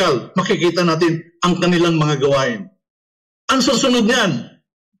political. Makikita natin ang kanilang mga gawain. Ang susunod niyan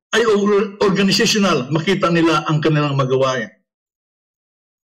ay organizational. Makita nila ang kanilang mga gawain.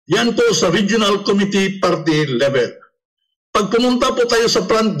 Yan po sa regional committee party level. Pag pumunta po tayo sa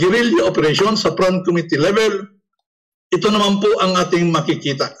front guerrilla operation, sa front committee level, ito naman po ang ating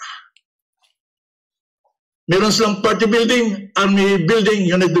makikita. Meron silang party building, army building,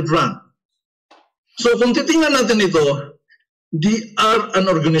 united front. So kung titingnan natin ito, they are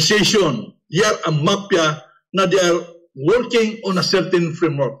an organization, they are a mafia na they are working on a certain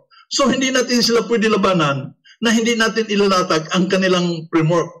framework. So hindi natin sila pwede labanan na hindi natin ilalatag ang kanilang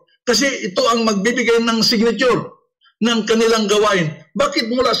framework. Kasi ito ang magbibigay ng signature ng kanilang gawain. Bakit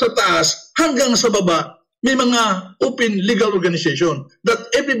mula sa taas hanggang sa baba, may mga open legal organization that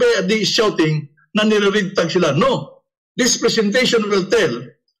everybody is shouting na nire-red tag sila. No, this presentation will tell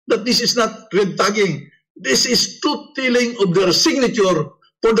that this is not red tagging. This is truth-telling of their signature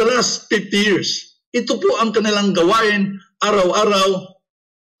for the last 50 years. Ito po ang kanilang gawain araw-araw,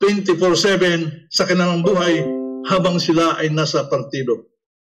 24/7 sa kanilang buhay habang sila ay nasa partido.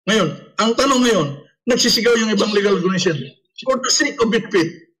 Ngayon, ang tanong ngayon, nagsisigaw yung ibang legal organization for the sake of it fit.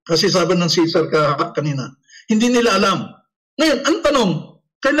 Kasi sabi ng Caesar kanina, hindi nila alam. Ngayon, ang tanong,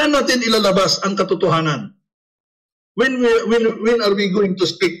 kailan natin ilalabas ang katotohanan? When are we going to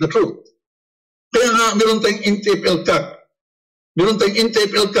speak the truth? Kaya nga, meron tayong NTF-ELCAC. Meron tayong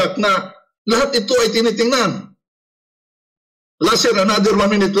NTF-ELCAC na lahat ito ay tinitingnan. Last, sir, another 1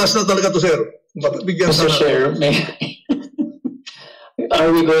 minute. Last na talaga to, sir. Mr. Chair,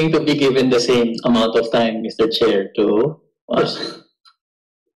 are we going to be given the same amount of time, Mr. Chair, to...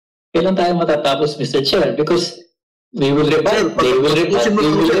 Kailan tayo matatapos, Mr. Chair? Because we will rebut, they will rebut, we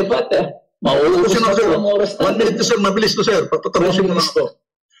will rebut. Mauubos na po ang oras natin. 1 minute, sir. Mabilis to, sir. Patapusin mo na ako.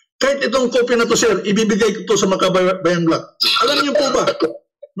 Kahit itong copy na to, sir, ibibigay ko to sa Makabayan Block. Alam niyo po ba,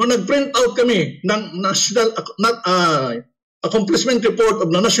 nung nag-print out kami ng National Accomplishment Report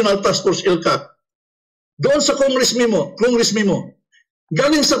of the National Task Force ILCAC, doon sa Congress memo,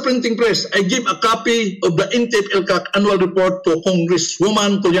 galing sa printing press, I give a copy of the INTIP ILCAC annual report to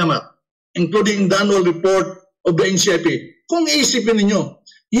Congresswoman Kuyamat, including the annual report of the NCIP. Kung iisipin ninyo,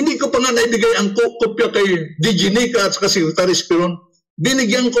 hindi ko pa nga naibigay ang kopya kay DG Nika at saka Secretary Spiron.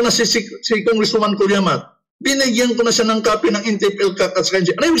 Binigyan ko na si Congresswoman Kuyamat. Binigyan ko na siya ng copy ng INTIP ILCAC at saka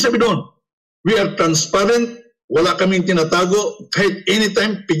NCIP. Ano yung sabi doon? We are transparent. Wala kaming tinatago. Kahit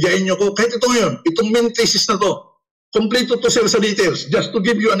anytime, pigayin nyo ko. Kahit ito ngayon, itong main thesis na to. Complete to, sir, sa details. Just to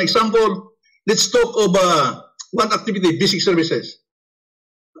give you an example, let's talk of one activity, basic services.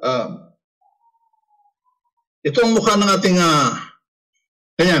 Ito ang mukha ng ating...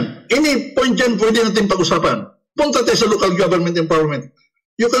 Ganyan. Any point dyan pwede natin pag-usapan. Punta tayo sa local government empowerment.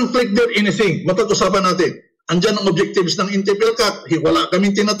 You can click there anything. Mapag-usapan natin. Andyan ang objectives ng INTIP-ILCAC. Wala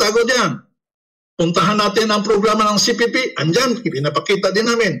kaming tinatago dyan. Puntahan natin ang programa ng CPP. Andyan, pinapakita din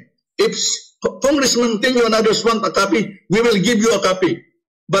namin. If Congressman Tenyo and others want a copy, we will give you a copy.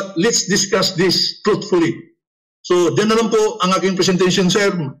 But let's discuss this truthfully. So, dyan na lang po ang aking presentation, sir.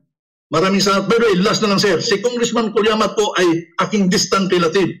 Maraming salamat. By the way, last na lang, sir. Si Congressman Kuyamat po ay aking distant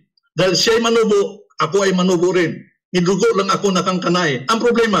relative. Dahil siya ay manubo, ako ay manubo rin. Nidugo lang ako nakangkanay. Ang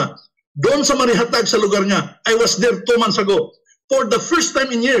problema, doon sa Marihatag sa lugar niya, I was there 2 months ago. For the first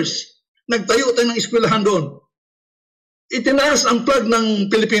time in years, nagtayo tayo ng eskwelahan doon. Itinaas ang flag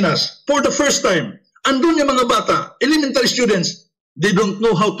ng Pilipinas. For the first time. Andun yung mga bata, elementary students, they don't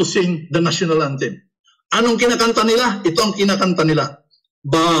know how to sing the national anthem. Anong kinakanta nila? Ito ang kinakanta nila.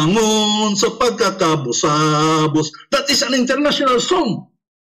 Bangon sa pagkakabus-abus. That is an international song.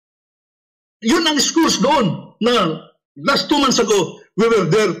 Yun ang schools doon na last 2 months ago, we were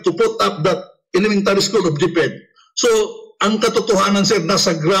there to put up that elementary school of DepEd. So, ang katotohanan, sir,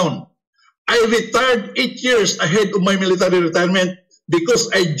 nasa ground. I retired 8 years ahead of my military retirement because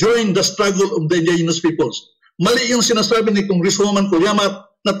I joined the struggle of the indigenous peoples. Mali yung sinasabi ni Congresswoman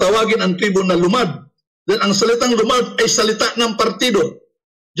Kuyamat na tawagin ang tribo na lumad. Dahil ang salitang lumad ay salita ng partido.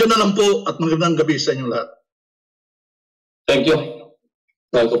 Diyan na lang po at magandang gabi sa inyong lahat. Thank you.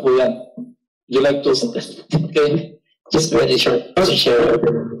 Dahil ko po yan. Would you like to... Okay. Just very short.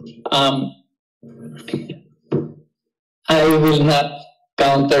 I will not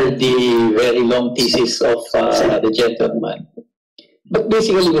counter the very long thesis of the gentleman. But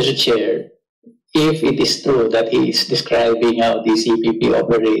basically, Mr. Chair, if it is true that he is describing how the CPP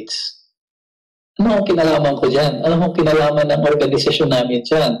operates, ano ang kinalaman ko dyan? Ano ang kinalaman ng organisasyon namin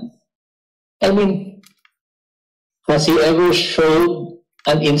dyan? I mean, has he ever showed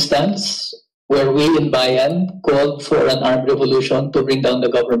an instance where we in Bayan called for an armed revolution to bring down the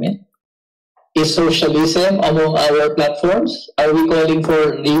government? Is socialism among our platforms? Are we calling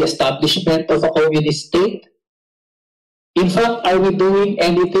for the establishment of a communist state? In fact, are we doing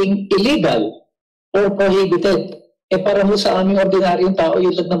anything illegal or prohibited? Para mo sa aming ordinaryong tao,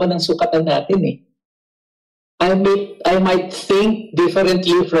 yun lang naman ang sukatan natin eh. I might think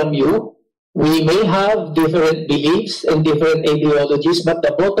differently from you. We may have different beliefs and different ideologies, but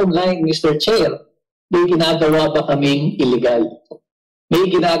the bottom line, Mr. Chair, may ginagawa ba kaming illegal?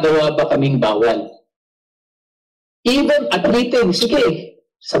 May ginagawa ba kaming bawal? Even admitting, sige,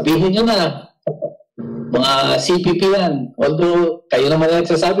 sabihin nyo na, mga CPP yan. Although, kayo naman na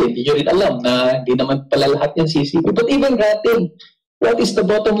nagsasabi, hindi nyo rin alam na hindi naman pala lahat yan CCP. But even granting, what is the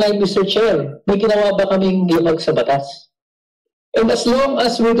bottom line, Mr. Chair? May ginawa ba kaming limag sa batas? And as long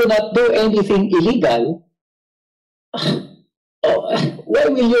as we do not do anything illegal, why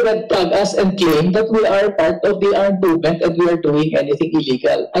will you red tag us and claim that we are part of the armed movement and we are doing anything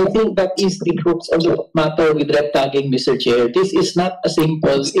illegal? I think that is the crux of the matter with red tagging, Mr. Chair. This is not a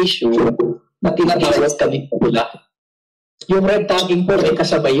simple issue na tinatawag kami pula. Yung red tagging po, may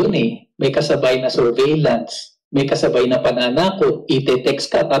kasabay yun eh. May kasabay na surveillance, may kasabay na pananakot,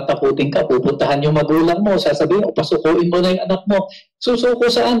 ite-text ka, tatakutin ka, pupuntahan yung magulang mo, sasabihin, pasukuin mo na yung anak mo. Susuko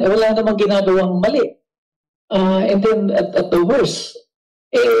saan? Wala namang ginagawang mali. And then, at the worst,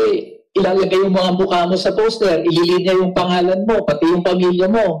 ilalagay yung mga mukha mo sa poster, ililinya yung pangalan mo, pati yung pamilya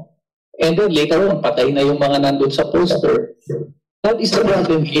mo. And then, later on, patay na yung mga nandun sa poster. That is the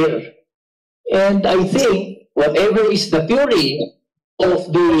problem here. And I think, whatever is the theory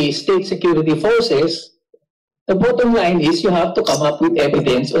of the state security forces, The bottom line is you have to come up with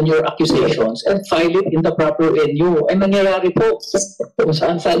evidence on your accusations and file it in the proper venue. Ay nangyayari po kung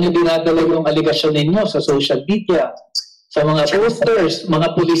saan-saan nyo dinadala yung aligasyon ninyo sa social media, sa mga posters,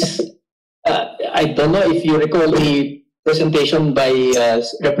 mga police. I don't know if you recall the presentation by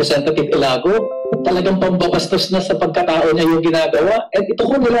Representative Ilago, talagang pambabastos na sa pagkatao niya yung ginagawa. And ito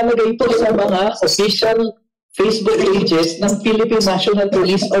ko nilalagay ito sa mga official Facebook pages ng Philippine National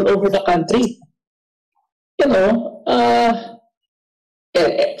Police all over the country. You know,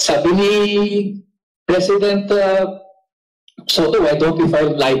 sabi ni President Soto, why don't we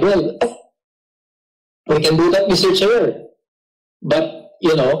file libel? We can do that, Mr. Chair. But,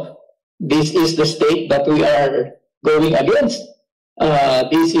 you know, this is the state that we are going against.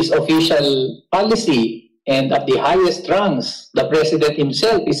 This is official policy, and at the highest ranks, the President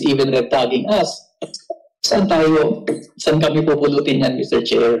himself is even red-tagging us. Saan kami pupulutin yan, Mr.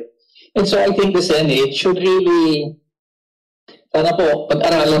 Chair? And so I think the Senate should really, sana po,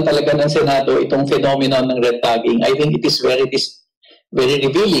 pag-aralan talaga ng Senado itong phenomenon ng red tagging. I think it is very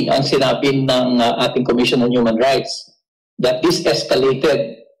revealing ang sinabi ng ating Commission on Human Rights that this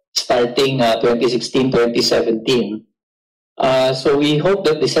escalated starting 2016-2017. So we hope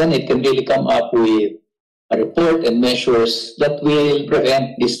that the Senate can really come up with a report and measures that will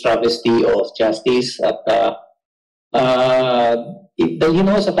prevent this travesty of justice at dalhin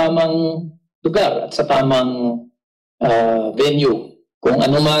mo sa tamang lugar at sa tamang venue. Kung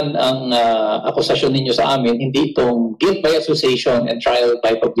ano man ang akusasyon ninyo sa amin, hindi itong guilt by association and trial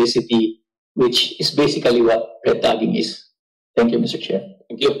by publicity, which is basically what red tagging is. Thank you, Mr. Chair.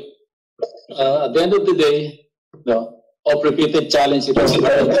 Thank you. At the end of the day, no, of repeated challenge it was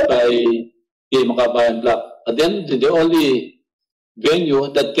by the Makabayan Bloc. At the end, the only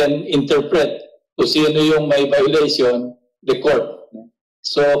venue that can interpret kung sino yung may violation, the court.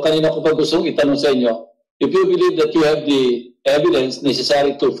 So, kanina ko pa gustong itanong sa inyo, if you believe that you have the evidence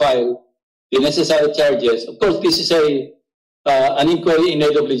necessary to file the necessary charges, of course, this is an inquiry in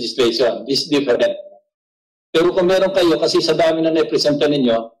aid of legislation. This is different. Pero kung meron kayo, kasi sa dami na napresenta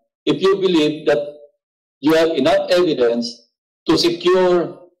ninyo, if you believe that you have enough evidence to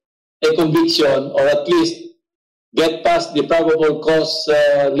secure a conviction or at least get past the probable cause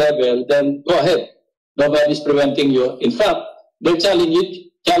level, then go ahead. Nobody's preventing you. In fact, they're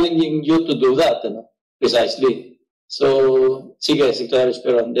challenging you to do that, you know, precisely. So, sige, Secretary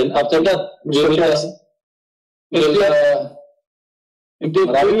Esperon. Then after that, Indeed,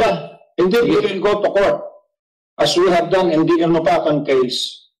 we will go to court, as we have done in the Ilnopakan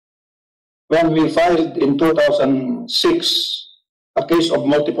case, when we filed in 2006 a case of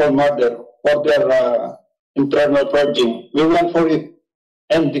multiple murder for their internal purging. We went for it,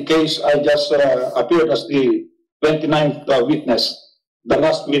 and the case I just appeared as the 29th witness, the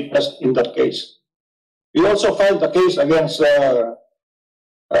last witness in that case. We also filed a case against the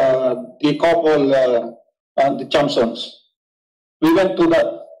couple, the Chamsons. We went to that,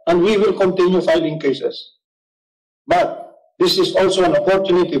 and we will continue filing cases. But this is also an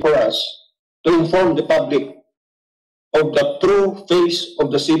opportunity for us to inform the public of the true face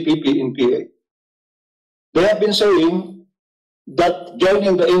of the CPP in PA. They have been saying that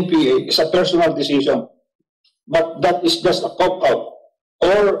joining the NPA is a personal decision, but that is just a cop-out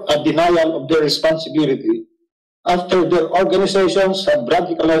or a denial of their responsibility after their organizations have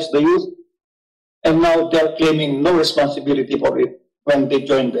radicalized the youth, and now they're claiming no responsibility for it when they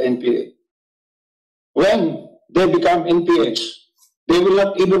join the NPA. When they become NPAs, they will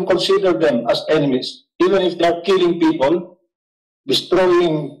not even consider them as enemies, even if they're killing people,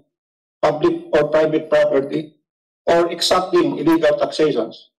 destroying public or private property, or exacting illegal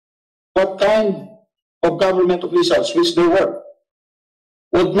taxations. What kind of government officials, which they were,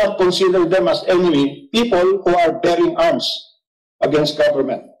 would not consider them as enemy people who are bearing arms against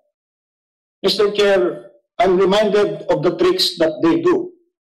government? Mr. Chair, I'm reminded of the tricks that they do,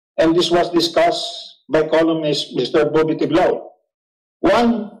 and this was discussed by columnist Mr. Bobby Tiglao.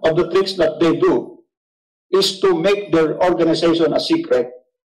 One of the tricks that they do is to make their organization a secret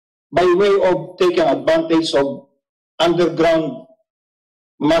by way of taking advantage of underground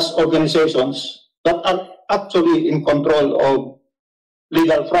mass organizations that are actually in control of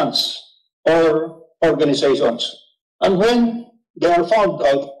legal fronts or organizations. And when they are found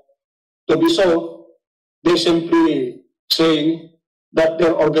out to be so, they simply say that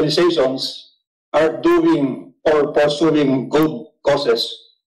their organizations are doing or pursuing good causes,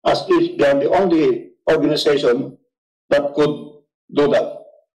 as if they are the only organization that could do that.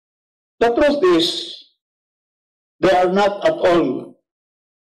 The truth is, they are not at all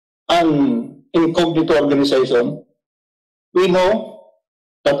an incognito organization. We know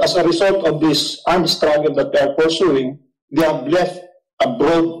that as a result of this armed struggle that they are pursuing, they have left a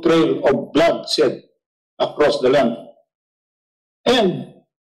broad trail of bloodshed across the land. And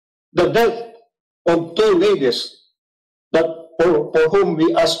the death of two ladies that for whom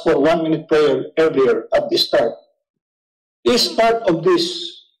we asked for 1 minute prayer earlier at the start is part of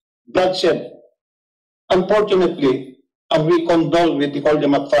this bloodshed. Unfortunately, and we condole with the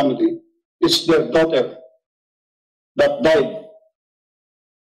Coljamat family, it's their daughter that died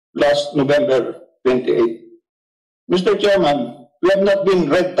last November 28. Mr. Chairman, we have not been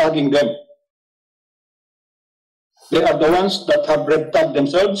red tagging them. They are the ones that have red tagged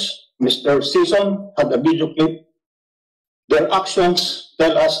themselves. Mr. Season had a video clip. Their actions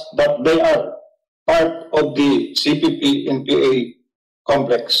tell us that they are part of the CPP-NPA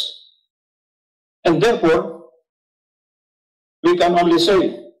complex. And therefore, we can only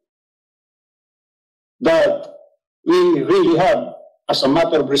say that we really have, as a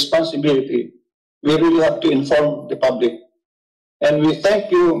matter of responsibility, we really have to inform the public. And we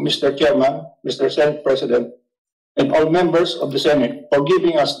thank you, Mr. Chairman, Mr. Senate President, and all members of the Senate for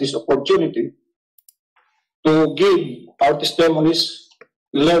giving us this opportunity to give our testimonies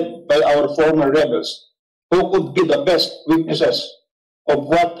led by our former rebels, who could be the best witnesses of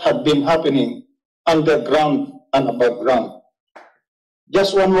what had been happening underground and above ground.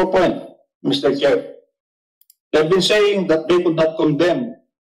 Just one more point, Mr. Chair. They've been saying that they could not condemn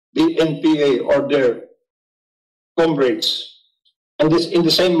the NPA or their comrades, and this in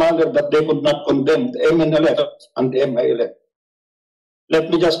the same manner that they could not condemn the MNLF and the MILF. Let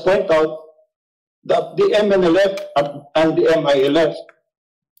me just point out that the MNLF and the MILF,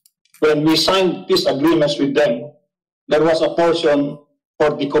 when we signed peace agreements with them, there was a portion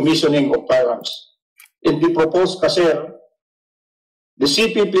for the commissioning of firearms. In the proposed CASER, the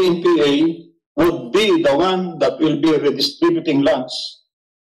CPP-NPA would be the one that will be redistributing lands,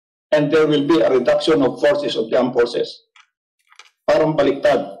 and there will be a reduction of forces of the armed forces. Parang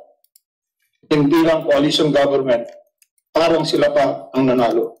baliktad. Hindi lang coalition government, parang sila pa ang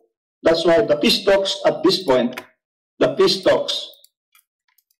nanalo. That's why the peace talks at this point, the peace talks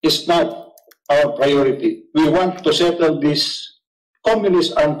is not our priority. We want to settle this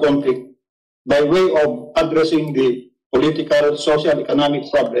communist armed conflict by way of addressing the political, social, economic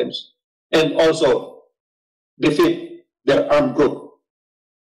problems, and also defeat their armed group,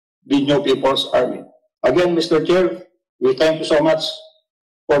 the New People's Army. Again, Mr. Chair, we thank you so much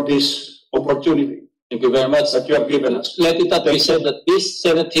for this opportunity. Thank you very much that you have given us. Let it not be said that this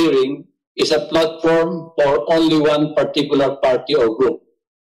Senate hearing is a platform for only one particular party or group.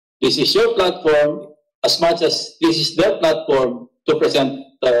 This is your platform as much as this is their platform to present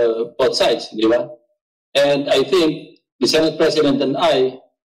both sides, di ba? And I think the Senate President and I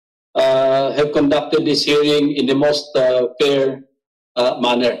have conducted this hearing in the most fair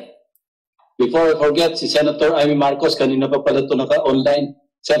manner. Before I forget, si Senator Amy Marcos, kanina pa pala ito naka-online.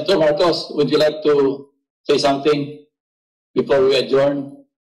 Senator Marcos, would you like to say something before we adjourn?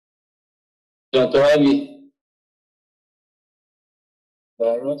 Senator Amy.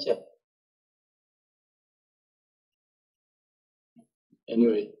 Baron siya.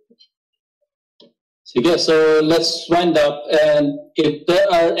 Anyway. Sige, so let's wind up, and if there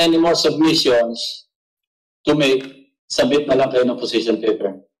are any more submissions to make, submit na lang kayo ng position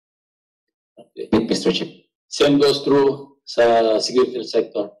paper. Okay. Mr. Chief. Same goes through sa security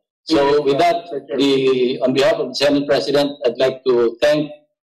sector. So with that, on behalf of the Senate President, I'd like to thank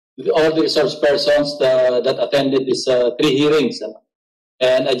all the resource persons that attended these 3 hearings.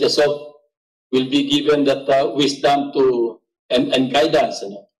 And I just hope we'll be given that wisdom to and guidance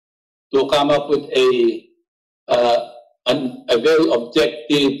to come up with a very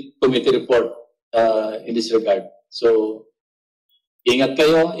objective committee report in this regard. So ingat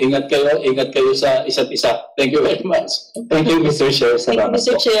kayo sa isa't isa. Thank you very much. Thank you, Mr. Chair. Thank you,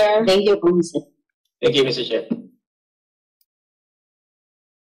 Mr. Chair. Thank you, Thank you, Mr. Chair.